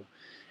to,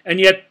 and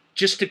yet.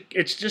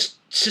 It's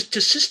just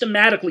to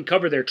systematically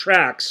cover their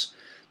tracks,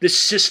 this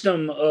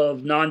system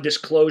of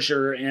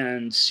non-disclosure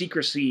and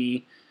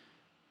secrecy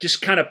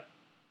just kind of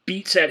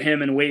beats at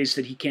him in ways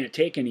that he can't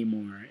take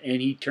anymore.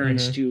 And he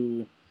turns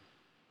to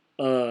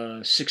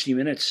 60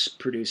 Minutes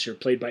producer,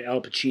 played by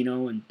Al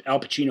Pacino, and Al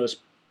Pacino's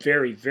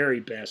very,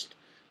 very best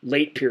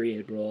late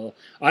period role.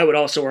 I would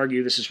also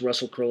argue this is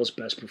Russell Crowe's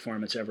best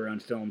performance ever on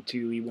film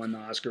too. He won the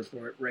Oscar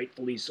for it,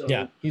 rightfully so.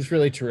 Yeah, he's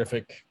really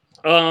terrific.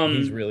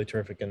 He's really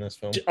terrific in this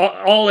film.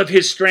 All of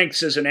his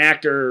strengths as an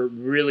actor,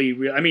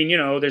 really, I mean,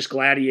 there's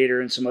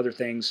Gladiator and some other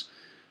things,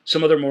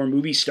 some other more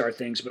movie star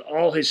things, but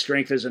all his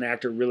strength as an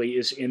actor really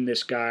is in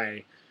this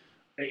guy,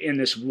 in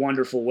this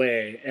wonderful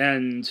way,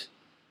 and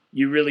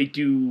you really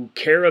do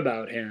care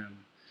about him.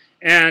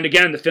 And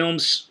again, the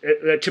film's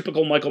a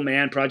typical Michael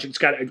Mann project. It's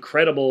got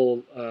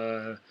incredible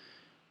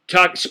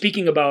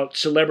speaking about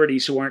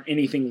celebrities who aren't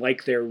anything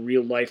like their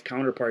real life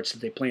counterparts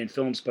that they play in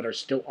films, but are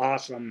still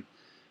awesome.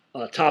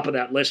 Top of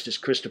that list is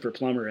Christopher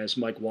Plummer as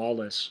Mike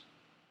Wallace.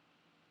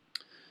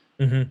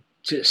 Mm-hmm.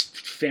 Just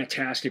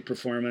fantastic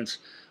performance.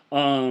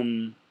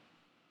 And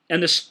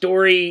the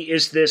story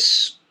is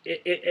this.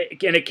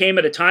 It came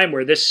at a time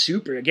where this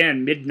mid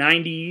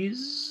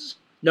 90s,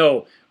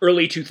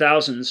 early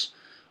 2000s.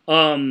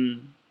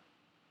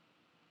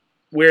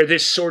 Where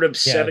this sort of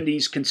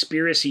 70s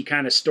conspiracy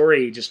kind of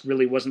story just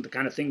really wasn't the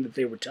kind of thing that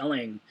they were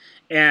telling.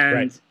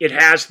 And It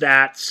has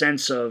that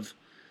sense of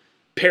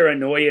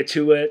paranoia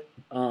to it.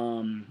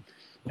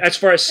 As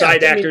far as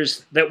side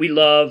actors that we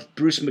love,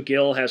 Bruce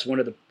McGill has one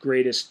of the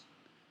greatest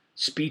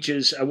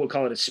speeches. I won't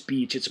call it a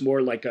speech. It's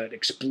more like an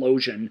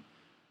explosion.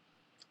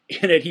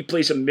 In it, he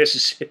plays a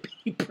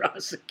Mississippi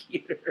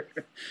prosecutor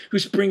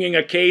who's bringing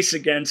a case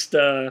against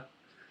the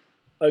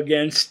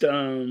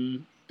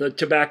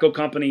tobacco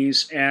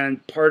companies,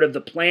 and part of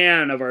the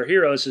plan of our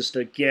heroes is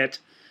to get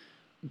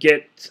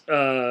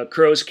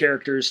Crowe's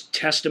character's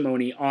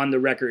testimony on the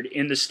record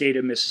in the state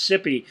of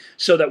Mississippi,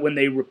 so that when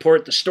they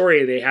report the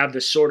story, they have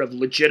this sort of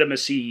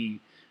legitimacy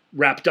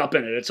wrapped up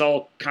in it. It's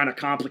all kind of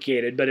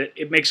complicated, but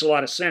it makes a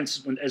lot of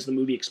sense as the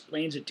movie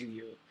explains it to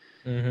you.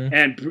 Mm-hmm.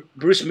 And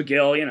Bruce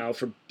McGill,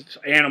 for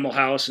Animal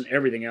House and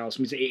everything else,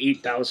 he's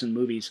 8,000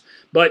 movies,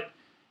 but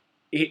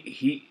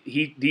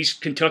these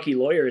Kentucky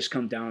lawyers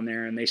come down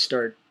there and they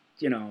start,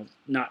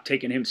 not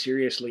taking him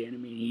seriously. And I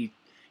mean,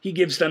 he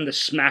gives them the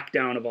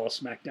smackdown of all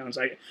smackdowns.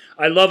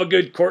 I love a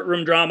good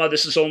courtroom drama.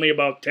 This is only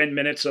about 10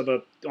 minutes of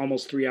a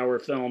almost 3-hour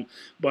film,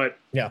 but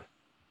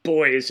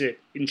boy, is it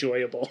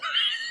enjoyable.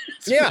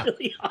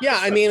 Really awesome. Yeah.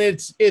 I mean,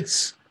 it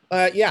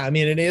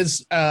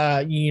is.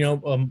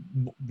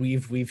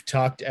 We've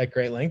talked at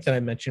great length, and I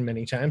mentioned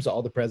many times,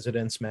 All the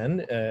President's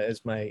Men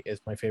is my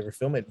favorite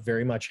film. It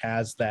very much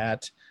has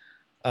that.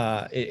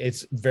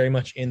 It's very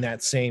much in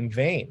that same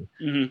vein.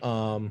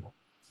 Mm-hmm.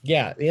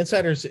 The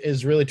Insiders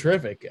is really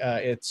terrific.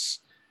 In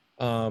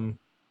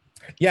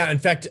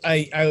fact,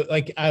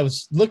 I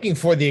was looking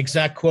for the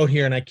exact quote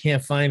here and I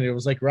can't find it. It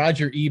was like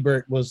Roger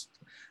Ebert was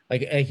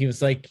like, he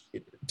was like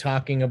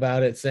talking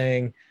about it,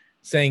 saying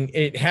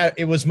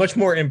it was much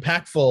more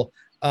impactful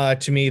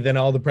to me than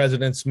All the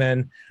President's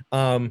Men,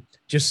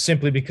 just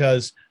simply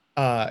because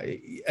the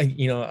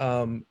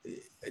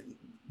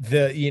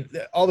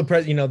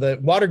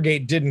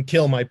Watergate didn't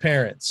kill my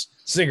parents.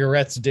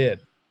 Cigarettes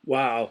did.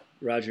 Wow,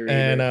 Roger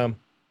Ebert.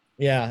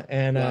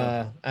 And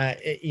wow.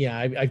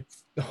 I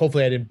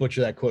hopefully I didn't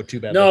butcher that quote too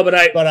bad. No, but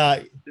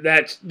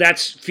that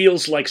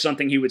feels like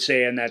something he would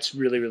say, and that's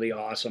really, really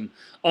awesome.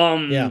 I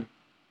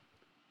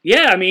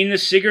mean, the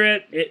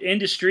cigarette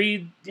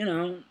industry,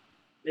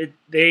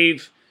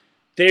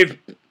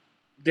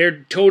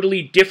 they're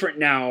totally different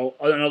now,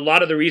 and a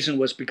lot of the reason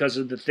was because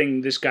of the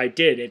thing this guy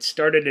did. It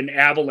started an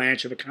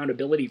avalanche of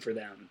accountability for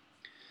them.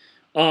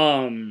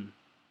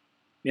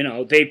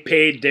 They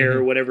paid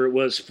their whatever it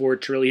was, $4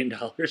 trillion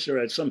or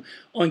some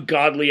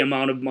ungodly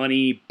amount of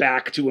money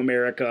back to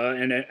America,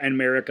 and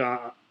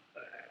America,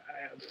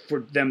 for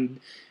them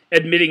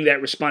admitting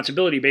that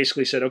responsibility,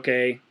 basically said,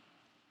 okay,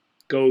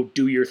 go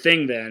do your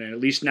thing then. And at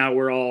least now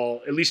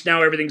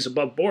everything's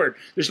above board.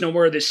 There's no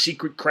more of this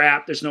secret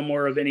crap. There's no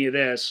more of any of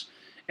this.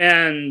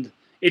 And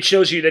it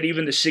shows you that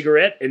even the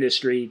cigarette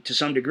industry, to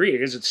some degree,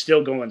 because it's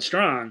still going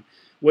strong,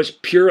 was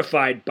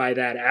purified by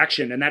that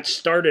action. And that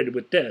started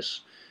with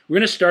this. We're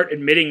going to start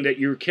admitting that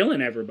you're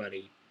killing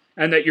everybody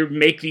and that you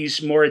make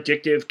these more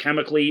addictive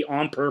chemically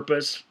on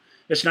purpose.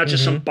 It's not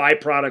just some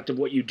byproduct of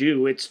what you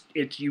do. It's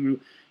you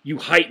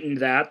heightened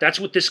that. That's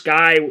what this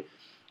guy,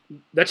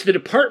 that's the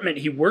department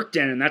he worked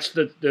in, and that's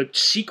the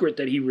secret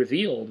that he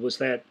revealed, was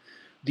that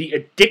the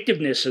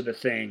addictiveness of the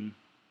thing,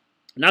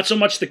 not so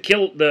much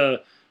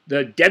the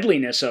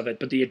deadliness of it,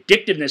 but the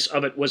addictiveness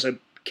of it was a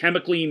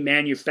chemically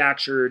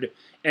manufactured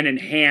and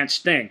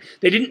enhanced thing.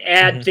 They didn't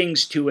add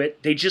things to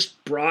it. They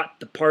just brought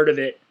the part of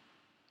it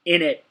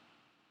in it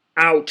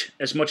out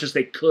as much as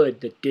they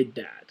could that did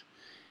that.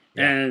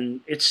 Yeah.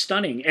 And it's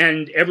stunning.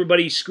 And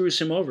everybody screws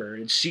him over.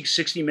 In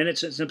 60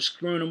 Minutes ends up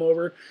screwing him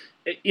over,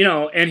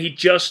 and he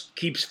just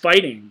keeps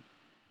fighting.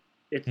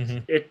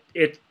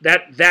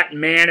 That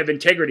man of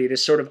integrity,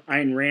 this sort of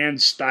Ayn Rand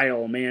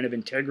style man of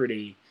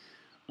integrity,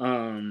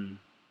 in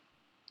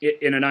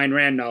an Ayn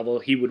Rand novel,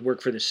 he would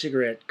work for the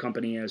cigarette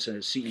company as a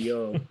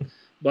CEO,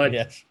 but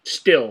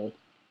still,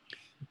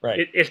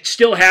 right. It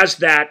still has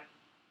that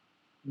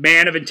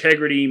man of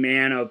integrity,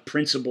 man of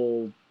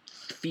principle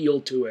feel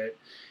to it.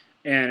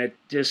 and it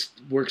just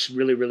works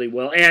really, really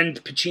well.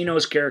 And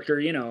Pacino's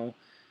character,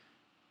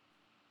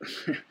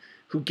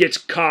 who gets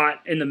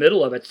caught in the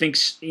middle of it,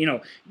 thinks,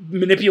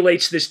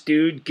 manipulates this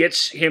dude,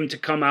 gets him to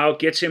come out,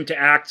 gets him to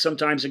act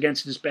sometimes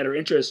against his better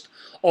interest,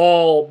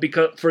 all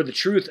because for the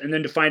truth, and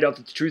then to find out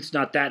that the truth's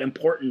not that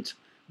important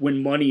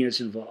when money is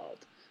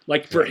involved.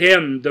 Like, for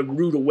him, the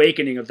rude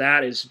awakening of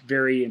that is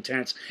very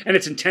intense. And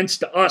it's intense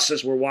to us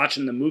as we're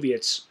watching the movie.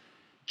 It's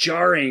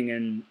jarring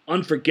and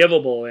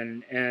unforgivable,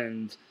 and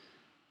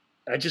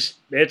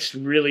it's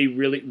really,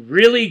 really,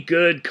 really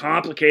good,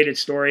 complicated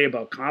story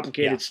about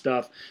complicated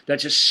stuff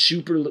that's just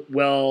super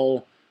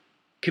well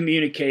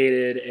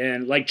communicated.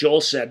 And like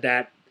Joel said,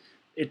 that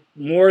it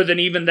more than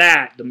even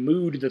that, the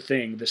mood of the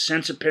thing, the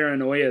sense of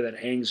paranoia that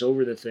hangs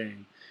over the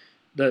thing,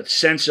 the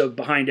sense of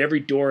behind every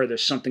door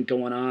there's something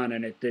going on,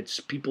 and it's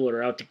people that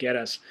are out to get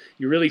us.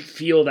 You really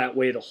feel that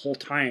way the whole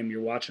time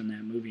you're watching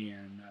that movie,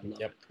 and I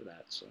love it for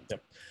that. So.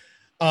 Yep.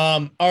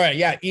 All right.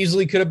 Yeah.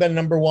 Easily could have been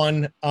number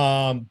one.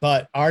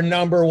 But our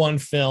number one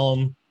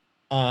film,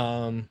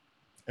 I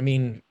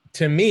mean,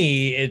 to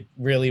me, it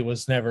really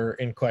was never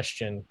in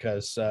question,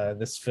 because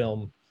this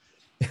film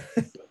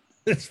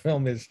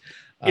is,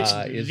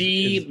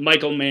 it's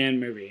Michael Mann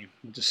movie.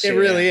 It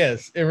really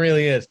is. It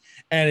really is.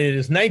 And it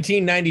is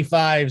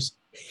 1995's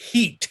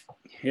Heat.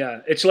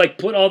 Yeah. It's like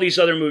put all these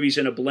other movies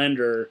in a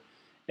blender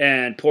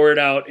and pour it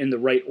out in the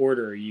right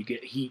order. You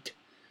get Heat.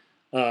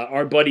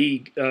 Our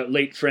buddy,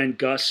 late friend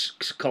Gus,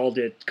 called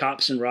it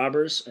Cops and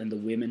Robbers and the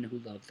Women Who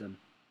Love Them.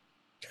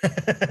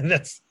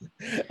 that's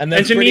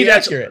to me,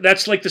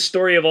 that's like the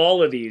story of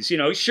all of these.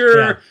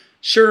 Sure,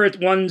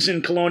 one's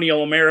in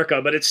colonial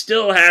America, but it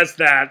still has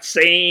that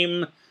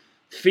same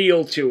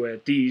feel to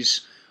it.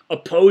 These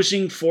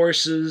opposing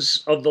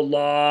forces of the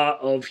law,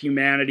 of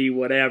humanity,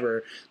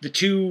 whatever. The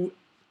two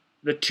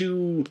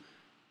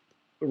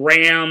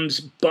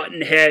rams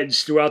button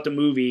heads throughout the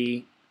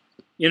movie.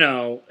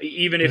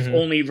 Even if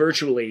only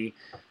virtually,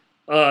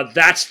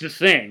 that's the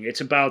thing.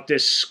 It's about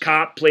this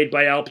cop played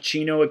by Al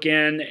Pacino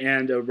again,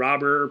 and a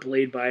robber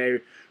played by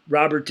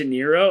Robert De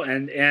Niro.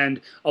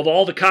 And of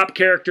all the cop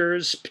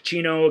characters,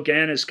 Pacino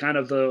again is kind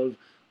of the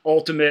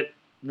ultimate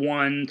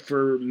one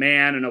for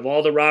Mann, and of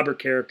all the robber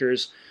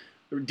characters,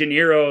 De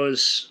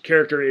Niro's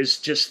character is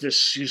just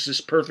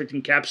this perfect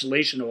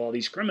encapsulation of all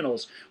these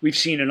criminals we've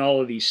seen in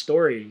all of these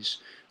stories.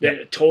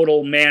 The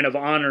total man of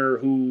honor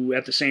who,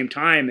 at the same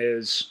time,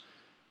 is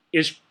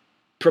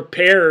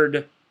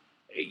prepared,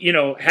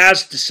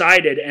 has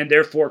decided and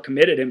therefore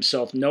committed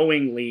himself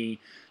knowingly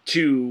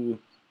to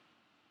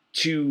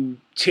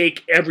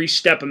take every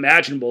step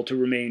imaginable to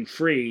remain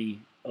free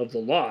of the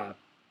law,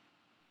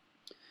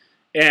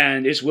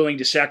 and is willing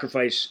to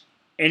sacrifice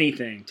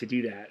anything to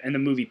do that. And the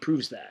movie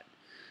proves that.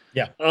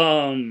 Yeah.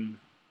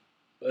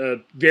 A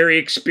very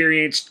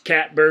experienced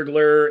cat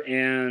burglar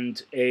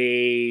and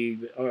a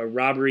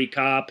robbery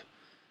cop.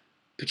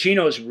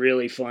 Pacino's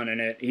really fun in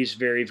it. He's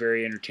very,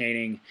 very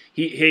entertaining.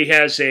 He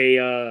has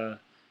a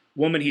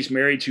woman he's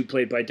married to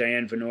played by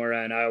Diane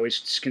Venora, and I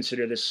always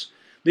consider this.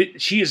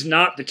 She is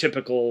not the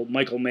typical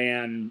Michael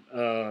Mann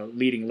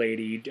leading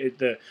lady.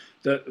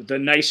 The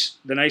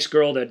nice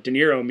girl that De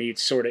Niro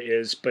meets sort of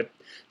is, but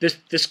this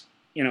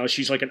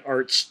she's like an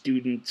art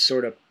student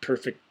sort of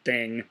perfect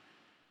thing.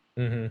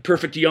 Mm-hmm.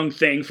 Perfect young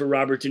thing for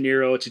Robert De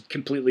Niro to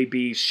completely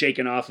be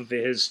shaken off of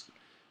his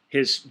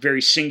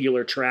very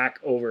singular track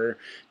over.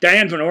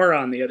 Diane Venora,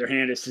 on the other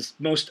hand, is this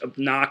most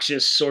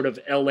obnoxious sort of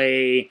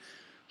LA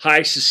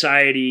high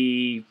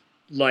society,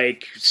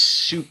 like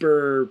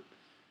super.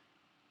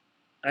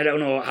 I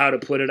don't know how to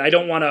put it. I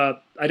don't want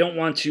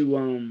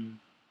to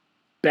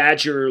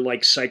badger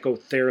like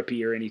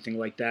psychotherapy or anything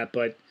like that,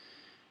 but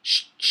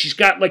she's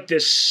got like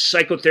this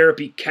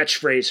psychotherapy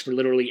catchphrase for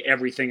literally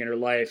everything in her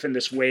life, in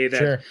this way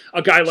that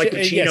a guy like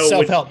Pacino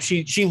self-help.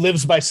 She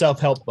lives by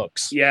self-help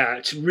books. Yeah,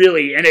 it's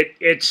really, and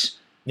it's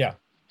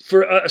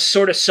for a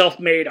sort of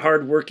self-made,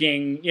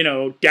 hardworking,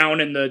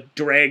 down in the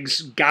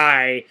dregs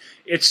guy.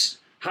 It's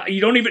you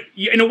don't even,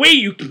 in a way,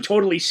 you can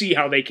totally see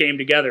how they came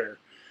together.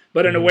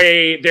 But in a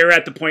way, they're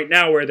at the point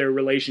now where their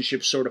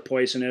relationship's sort of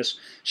poisonous.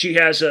 She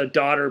has a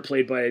daughter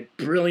played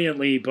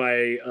brilliantly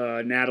by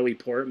Natalie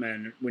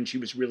Portman when she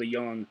was really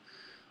young,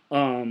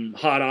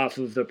 hot off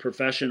of The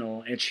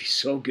Professional, and she's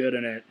so good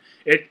in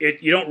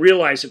it. You don't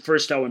realize at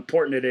first how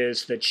important it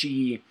is that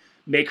she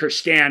make her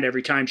stand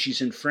every time she's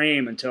in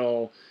frame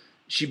until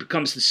she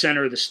becomes the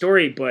center of the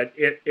story. But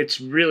it's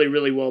really,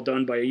 really well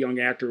done by a young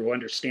actor who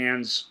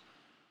understands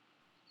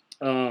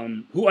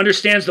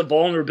the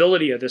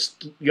vulnerability of this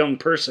young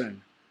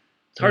person.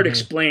 It's hard to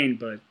explain,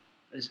 but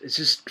it's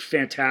just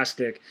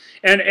fantastic.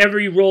 And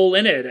every role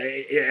in it,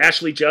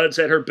 Ashley Judd's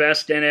at her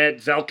best in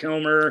it. Val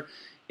Kilmer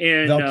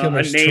in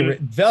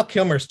Val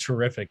Kilmer's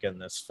terrific in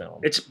this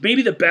film. It's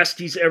maybe the best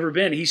he's ever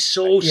been. He's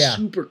so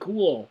super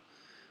cool.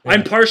 Yeah.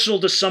 I'm partial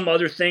to some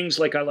other things,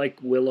 like I like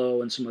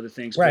Willow and some other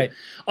things. Right.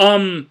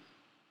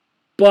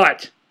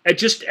 But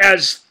just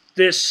as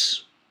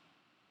this...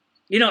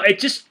 it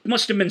just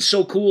must have been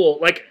so cool.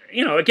 Like,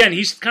 again,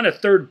 he's kind of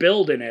third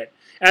build in it.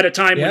 at a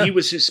time when he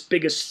was his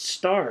biggest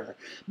star.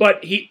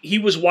 But he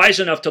was wise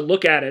enough to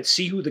look at it,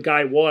 see who the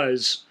guy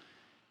was,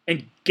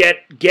 and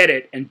get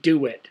it and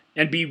do it,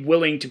 and be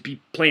willing to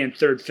be playing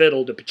third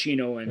fiddle to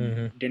Pacino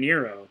and De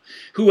Niro,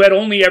 who had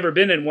only ever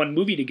been in one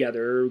movie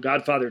together,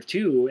 Godfather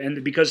 2,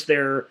 and because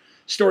their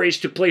stories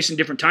took place in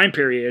different time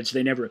periods,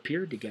 they never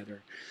appeared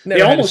together.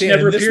 They almost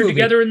never appeared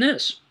together in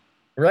this.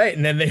 Right,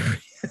 and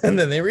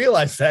then they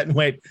realized that and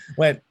went,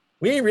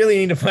 we really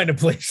need to find a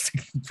place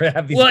to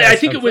have these. Well, I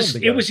think it was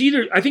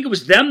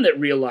them that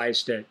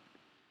realized it.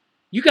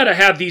 You got to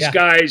have these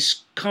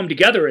guys come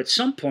together at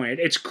some point.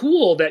 It's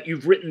cool that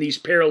you've written these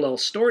parallel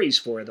stories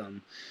for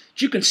them.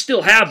 But you can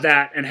still have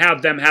that and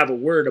have them have a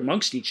word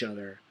amongst each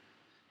other.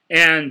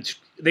 And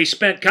they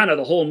spent kind of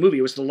the whole movie.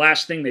 It was the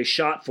last thing they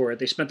shot for it.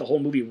 They spent the whole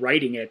movie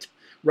writing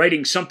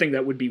something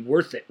that would be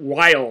worth it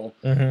while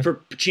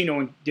for Pacino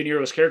and De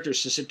Niro's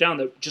characters to sit down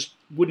that just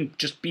wouldn't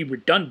just be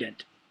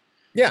redundant.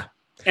 Yeah.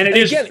 And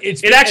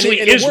it actually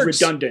is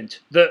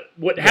redundant.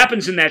 What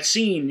happens in that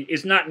scene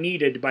is not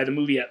needed by the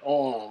movie at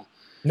all.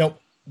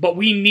 Nope. But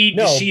we need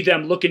to see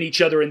them looking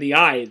each other in the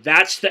eye.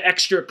 That's the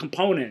extra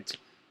component.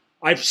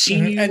 I've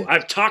seen you,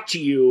 I've talked to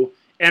you,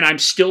 and I'm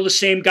still the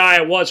same guy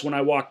I was when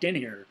I walked in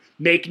here.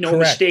 Make no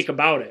mistake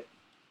about it.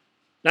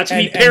 That's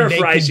me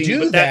paraphrasing. And they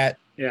can do that.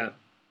 Yeah.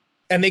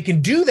 And they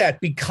can do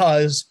that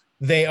because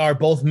they are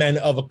both men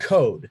of a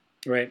code.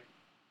 Right.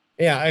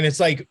 Yeah, and it's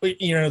like,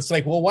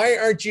 well, why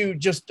aren't you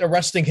just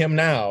arresting him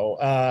now?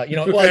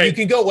 Well, you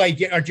can go, why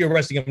aren't you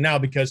arresting him now?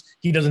 Because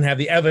he doesn't have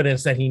the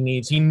evidence that he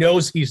needs. He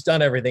knows he's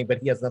done everything, but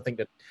he has nothing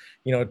to,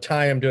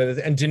 tie him to it.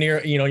 And De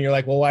Niro, you're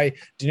like, well, why,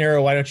 De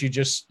Niro, why don't you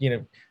just,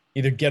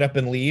 either get up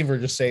and leave or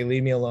just say,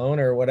 leave me alone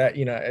or what,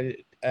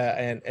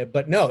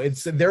 but no,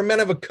 they're men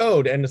of a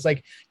code. And it's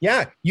like,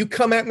 yeah, you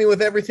come at me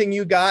with everything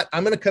you got.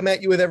 I'm going to come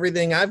at you with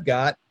everything I've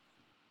got.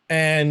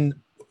 And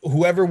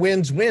whoever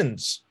wins,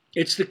 wins.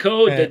 It's the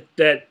code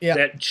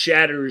that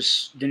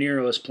shatters De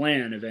Niro's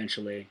plan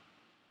eventually.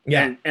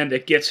 Yeah. And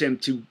that gets him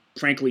to,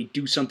 frankly,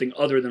 do something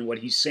other than what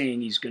he's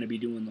saying he's going to be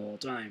doing the whole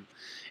time.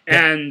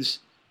 Yeah. And,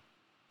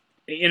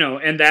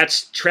 and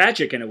that's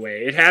tragic in a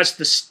way. It has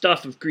the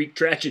stuff of Greek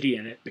tragedy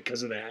in it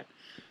because of that.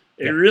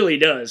 It really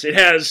does. It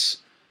has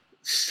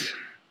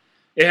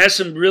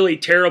some really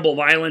terrible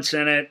violence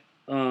in it.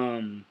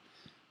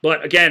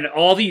 But again,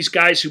 all these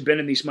guys who've been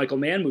in these Michael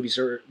Mann movies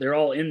they're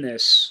all in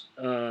this.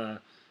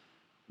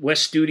 Wes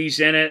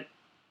Studi's in it.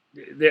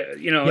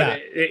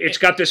 It's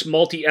got this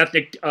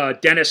multi-ethnic.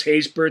 Dennis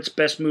Haysbert's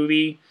best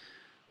movie.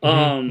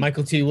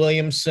 Michael T.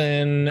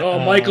 Williamson.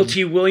 Michael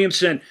T.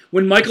 Williamson.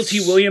 When Michael T.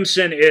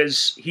 Williamson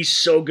he's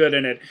so good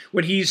in it.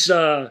 When he's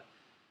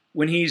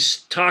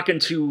talking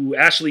to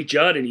Ashley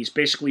Judd and he's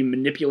basically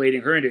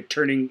manipulating her into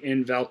turning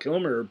in Val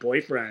Kilmer, her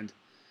boyfriend.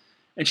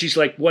 And she's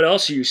like, what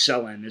else are you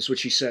selling? Is what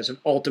she says. An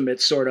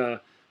ultimate sort of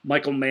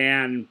Michael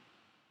Mann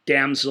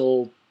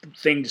damsel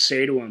thing to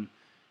say to him.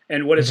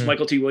 And what does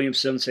Michael T.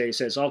 Williamson say? He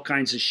says, all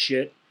kinds of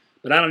shit,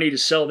 but I don't need to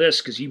sell this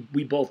because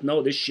we both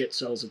know this shit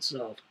sells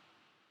itself.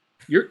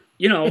 He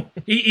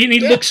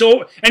looks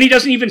over, and he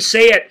doesn't even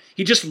say it.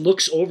 He just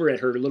looks over at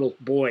her little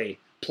boy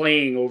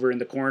playing over in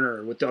the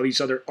corner with all these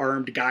other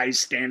armed guys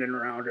standing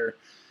around her.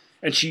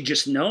 And she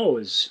just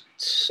knows.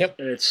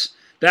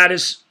 That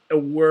is a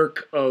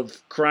work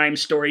of crime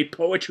story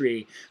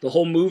poetry. The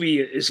whole movie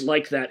is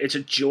like that. It's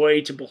a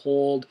joy to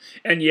behold.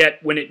 And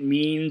yet when it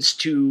means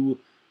to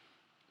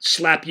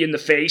slap you in the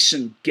face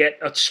and get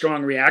a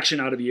strong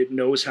reaction out of you, it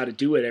knows how to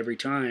do it every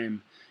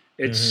time.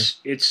 It's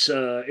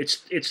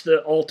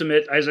the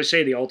ultimate, as I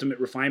say, the ultimate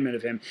refinement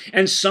of him.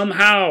 And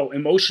somehow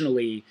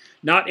emotionally,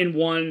 not in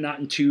 1, not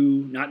in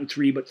 2, not in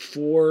 3, but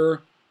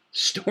 4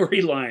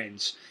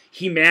 storylines,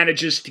 he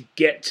manages to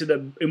get to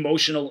the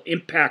emotional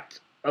impact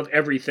of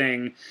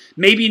everything.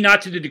 Maybe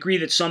not to the degree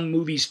that some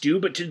movies do,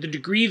 but to the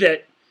degree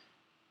that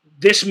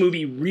this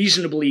movie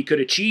reasonably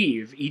could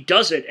achieve. He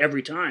does it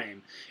every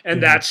time.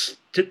 And that's,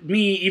 to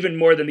me, even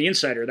more than The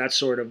Insider, that's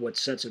sort of what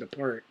sets it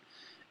apart.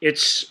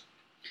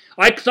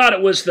 I thought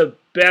it was the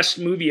best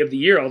movie of the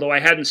year, although I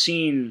hadn't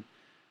seen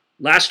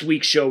last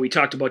week's show. We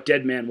talked about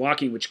Dead Man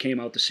Walking, which came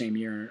out the same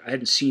year. I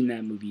hadn't seen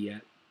that movie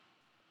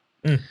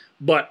yet,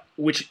 but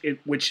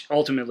which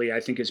ultimately I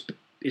think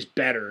is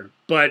better.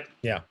 But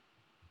yeah,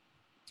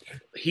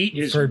 Heat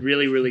is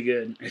really, really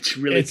good. It's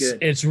really good.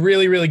 It's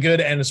really, really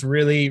good, and it's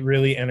really,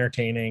 really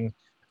entertaining.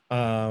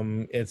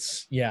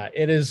 It's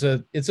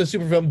a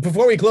super film.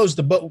 Before we close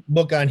the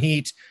book on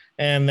Heat,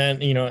 and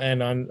then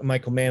and on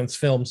Michael Mann's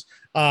films,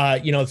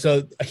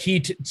 so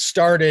Heat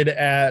started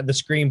at the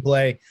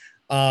screenplay.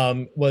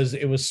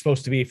 It was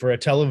supposed to be for a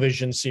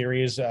television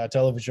series,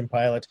 television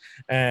pilot,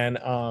 and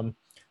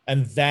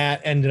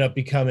that ended up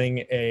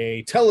becoming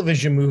a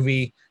television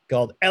movie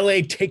called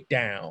L.A.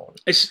 Takedown.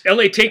 It's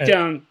L.A.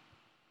 Takedown.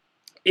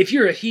 If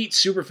you're a Heat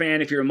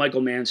superfan, if you're a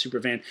Michael Mann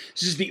superfan,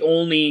 this is the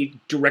only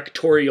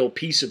directorial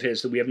piece of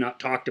his that we have not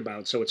talked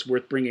about, so it's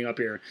worth bringing up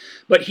here.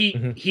 But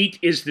Heat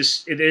is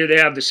this. They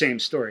have the same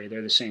story.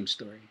 They're the same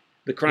story.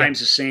 The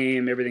crime's the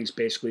same. Everything's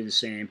basically the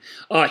same.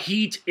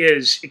 Heat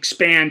is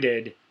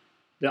expanded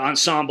The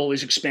ensemble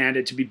is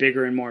expanded to be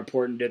bigger and more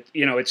important.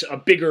 It's a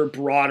bigger,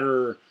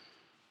 broader,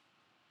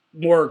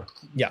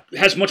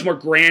 has much more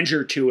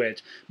grandeur to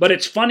it. But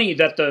it's funny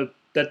that the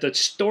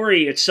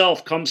story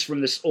itself comes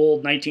from this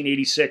old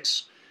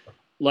 1986,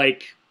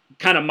 like,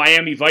 kind of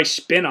Miami Vice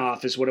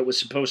spinoff is what it was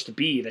supposed to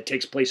be, that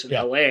takes place in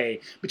L.A.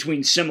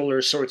 between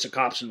similar sorts of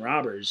cops and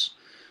robbers.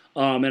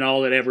 And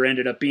all it ever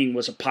ended up being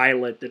was a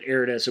pilot that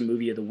aired as a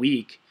movie of the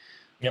week.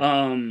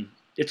 Yep.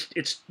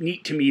 It's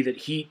neat to me that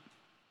Heat,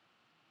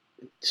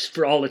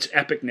 for all its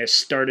epicness,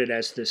 started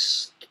as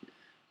this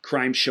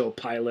crime show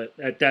pilot.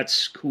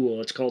 That's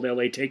cool. It's called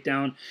L.A.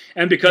 Takedown.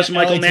 And because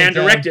Michael Mann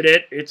directed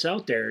it, it's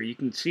out there. You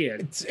can see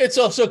it. It's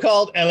also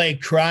called L.A.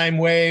 Crime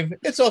Wave.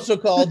 It's also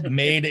called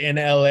Made in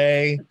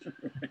L.A.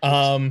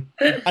 I'm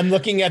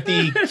looking at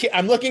the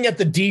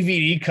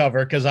DVD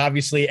cover because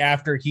obviously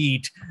after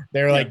Heat,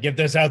 they're like, get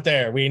this out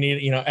there. We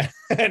need,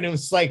 and it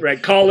was like,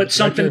 right, call it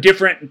something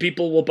different and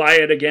people will buy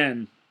it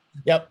again.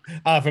 Yep.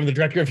 From the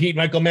director of Heat,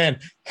 Michael Mann.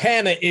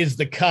 Hannah is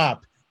the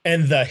cop.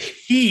 And the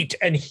Heat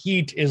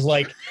is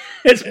like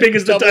as big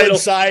as the title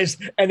size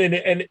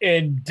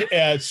and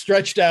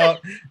stretched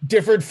out,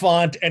 different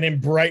font, and in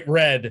bright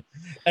red.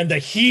 And the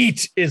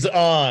Heat is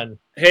on.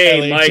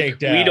 Hey, LA Mike,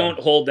 Takedown. We don't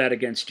hold that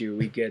against you.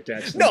 We get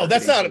that. No,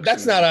 that's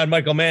not on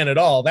Michael Mann at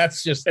all.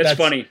 That's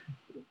funny.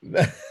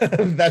 That's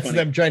funny.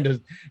 Them trying to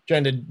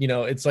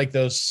it's like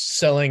those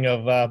selling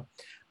of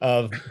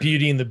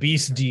Beauty and the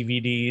Beast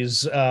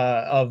DVDs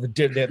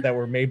that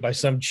were made by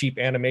some cheap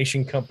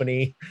animation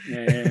company,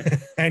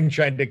 and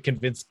trying to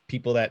convince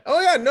people that,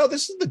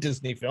 this is the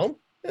Disney film.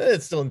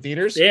 It's still in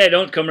theaters. Yeah,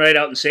 don't come right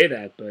out and say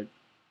that, but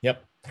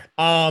yep.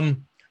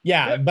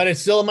 But it's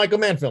still a Michael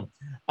Mann film.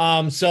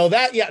 So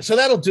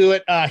that'll do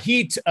it.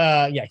 Heat,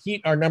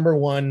 Heat, our number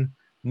one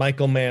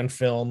Michael Mann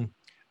film.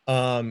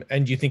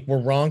 And you think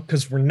we're wrong?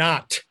 Because we're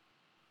not.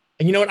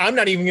 And you know what? I'm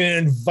not even going to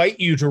invite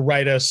you to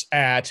write us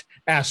at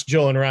Ask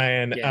Joel and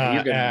Ryan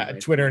at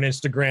Twitter and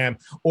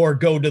Instagram, or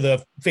go to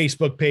the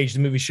Facebook page, The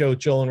Movie Show with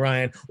Joel and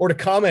Ryan, or to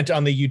comment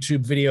on the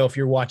YouTube video if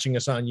you're watching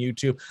us on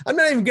YouTube. I'm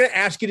not even going to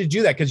ask you to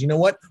do that because you know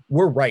what?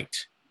 We're right.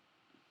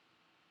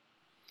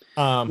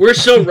 We're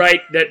so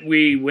right that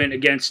we went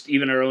against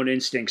even our own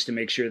instincts to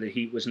make sure that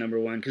Heat was number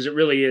one, because it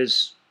really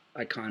is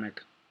iconic.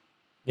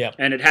 Yeah,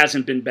 and it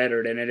hasn't been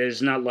bettered, and it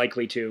is not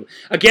likely to.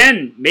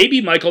 Again,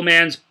 maybe Michael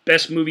Mann's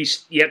best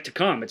movies yet to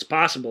come. It's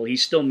possible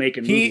he's still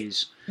making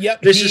movies.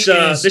 Yep. This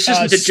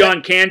isn't the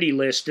John Candy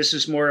list. This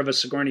is more of a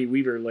Sigourney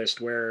Weaver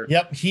list where.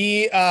 Yep.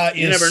 He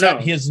is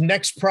set. His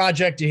next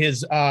project.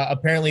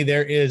 Apparently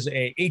there is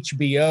a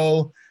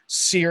HBO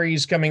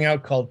series coming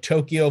out called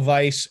Tokyo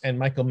Vice, and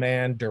Michael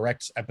Mann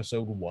directs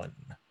episode 1.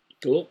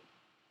 Cool.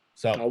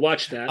 So I'll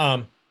watch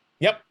that.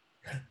 Yep.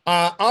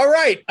 All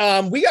right.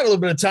 We got a little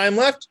bit of time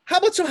left. How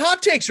about some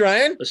hot takes,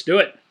 Ryan? Let's do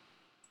it.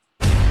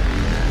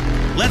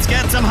 Let's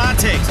get some hot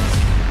takes.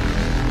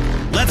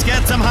 Let's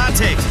get some hot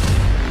takes.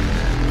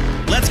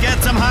 Let's get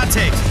some hot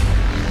takes.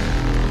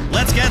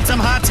 Let's get some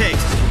hot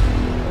takes.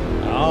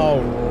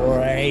 All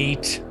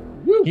right.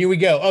 Woo. Here we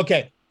go.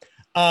 Okay.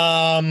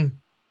 All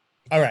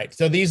right.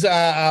 So these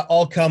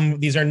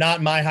these are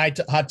not my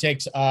hot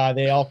takes.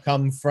 They all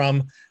come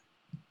from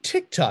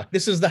TikTok.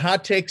 This is the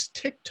Hot Takes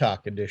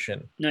TikTok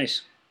edition.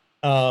 Nice.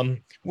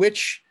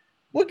 Which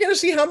we're going to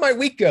see how my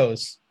week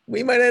goes.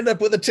 We might end up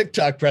with a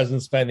TikTok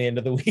presence by the end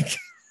of the week.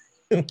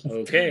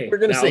 Okay. We're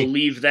going to see. I'll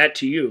leave that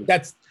to you.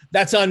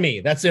 That's on me.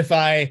 That's if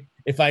I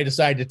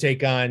decide to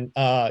take on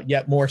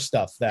yet more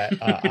stuff that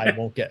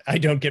I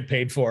don't get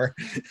paid for.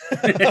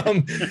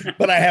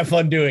 But I have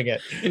fun doing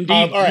it. Indeed.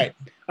 All right.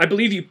 I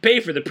believe you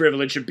pay for the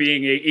privilege of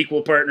being an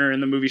equal partner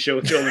in the movie show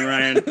with Joel and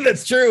Ryan.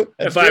 That's true.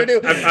 I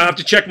have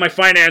to check my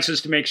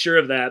finances to make sure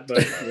of that.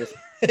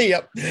 But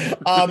yep.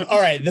 All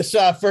right. This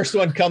first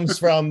one comes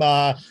from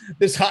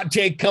this hot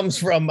take comes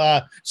from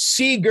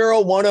C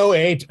Girl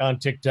 108 on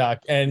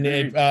TikTok, and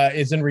it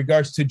is in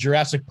regards to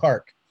Jurassic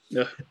Park.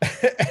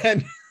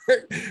 And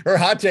her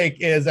hot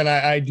take is, and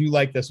I do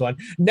like this one,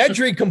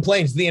 Nedry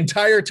complains the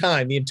entire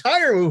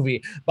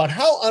movie, about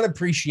how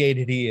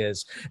unappreciated he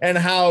is and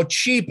how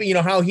cheap,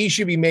 how he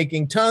should be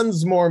making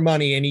tons more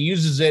money, and he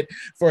uses it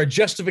for a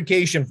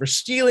justification for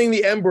stealing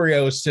the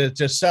embryos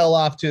to sell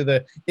off to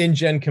the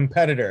InGen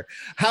competitor.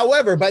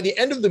 However, by the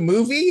end of the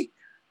movie,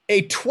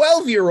 a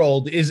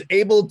 12-year-old is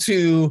able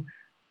to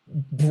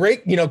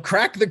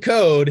crack the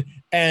code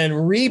and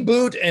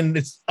reboot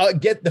and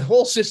get the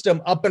whole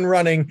system up and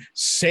running,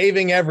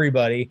 saving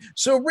everybody.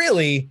 So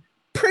really,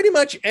 pretty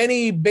much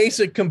any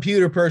basic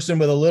computer person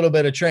with a little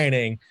bit of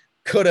training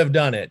could have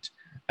done it.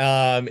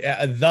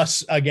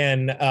 Thus,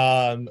 again,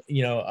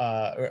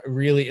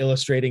 really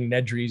illustrating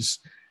Nedry's,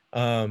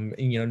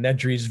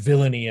 Nedry's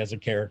villainy as a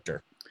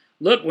character.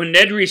 Look, when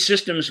Nedry's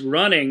system's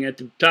running at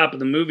the top of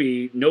the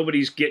movie,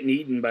 nobody's getting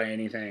eaten by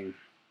anything.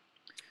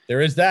 There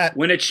is that.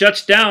 When it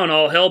shuts down,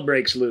 all hell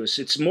breaks loose.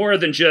 It's more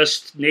than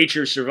just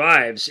nature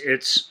survives.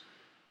 It's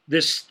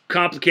this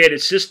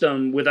complicated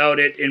system. Without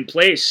it in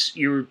place,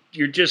 you're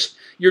just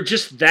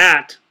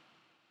that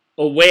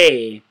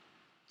away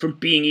from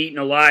being eaten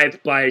alive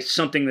by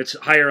something that's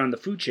higher on the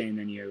food chain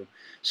than you.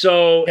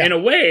 So in a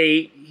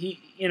way, he,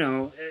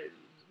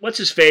 what's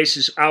his face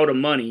is out of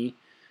money.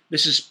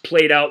 This is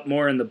played out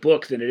more in the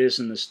book than it is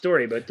in the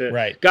story. But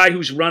the guy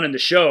who's running the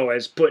show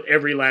has put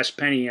every last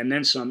penny and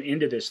then some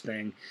into this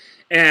thing,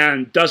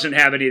 and doesn't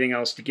have anything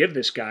else to give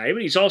this guy.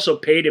 But he's also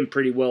paid him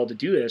pretty well to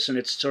do this, and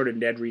it's sort of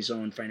Nedry's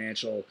own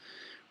financial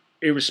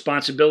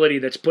irresponsibility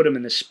that's put him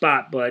in this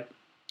spot.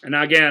 And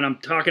again, I'm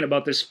talking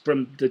about this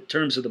from the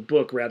terms of the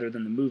book rather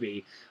than the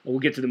movie. We'll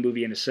get to the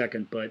movie in a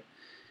second, but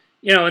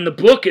in the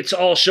book, it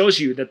all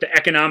shows you that the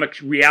economic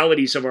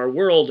realities of our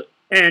world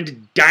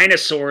and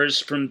dinosaurs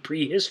from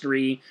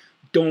prehistory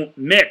don't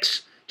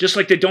mix, just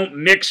like they don't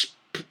mix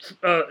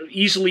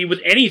easily with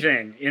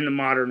anything in the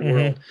modern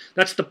world.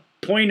 That's the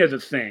point of the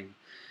thing.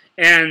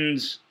 And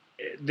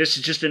this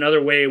is just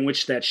another way in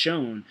which that's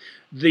shown.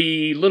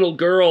 The little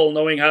girl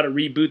knowing how to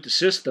reboot the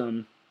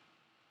system,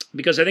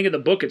 because I think in the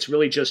book it's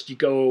really just you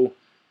go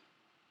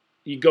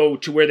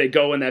to where they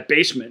go in that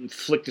basement and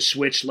flick the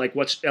switch like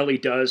what Ellie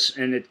does,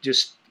 and it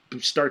just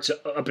starts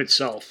up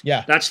itself.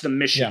 Yeah. That's the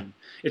mission. Yeah.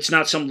 It's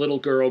not some little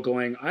girl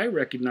going, I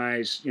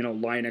recognize,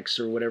 Linux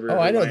or whatever. Oh,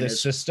 I know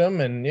this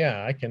system, and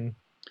I can.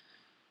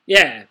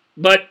 Yeah,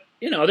 but,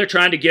 they're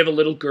trying to give a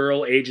little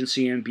girl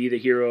agency and be the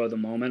hero of the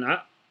moment.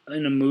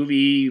 In a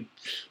movie,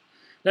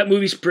 that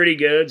movie's pretty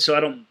good, so I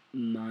don't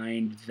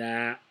mind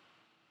that.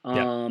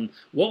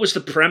 What was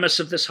the premise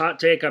of this hot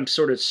take? I'm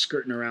sort of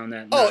skirting around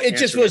that. It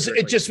just was,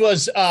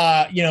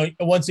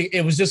 once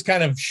it was just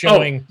kind of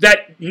showing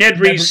that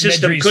Nedry's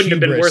system couldn't have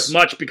been worth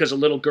much because a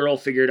little girl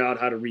figured out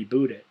how to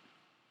reboot it.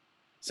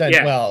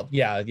 Well, a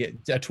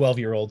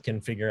 12-year-old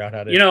can figure out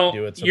how to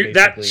do it. So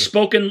that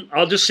spoken,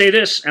 I'll just say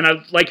this, and I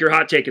like your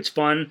hot take, it's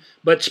fun,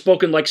 but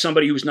spoken like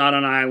somebody who's not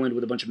on an island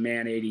with a bunch of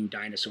man-eating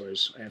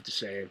dinosaurs, I have to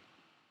say,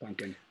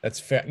 Pumpkin. That's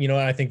fair.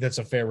 I think that's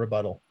a fair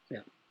rebuttal. Yeah.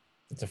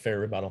 It's a fair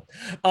rebuttal.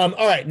 All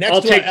right, next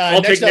I'll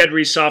take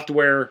Nedry's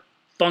software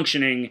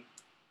functioning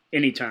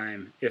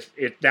anytime if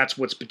that's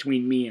what's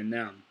between me and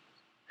them.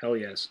 Hell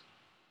yes.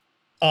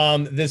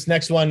 This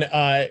next one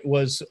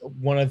was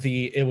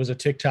it was a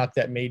TikTok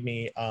that made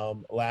me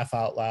laugh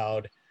out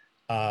loud.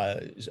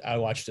 I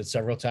watched it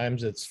several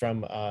times. It's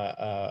from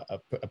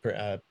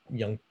a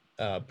young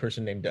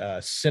person named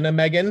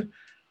Cinemegan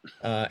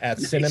at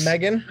nice.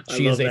 Cinemegan.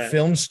 She is a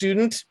film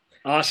student.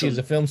 Awesome. She's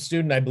a film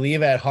student, I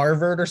believe, at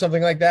Harvard or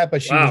something like that.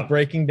 But she was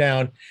breaking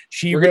down.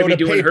 We're going to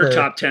be doing her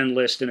top 10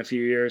 list in a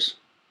few years.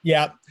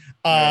 Yeah.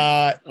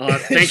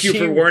 Thank you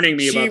for warning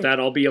me about that.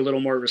 I'll be a little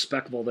more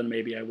respectful than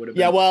maybe I would have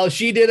been. Yeah, well,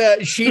 she did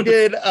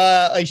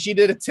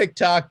a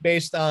TikTok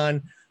based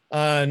on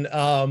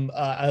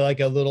like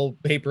a little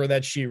paper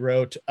that she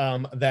wrote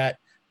that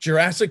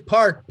Jurassic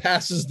Park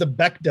passes the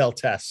Bechdel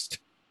test.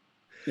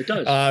 It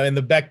does. And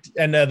the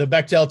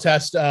Bechdel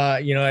test,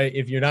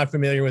 if you're not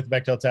familiar with the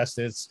Bechdel test,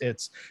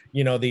 it's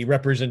the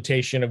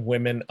representation of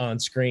women on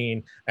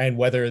screen and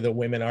whether the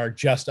women are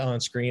just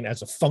on screen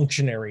as a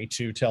functionary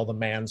to tell the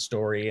man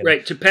story. And,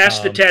 right. To pass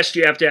the test,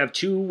 you have to have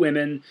two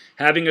women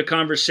having a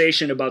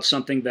conversation about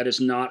something that is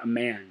not a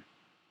man.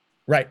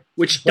 Right.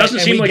 Which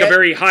doesn't seem like a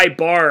very high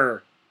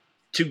bar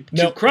to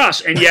cross,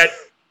 and yet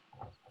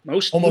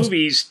most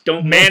movies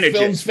don't manage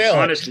it, fail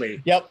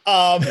honestly. Yep.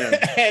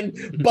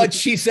 But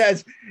she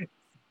says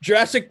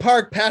Jurassic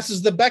Park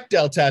passes the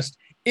Bechdel test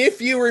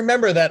if you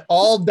remember that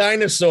all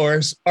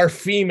dinosaurs are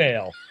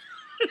female.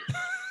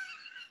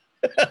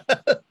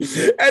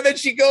 And then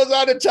she goes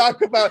on to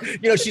talk about,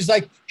 she's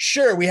like,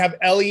 sure, we have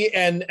Ellie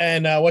and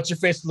what's her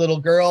face, the little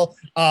girl.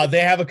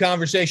 They have a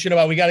conversation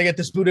about we got to get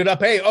this booted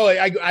up. Hey,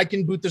 I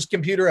can boot this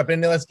computer up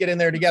and let's get in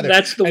there together.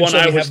 That's the one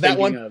I was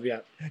thinking of. Yeah.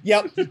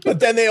 Yep. But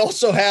then they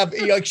also have,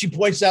 like she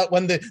points out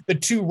when the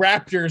two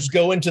raptors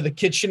go into the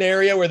kitchen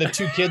area where the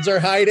two kids are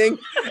hiding,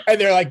 and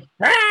they're like,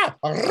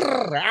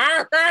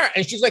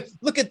 and she's like,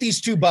 look at these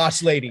two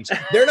boss ladies.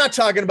 They're not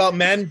talking about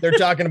men. They're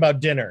talking about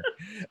dinner.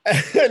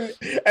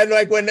 And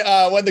like when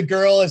the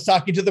girl is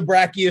talking to the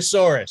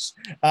Brachiosaurus,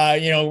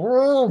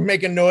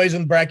 making noise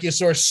and the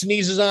Brachiosaurus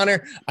sneezes on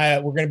her.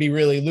 We're going to be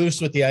really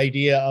loose with the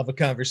idea of a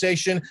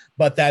conversation,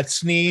 but that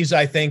sneeze,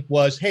 I think,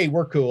 was, hey,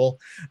 we're cool.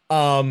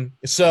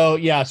 So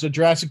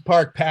Jurassic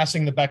Park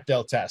passing the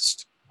Bechdel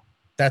test.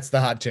 That's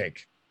the hot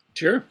take.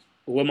 Sure.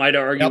 Who am I to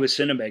argue with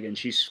Cinemegan?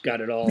 She's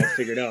got it all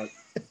figured out.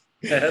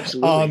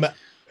 Absolutely.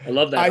 I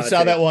love that. I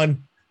saw that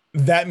one.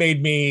 That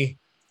made me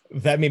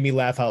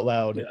laugh out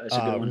loud. Yeah, that's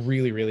a good one.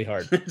 Really, really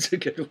hard. That's a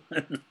good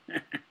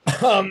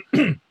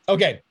one.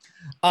 Okay.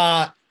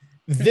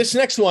 This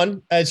next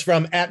one is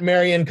from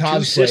 @Marion Cosplays.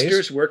 Two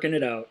sisters working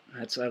it out.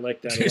 I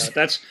like that a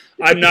lot.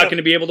 I'm not going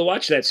to be able to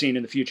watch that scene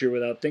in the future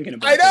without thinking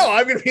about it. I know.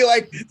 I'm going to be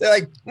like, they're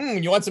like,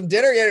 you want some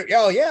dinner?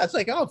 Oh, yeah. It's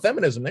like,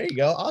 feminism. There you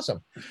go.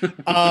 Awesome.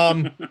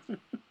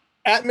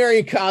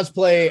 @Marion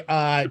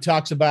Cosplay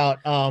talks about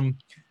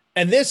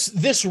And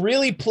this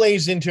really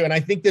plays into, and I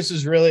think this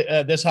is really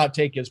this hot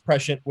take is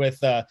prescient with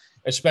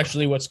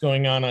especially what's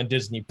going on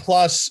Disney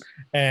Plus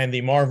and the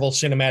Marvel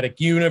Cinematic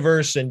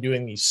Universe and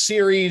doing these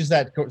series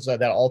that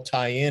all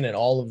tie in, and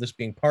all of this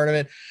being part of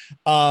it.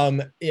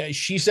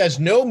 She says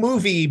no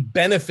movie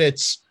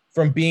benefits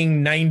from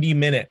being 90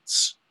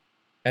 minutes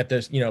at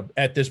this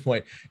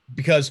point,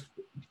 because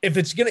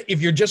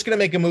if you're just gonna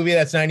make a movie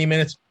that's 90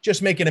 minutes,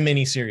 just make it a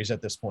mini series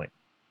at this point.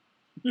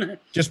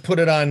 Just put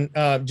it on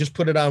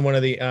one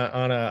of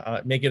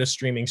the make it a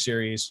streaming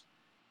series,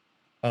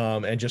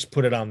 and just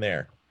put it on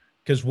there,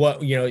 because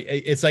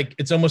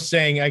it's almost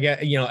saying, I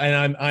get,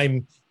 and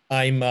I'm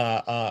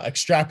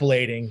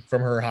extrapolating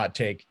from her hot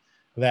take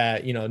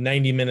that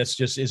 90 minutes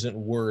just isn't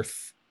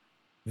worth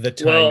the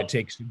time it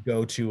takes to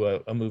go to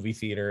a movie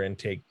theater and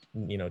take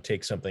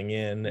something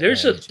in.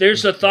 There's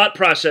a thought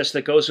process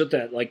that goes with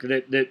that, like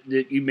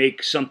that you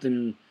make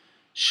something.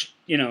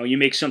 You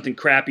make something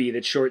crappy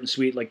that's short and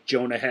sweet, like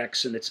Jonah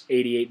Hex, and it's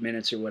 88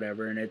 minutes or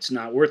whatever, and it's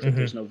not worth it. Mm-hmm.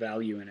 There's no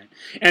value in it.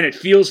 And it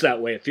feels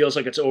that way. It feels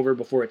like it's over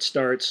before it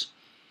starts.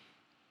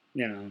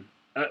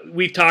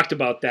 We've talked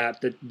about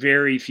that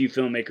very few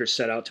filmmakers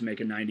set out to make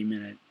tell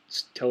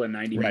a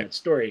 90-minute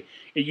story.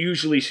 It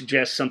usually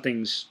suggests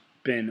something's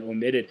been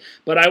omitted.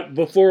 But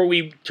before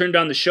we turned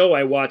on the show,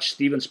 I watched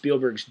Steven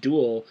Spielberg's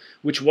Duel,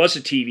 which was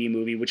a TV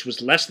movie, which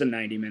was less than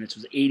 90 minutes. It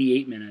was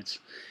 88 minutes.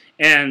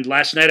 And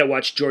last night I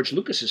watched George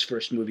Lucas's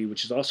first movie,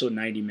 which is also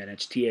 90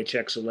 minutes,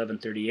 THX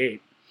 1138.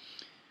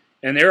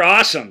 And they're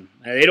awesome.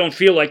 They don't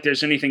feel like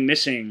there's anything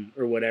missing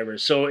or whatever.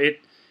 So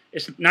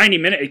it's 90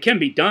 minutes. It can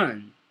be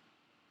done.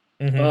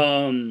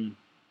 Mm-hmm.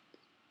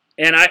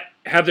 And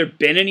have there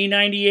been any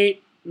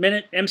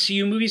 98-minute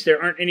MCU movies?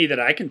 There aren't any that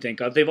I can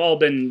think of. They've all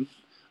been...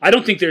 I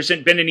don't think there's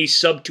been any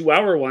sub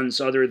 2-hour ones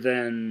other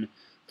than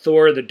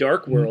Thor: The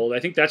Dark World. I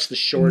think that's the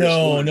shortest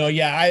one.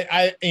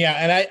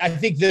 I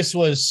think this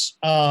was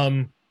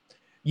I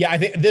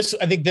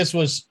think this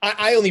was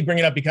I only bring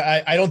it up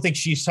because I don't think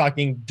she's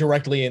talking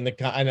directly in the,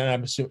 and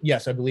I'm assuming,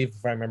 yes, I believe,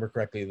 if I remember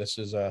correctly, this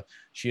is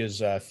she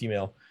is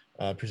female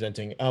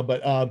presenting,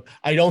 but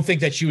I don't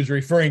think that she was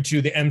referring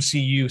to the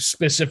MCU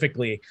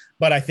specifically,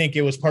 but I think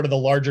it was part of the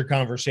larger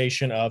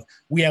conversation of,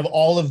 we have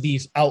all of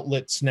these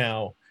outlets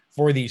now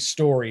for these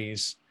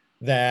stories,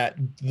 that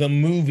the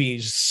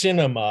movies,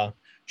 cinema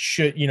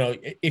should,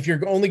 if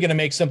you're only going to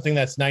make something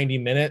that's 90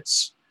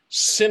 minutes,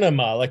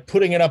 cinema, like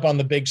putting it up on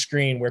the big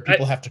screen where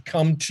people have to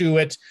come to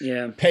it,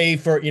 pay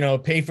for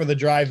the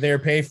drive there,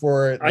 pay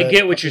for I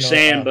get what you're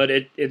saying, but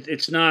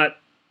it's not.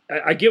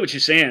 I get what you're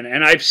saying,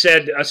 and I've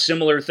said a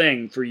similar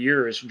thing for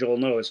years. Joel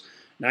knows,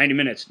 90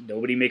 minutes.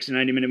 Nobody makes a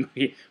 90-minute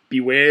movie.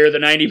 Beware the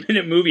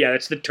 90-minute movie.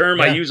 That's the term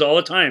I use all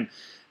the time.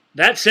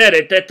 That said,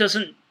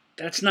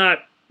 that's not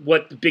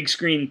what the big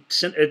screen,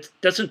 it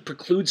doesn't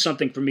preclude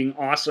something from being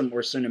awesome or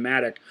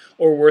cinematic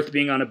or worth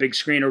being on a big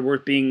screen or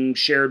worth being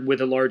shared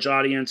with a large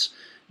audience.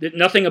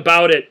 Nothing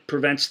about it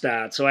prevents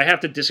that. So I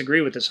have to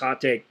disagree with this hot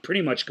take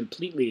pretty much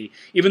completely,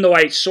 even though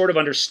I sort of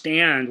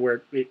understand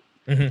where it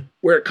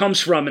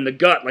comes from in the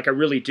gut, like I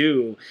really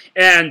do.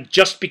 And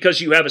just because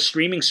you have a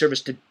streaming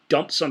service to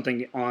dump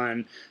something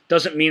on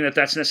doesn't mean that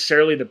that's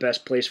necessarily the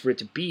best place for it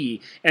to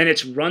be. And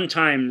its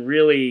runtime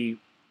really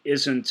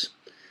isn't.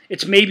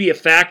 It's maybe a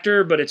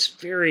factor, but it's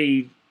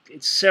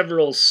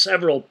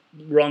several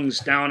rungs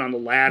down on the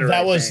ladder.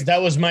 That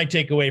was my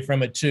takeaway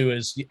from it too.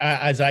 Is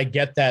as I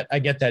get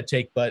that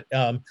take, but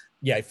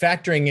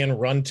factoring in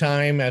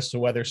runtime as to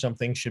whether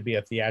something should be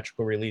a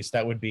theatrical release,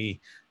 that would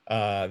be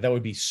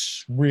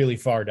really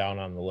far down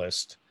on the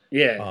list.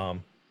 Yeah.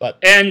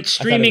 But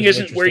streaming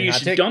isn't where you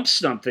should dump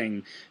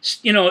something.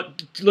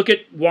 Look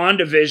at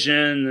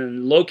WandaVision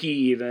and Loki.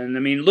 Even, I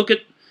mean, look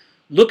at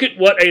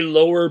what a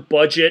lower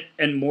budget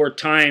and more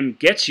time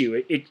gets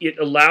you. It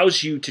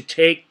allows you to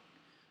take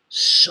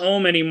so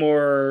many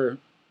more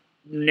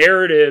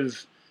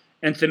narrative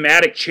and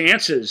thematic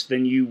chances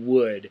than you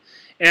would.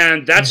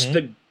 And that's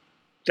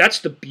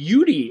the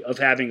beauty of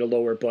having a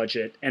lower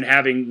budget and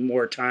having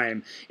more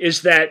time,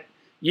 is that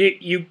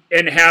you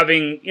and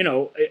having,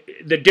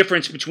 the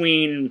difference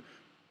between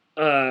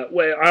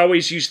I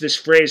always use this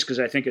phrase because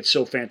I think it's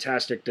so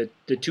fantastic, that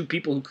the two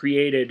people who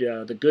created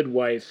The Good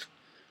Wife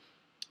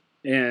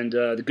and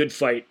The Good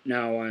Fight,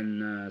 now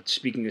on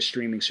speaking of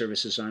streaming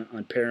services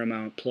on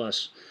Paramount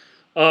Plus,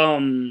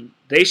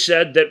 they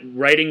said that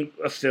writing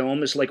a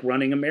film is like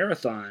running a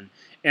marathon,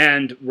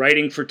 and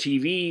writing for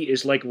TV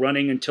is like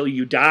running until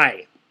you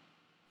die.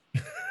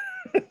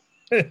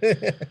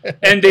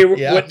 And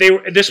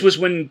this was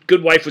when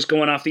Good Wife was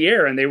going off the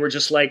air, and they were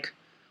just like,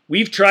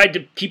 we've tried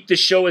to keep this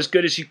show as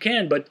good as you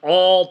can, but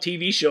all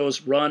TV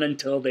shows run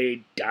until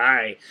they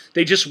die.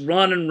 They just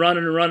run and run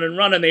and run and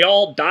run, and they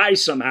all die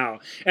somehow.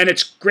 And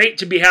it's great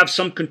to have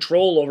some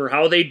control over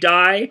how they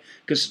die,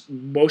 because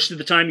most of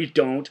the time you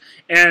don't.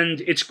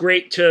 And it's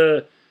great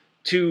to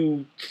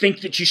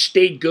think that you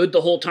stayed good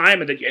the whole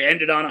time and that you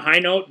ended on a high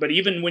note. But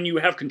even when you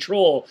have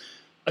control,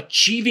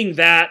 achieving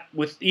that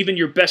with even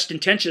your best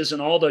intentions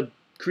and all the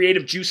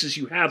creative juices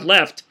you have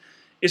left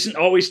isn't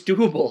always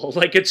doable.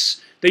 Like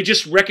they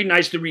just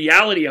recognize the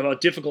reality of how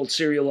difficult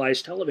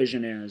serialized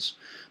television is.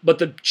 But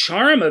the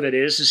charm of it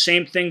is the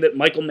same thing that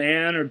Michael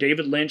Mann or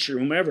David Lynch or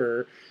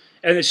whomever,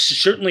 and it's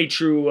certainly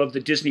true of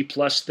the Disney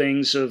Plus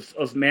things of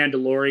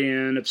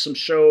Mandalorian, of some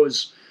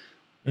shows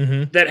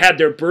that had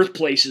their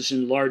birthplaces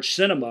in large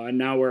cinema and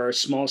now are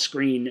small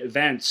screen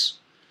events,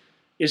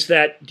 is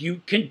that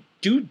you can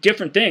do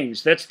different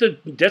things. That's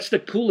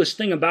the coolest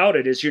thing about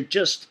it, is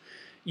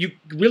you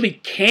really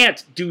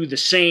can't do the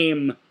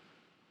same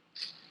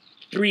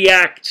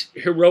 3-act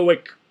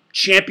heroic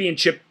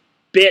championship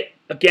bit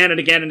again and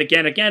again and again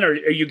and again, or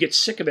you get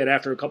sick of it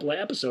after a couple of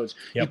episodes.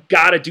 Yep. You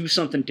got to do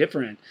something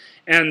different.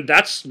 And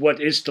that's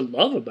what is to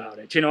love about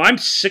it. You know, I'm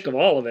sick of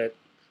all of it.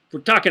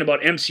 We're talking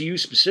about MCU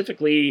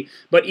specifically,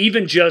 but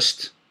even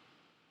just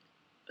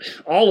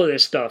all of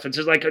this stuff. It's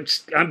just like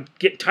I'm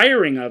get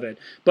tiring of it.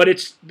 But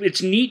it's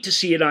neat to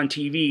see it on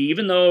TV,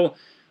 even though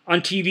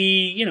on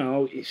TV, you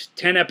know,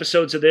 10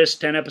 episodes of this,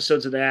 10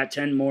 episodes of that,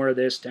 10 more of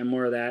this, 10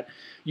 more of that.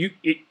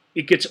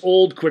 It gets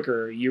old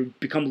quicker. You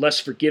become less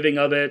forgiving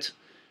of it.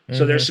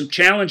 So there's some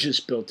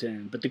challenges built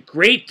in. But the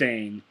great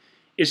thing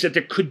is that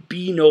there could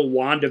be no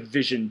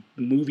WandaVision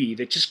movie.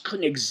 That just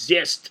couldn't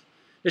exist.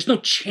 There's no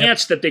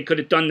chance that they could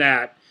have done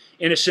that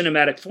in a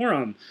cinematic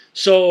forum.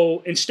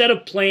 So instead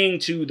of playing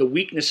to the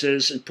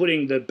weaknesses and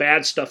putting the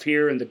bad stuff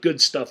here and the good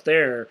stuff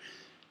there,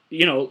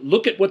 you know,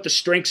 look at what the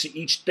strengths of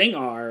each thing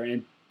are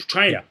and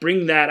try and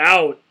bring that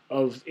out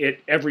of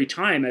it every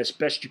time as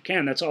best you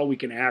can. That's all we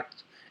can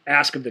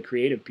ask of the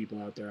creative people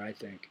out there, I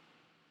think.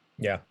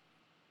 Yeah,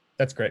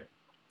 that's great.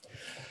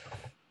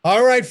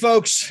 All right,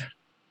 folks,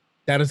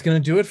 that is going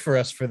to do it for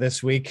us for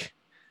this week.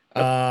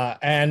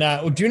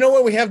 And do you know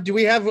what we have? Do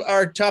we have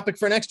our topic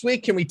for next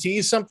week? Can we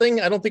tease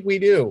something? I don't think we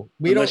do.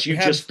 Unless you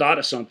just thought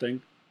of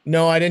something.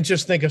 No, I didn't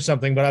just think of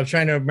something, but I was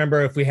trying to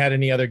remember if we had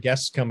any other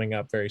guests coming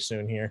up very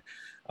soon here.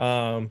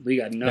 We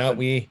got nothing. No,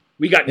 we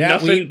got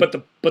nothing but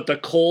the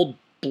cold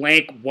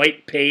blank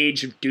white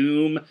page of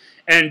doom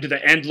and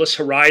the endless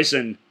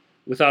horizon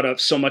without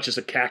so much as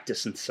a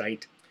cactus in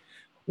sight.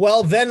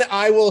 Well, then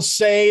I will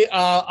say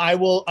I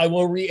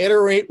will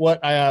reiterate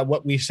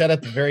what we said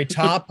at the very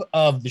top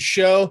of the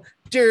show.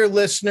 Dear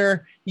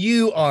listener,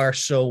 you are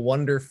so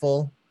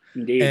wonderful.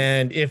 Indeed.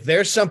 And if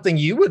there's something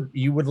you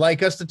would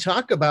like us to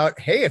talk about,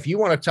 hey, if you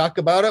want to talk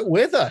about it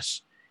with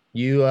us,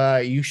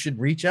 you should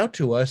reach out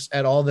to us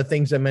at all the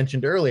things I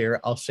mentioned earlier.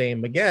 I'll say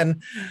them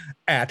again,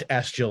 at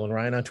Ask Joel and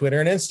Ryan on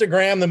Twitter and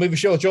Instagram, the Movie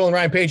Show with Joel and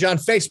Ryan page on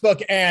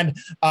Facebook. And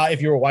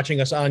if you were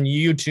watching us on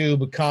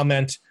YouTube,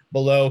 comment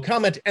below,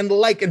 comment and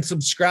like and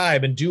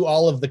subscribe and do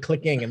all of the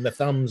clicking and the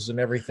thumbs and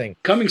everything.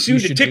 Coming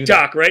soon to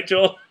TikTok, right,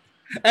 Joel?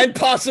 And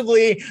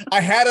possibly, I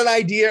had an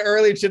idea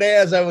earlier today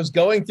as I was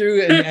going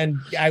through, and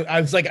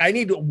I was like, I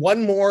need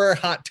one more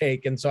hot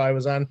take. And so I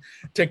was on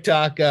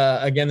TikTok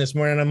again this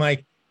morning. And I'm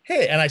like,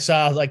 hey, and I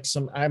saw like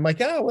I'm like,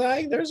 oh,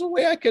 well, there's a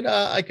way I could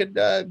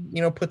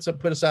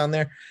put us on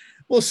there.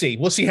 We'll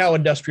see how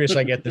industrious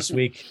I get this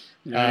week.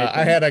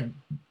 I had a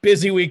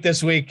busy week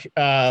this week.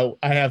 I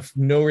have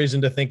no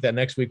reason to think that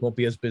next week won't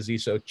be as busy.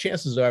 So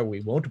chances are we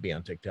won't be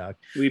on TikTok.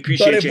 We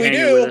appreciate you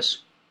hanging with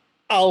us.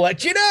 I'll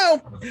let you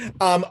know.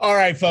 All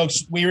right,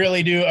 folks, we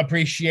really do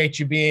appreciate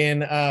you being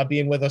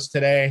with us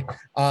today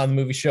on the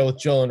Movie Show with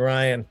Joel and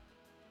Ryan.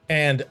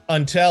 And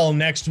until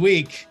next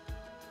week,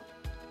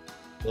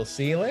 we'll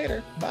see you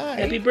later. Bye.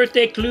 Happy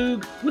birthday,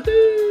 Klug.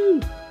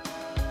 Woohoo!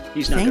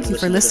 Thank you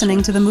for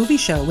listening to The Movie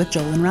Show with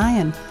Joel and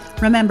Ryan.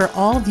 Remember,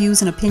 all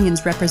views and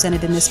opinions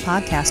represented in this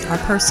podcast are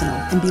personal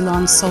and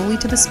belong solely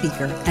to the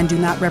speaker and do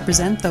not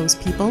represent those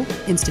people,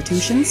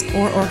 institutions,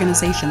 or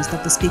organizations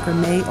that the speaker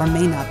may or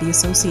may not be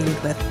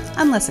associated with,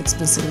 unless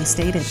explicitly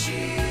stated.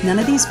 None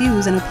of these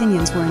views and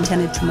opinions were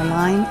intended to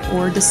malign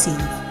or deceive.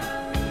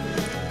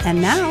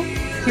 And now,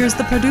 here's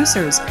the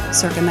producers,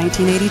 circa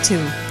 1982,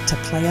 to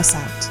play us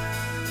out.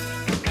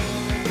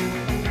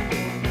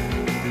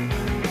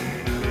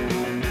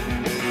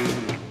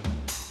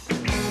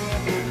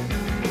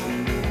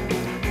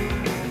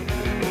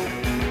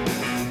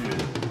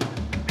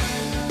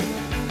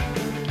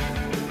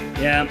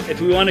 Yeah, if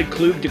we wanted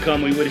Klug to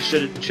come, we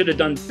should have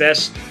done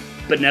best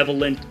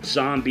benevolent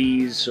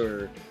zombies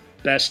or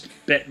best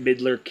Bette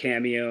Midler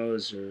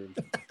cameos or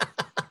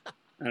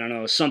I don't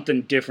know,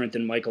 something different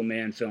than Michael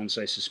Mann films,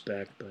 I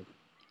suspect. But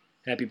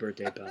happy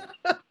birthday,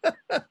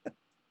 pal.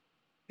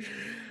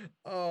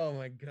 Oh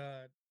my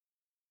God.